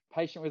 like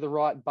patient with the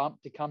right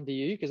bump to come to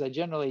you, because they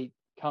generally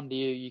come to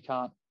you. You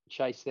can't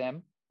chase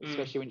them,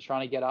 especially when you're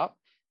trying to get up.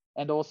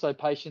 And also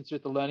patience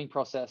with the learning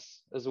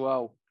process as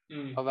well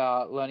of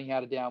learning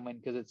how to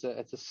downwind, because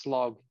it's a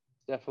slog.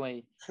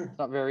 Definitely,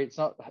 it's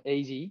not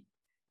easy.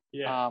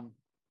 Yeah.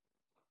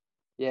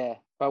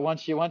 But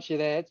once you're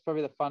there, it's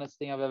probably the funnest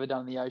thing I've ever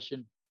done in the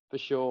ocean for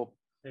sure.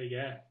 There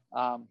you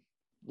go.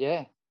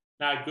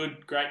 No,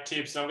 great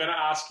tips. I'm going to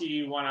ask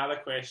you one other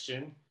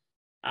question.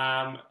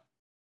 I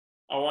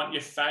want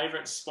your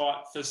favourite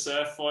spot for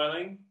surf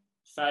foiling,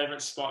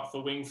 favourite spot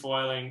for wing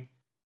foiling,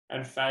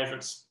 and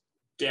favourite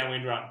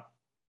downwind run.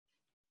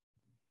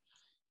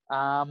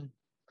 Well,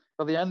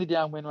 the only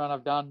downwind run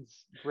I've done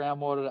is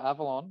Brownwater to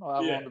Avalon, or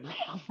Avalon to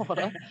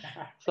Brownwater.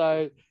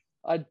 So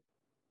a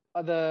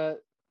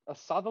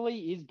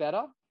southerly is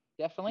better,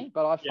 definitely,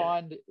 but I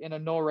find in a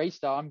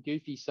nor'easter I'm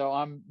goofy, so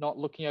I'm not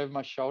looking over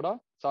my shoulder.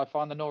 So I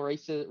find the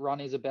nor'easter run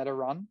is a better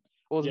run,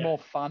 or it's more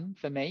fun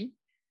for me.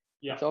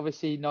 Yeah. It's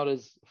obviously not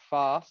as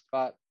fast,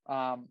 but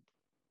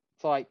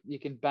it's like you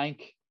can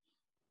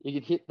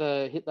hit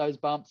those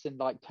bumps and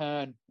like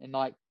turn and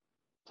like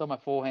it's on my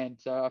forehand.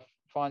 So I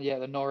find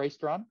the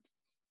nor'east run.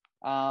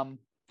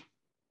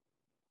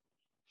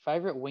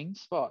 Favorite wing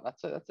spot?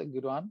 That's a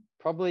good one.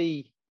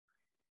 Probably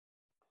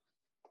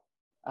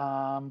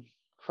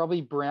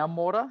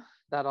Brownwater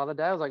that other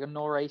day. It was like a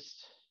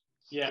nor'east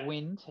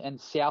wind and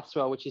south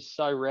swell, which is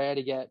so rare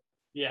to get.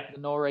 Yeah. The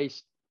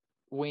nor'east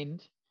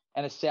wind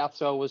and a south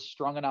swell was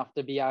strong enough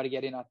to be able to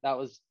get in. That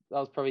was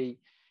probably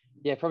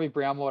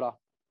Brownwater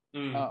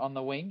on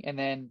the wing, and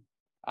then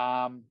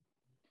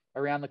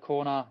around the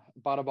corner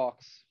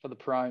Butterbox for the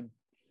prone.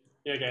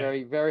 Yeah, okay.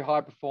 Very, very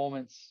high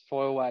performance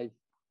foil wave.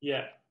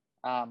 Yeah.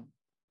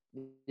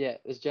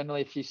 There's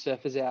generally a few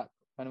surfers out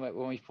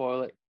when we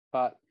foil it,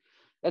 but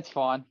that's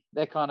fine.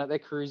 They're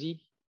cruisy.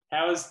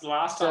 How was the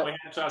last time we had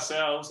it to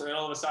ourselves, and then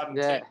all of a sudden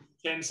 10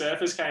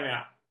 surfers came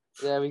out?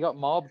 Yeah, we got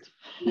mobbed.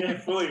 Yeah,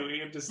 fully.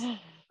 We just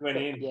went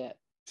in. Yeah.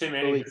 Too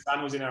many. Fully. The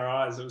sun was in our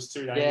eyes. It was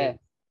too dangerous. Yeah,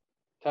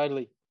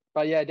 totally.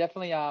 But yeah,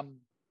 definitely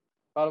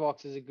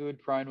Butterbox is a good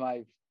prone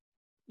wave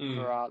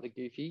for the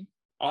goofy.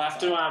 I'll have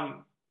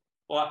to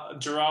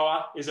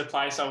Duroa is a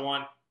place I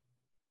want.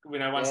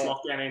 Once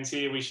lockdown ends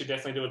here, we should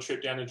definitely do a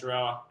trip down to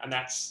Duroa, and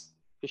that's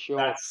for sure.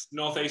 That's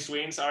northeast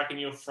winds. I reckon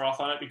you'll froth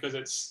on it because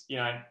it's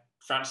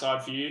front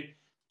side for you,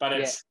 but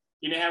it's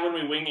how when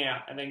we wing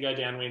out and then go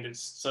downwind,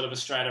 it's sort of a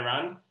straighter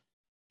run.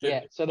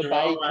 So the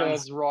bay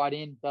curves right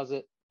in, does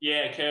it?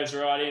 Yeah, it curves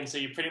right in. So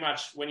you pretty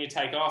much, when you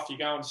take off, you're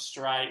going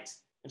straight,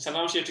 and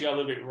sometimes you have to go a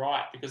little bit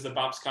right because the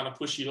bumps kind of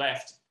push you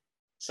left.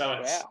 So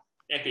it's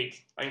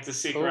epic. Like it's a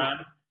sick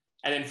run.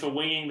 And then for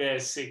winging,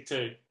 there's sick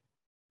too.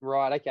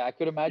 Right, okay. I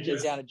could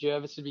imagine down at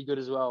Jervis would be good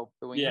as well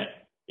for winging.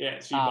 Yeah,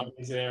 it's a few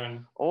bunnies there.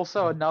 And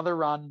also another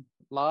run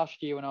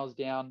last year when I was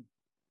down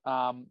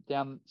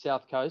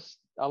south coast,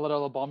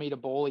 Ulladulla to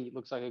Bawley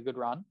looks like a good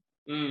run.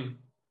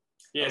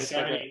 Yeah,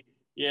 so many.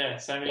 Yeah,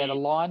 the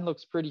line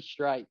looks pretty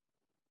straight.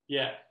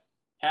 Yeah.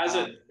 How's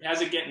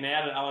it getting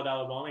out at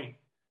Ulladulla?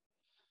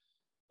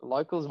 The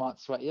locals might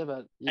sweat you,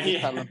 but you're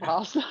just paddling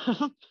past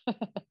them.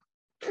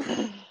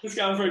 Just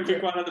going for a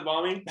quick one at the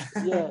bombing.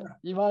 Yeah,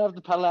 you might have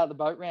to paddle out the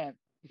boat ramp.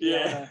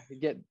 Yeah.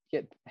 Get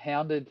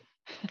hounded.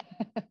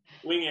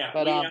 Wing out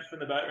from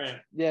the boat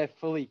ramp. Yeah,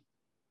 fully.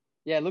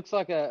 Yeah, it looks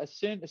like as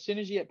soon as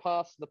you get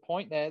past the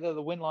point there,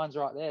 the wind line's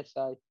right there.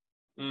 So,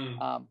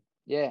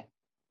 yeah.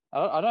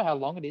 I don't know how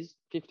long it is.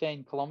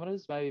 15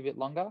 kilometers, maybe a bit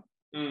longer.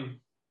 I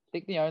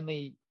think the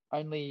only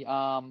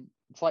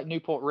it's like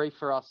Newport Reef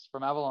for us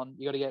from Avalon.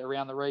 You got to get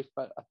around the reef,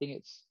 but I think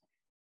it's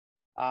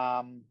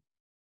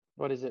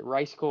what is it?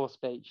 Racecourse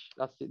Beach.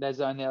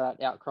 There's only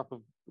that outcrop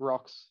of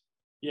rocks.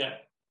 Yeah,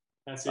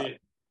 that's it.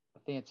 I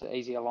think it's an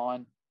easier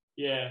line.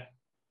 Yeah,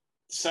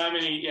 there's so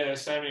many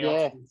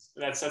options.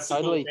 That's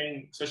the cool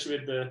thing, especially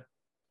with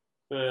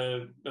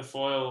the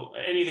foil,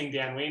 anything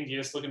downwind,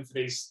 you're just looking for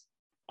these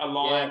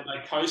aligned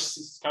like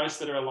coasts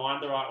that are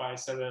aligned the right way,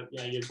 so that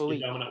your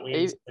dominant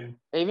winds.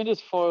 Even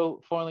just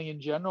foiling in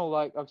general,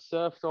 like I've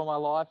surfed all my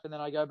life, and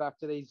then I go back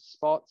to these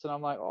spots, and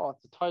I'm like, oh,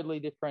 it's a totally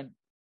different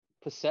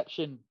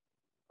perception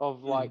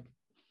of like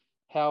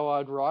how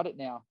I'd ride it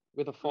now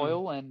with a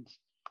foil, and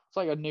it's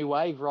like a new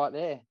wave right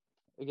there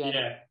again.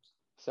 Yeah.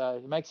 So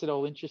it makes it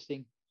all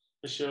interesting.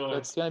 For sure. So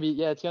it's gonna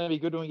be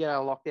good when we get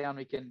out of lockdown.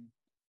 We can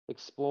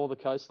explore the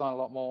coastline a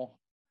lot more.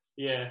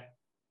 Yeah.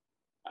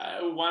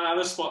 One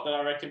other spot that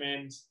I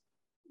recommend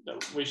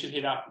that we should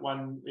hit up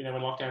when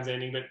lockdown's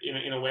ending, but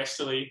in a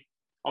westerly,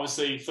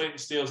 obviously Flint and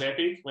Steel's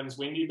epic when it's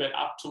windy, but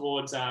up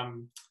towards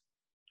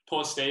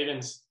Port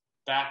Stephens,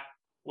 that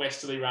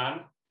westerly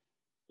run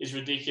is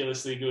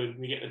ridiculously good.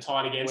 We get the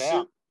tide against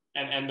it,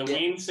 and the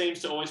wind seems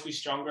to always be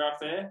stronger up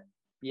there.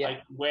 Yeah.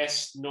 Like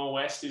west,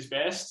 northwest is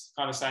best,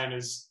 kind of same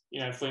as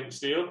Flint and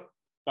Steel.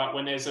 But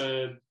when there's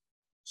a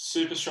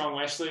super strong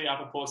westerly up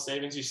at Port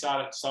Stephens, you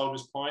start at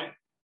Soldiers Point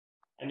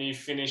and you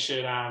finish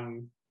at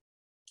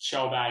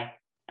Shoal Bay,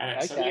 and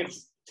I think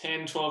it's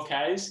 10, 12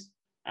 k's.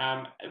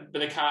 But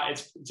the car,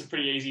 it's a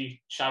pretty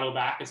easy shuttle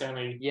back. It's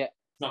only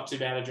not too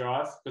bad a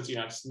drive because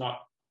it's not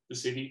the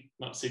city,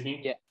 not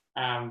Sydney.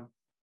 Yeah.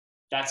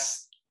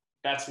 That's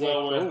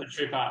well worth the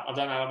trip up. I've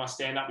done that on my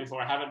stand up before.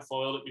 I haven't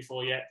foiled it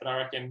before yet, but I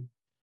reckon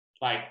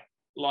like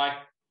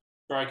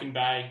Broken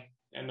Bay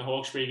and the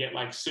Hawkesbury get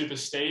like super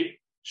steep,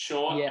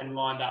 short and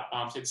lined up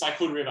bumps. It's like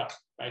Hood River,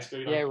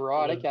 basically. Yeah,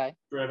 right. Okay.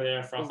 River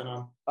there frothing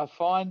on. I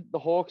find the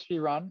Hawkesbury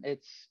run,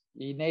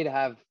 you need to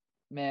have,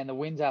 the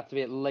winds have to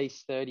be at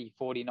least 30,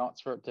 40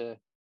 knots for it to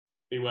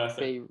be worth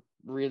it. Be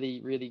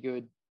really, really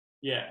good.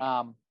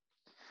 Yeah.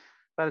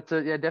 But it's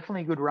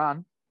definitely a good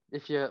run.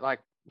 If you're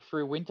like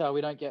through winter,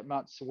 we don't get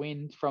much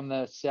wind from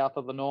the south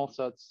or the north,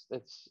 so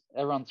it's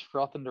everyone's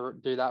frothing to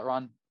do that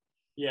run.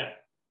 Yeah.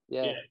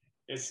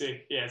 It's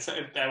sick. Yeah, so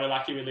they were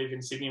lucky we live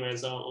in Sydney where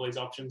there's all these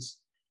options.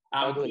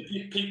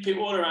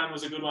 Pittwater run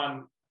was a good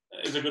one.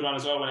 Is a good one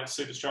as well when it's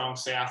super strong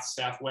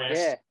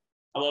southwest. Yeah.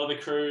 A lot of the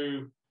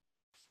crew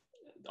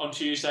on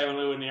Tuesday when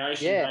we were in the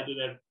ocean,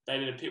 they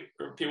did a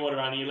Pittwater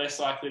run. You're less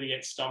likely to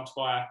get stomped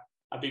by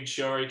a big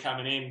shory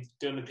coming in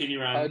doing the pity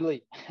run.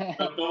 Totally.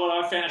 but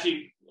what I found,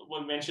 actually,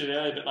 we mentioned it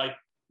earlier, but like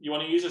you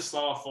want to use a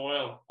slower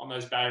foil on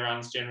those bay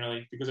runs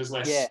generally because there's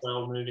less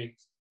swell moving.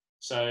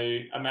 So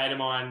a mate of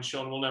mine,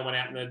 Sean Woolner, went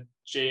out in the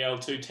GL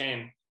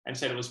 210 and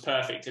said it was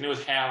perfect, and it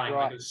was howling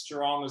like as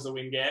strong as the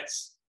wind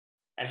gets.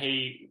 And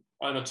he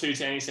on the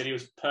 210, he said he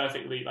was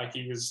perfectly, like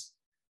he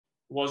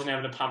wasn't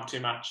able to pump too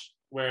much.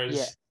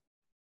 Whereas,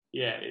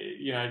 in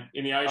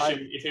the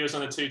ocean, if he was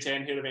on the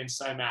 210, he would have been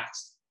so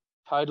maxed.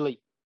 Totally,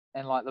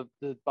 and like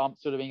the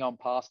bumps would have been gone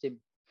past him.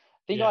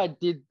 I think I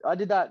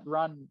did that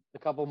run a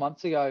couple of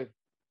months ago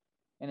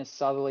in a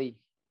southerly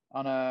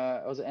on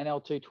it was an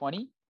NL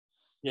 220.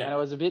 Yeah. And it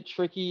was a bit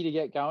tricky to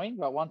get going,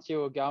 but once you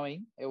were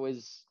going, it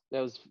was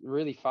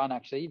really fun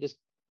actually, just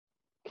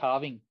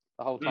carving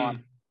the whole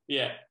time.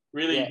 Yeah.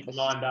 Really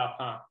lined up,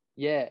 huh?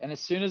 Yeah. And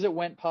as soon as it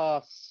went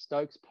past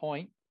Stokes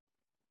Point,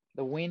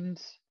 the wind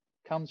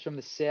comes from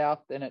the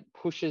south and it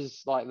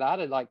pushes like that.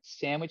 It like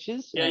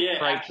sandwiches. At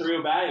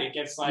Carril Bay, it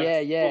gets like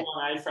full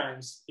on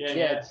A-frames.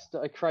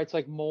 It creates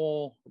like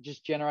more,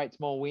 just generates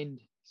more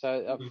wind.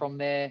 So from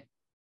there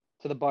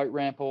to the boat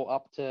ramp or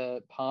up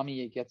to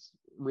Palmy, it gets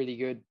really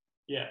good.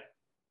 Yeah.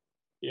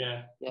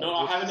 No,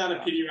 I haven't done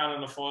a pity run on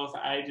the foil for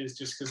ages,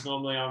 just because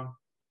normally I'm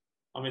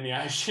in the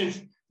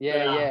ocean.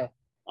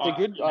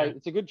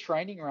 It's a good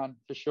training run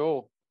for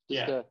sure.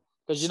 Because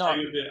good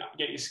to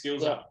get your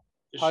skills up.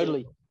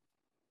 Totally. Sure.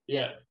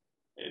 Yeah,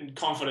 and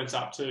confidence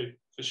up too,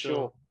 for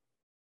sure.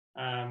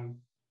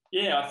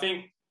 I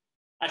think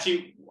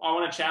actually I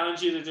want to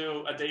challenge you to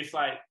do a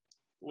deflate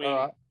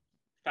wing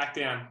back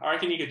down. I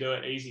reckon you could do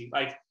it easy.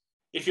 Like,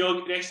 if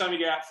you're next time you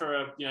go out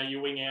for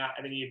you wing out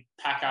and then you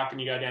pack up and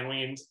you go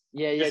downwind.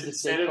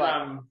 Instead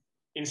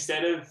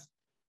of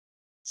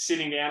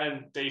sitting down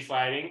and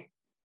deflating,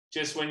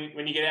 just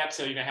when you get out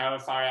to however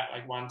far out,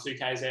 like 1-2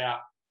 k's out,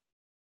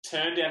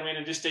 turn downwind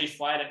and just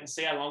deflate it and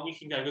see how long you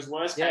can go. Because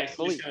worst case,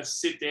 you're just going to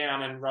sit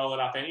down and roll it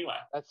up anyway.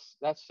 That's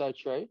so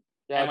true.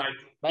 Yeah, and like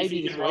maybe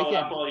if you can roll it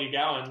up while you're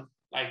going,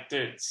 like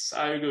dude, it's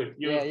so good.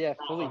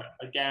 Fully.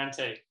 I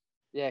guarantee.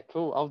 Yeah,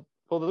 cool.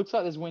 It looks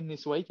like there's wind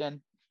this weekend.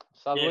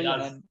 Southerly,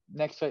 and then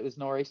next week there's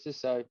nor'easters,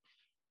 so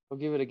we'll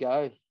give it a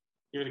go.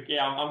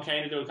 I'm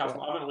keen to do a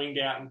couple. I haven't winged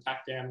out and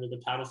packed down with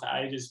the paddle for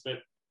ages,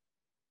 but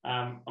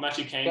I'm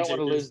actually keen to. Don't want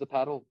to lose the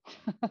paddle.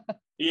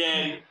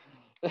 Yeah.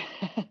 I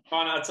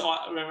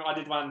remember I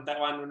did that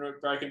one when we were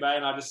at Broken Bay,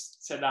 and I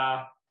just said,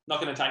 not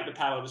going to take the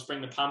paddle, just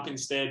bring the pump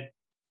instead.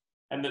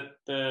 And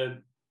I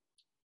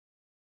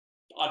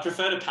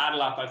prefer to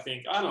paddle up, I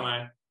think. I don't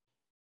know.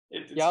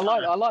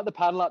 I like the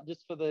paddle up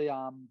just for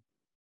the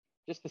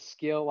just the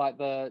skill, like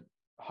the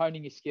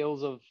honing your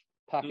skills of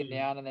packing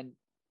down and then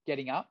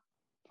getting up.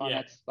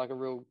 That's like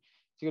it's a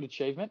good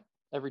achievement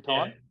every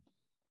time. Yeah.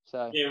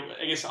 So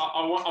I guess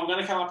I'm going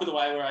to come up with a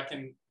way where I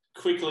can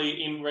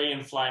quickly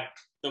re-inflate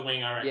the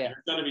wing. I reckon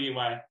it's got to be a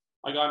way.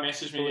 a guy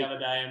messaged me the other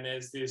day, and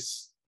there's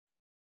this.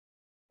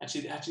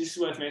 Actually, this is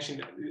worth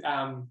mentioning.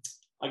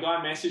 A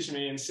guy messaged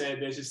me and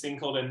said there's this thing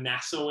called a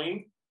NASA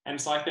wing, and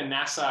it's like the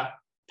NASA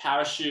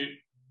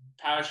parachutes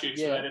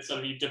where they sort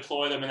of you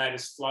deploy them and they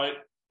just float,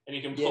 and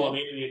you can pull them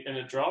in and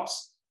it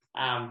drops.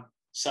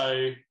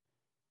 So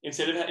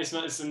instead of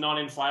it's a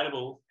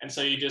non-inflatable, and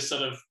so you just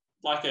sort of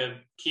like a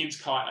kid's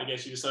kite, I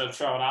guess. You just sort of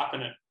throw it up,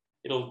 and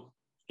it'll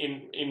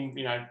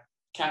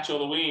catch all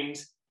the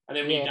wind, and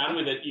then when you're done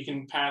with it, you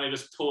can apparently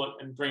just pull it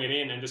and bring it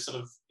in and just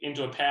sort of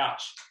into a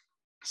pouch.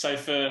 So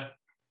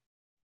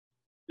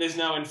there's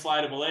no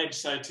inflatable edge,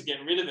 so to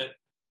get rid of it,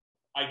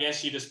 I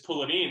guess you just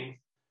pull it in,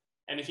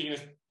 and if you can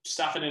just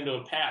stuff it into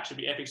a pouch, it'd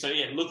be epic. So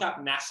yeah, look up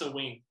NASA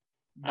wing.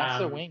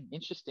 NASA wing,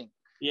 interesting.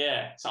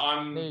 Yeah, so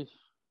I'm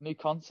new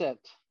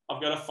concept.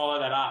 I've got to follow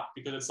that up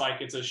because it's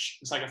like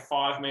a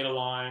 5 meter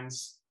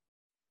lines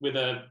with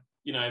a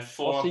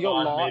 4 or 5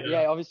 meter.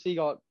 Yeah, obviously you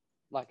got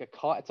like a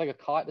kite. It's like a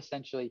kite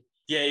essentially.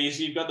 Yeah,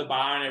 you've got the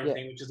bar and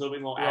everything, which is a little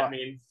bit more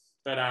admin.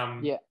 But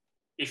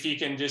if you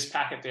can just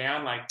pack it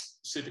down like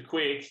super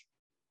quick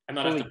and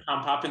not have to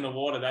pump up in the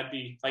water, that'd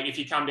be like if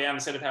you come down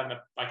instead of having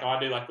to like I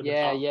do like with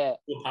the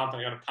pump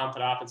and I got to pump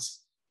it up.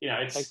 It's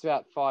it takes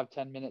about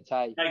 5-10 minutes.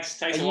 Hey,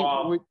 takes a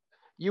while.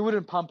 You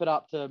wouldn't pump it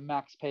up to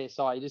max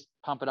PSI. You just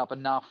pump it up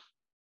enough.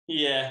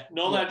 Yeah,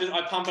 normally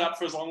I pump it up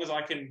for as long as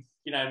I can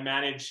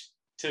manage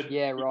to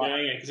doing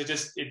it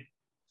because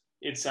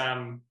it's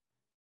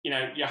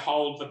you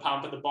hold the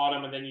pump at the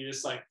bottom and then you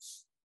just like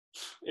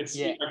it's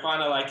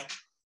kind of like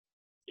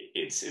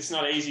it's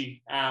not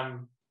easy.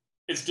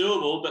 It's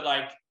doable, but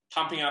like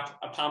pumping up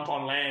a pump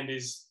on land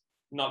is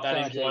not that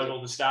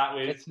enjoyable to start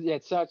with.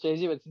 It's such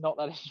easy, but it's not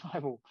that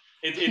enjoyable.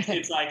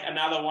 It's like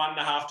another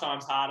 1.5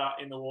 times harder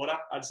in the water,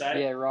 I'd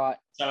say. Yeah, right.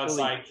 So it's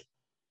like,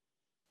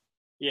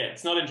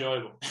 it's not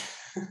enjoyable.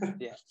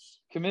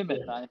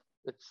 Commitment, mate.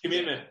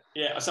 Commitment.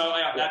 Yeah. So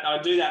I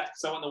do that.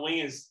 So I want the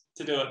wingers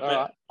to do it.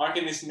 But I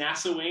reckon this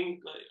NASA wing,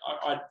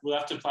 we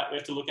have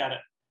to look at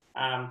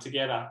it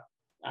together.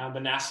 The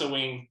NASA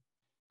wing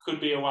could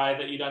be a way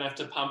that you don't have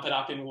to pump it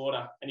up in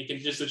water and you can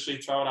just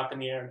literally throw it up in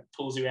the air and it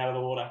pulls you out of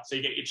the water. So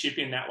you get your chip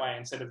in that way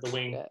instead of the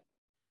wing. Yeah.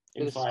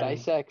 Bit of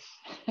SpaceX.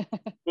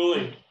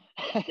 Fully.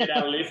 Get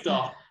our lift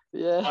off.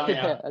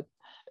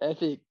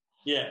 Epic.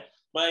 Yeah.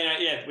 Well,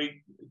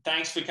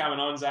 thanks for coming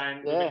on,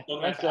 Zane. Yeah,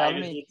 thanks for having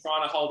me. We're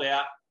trying to hold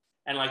out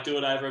and like do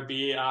it over a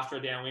beer after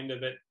a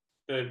downwinder, but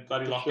the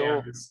bloody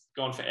lockdown has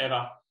gone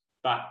forever.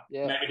 But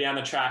maybe down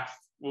the track,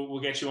 we'll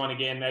get you on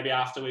again, maybe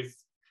after we've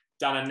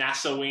done a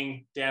NASA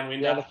wing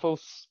downwinder. Yeah, the full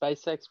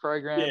SpaceX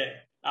program. Yeah.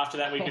 After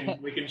that,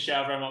 we can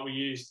show everyone what we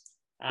used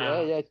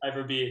over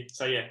a beer.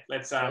 So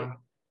let's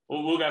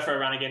we'll go for a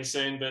run again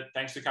soon. But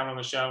thanks for coming on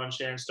the show and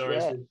sharing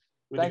stories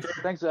with the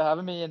crew. Thanks for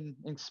having me and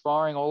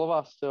inspiring all of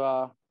us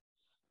to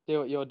do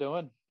what you're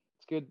doing.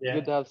 It's good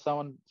to have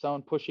someone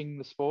pushing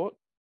the sport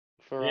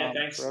for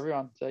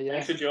everyone. So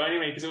thanks for joining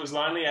me because it was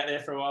lonely out there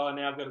for a while, and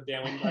now I've got a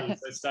downwind buddy.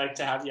 So stoked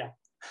to have you.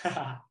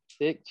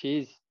 Sick.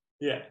 Cheers.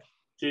 Yeah.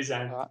 Cheers,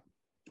 Zane. All right.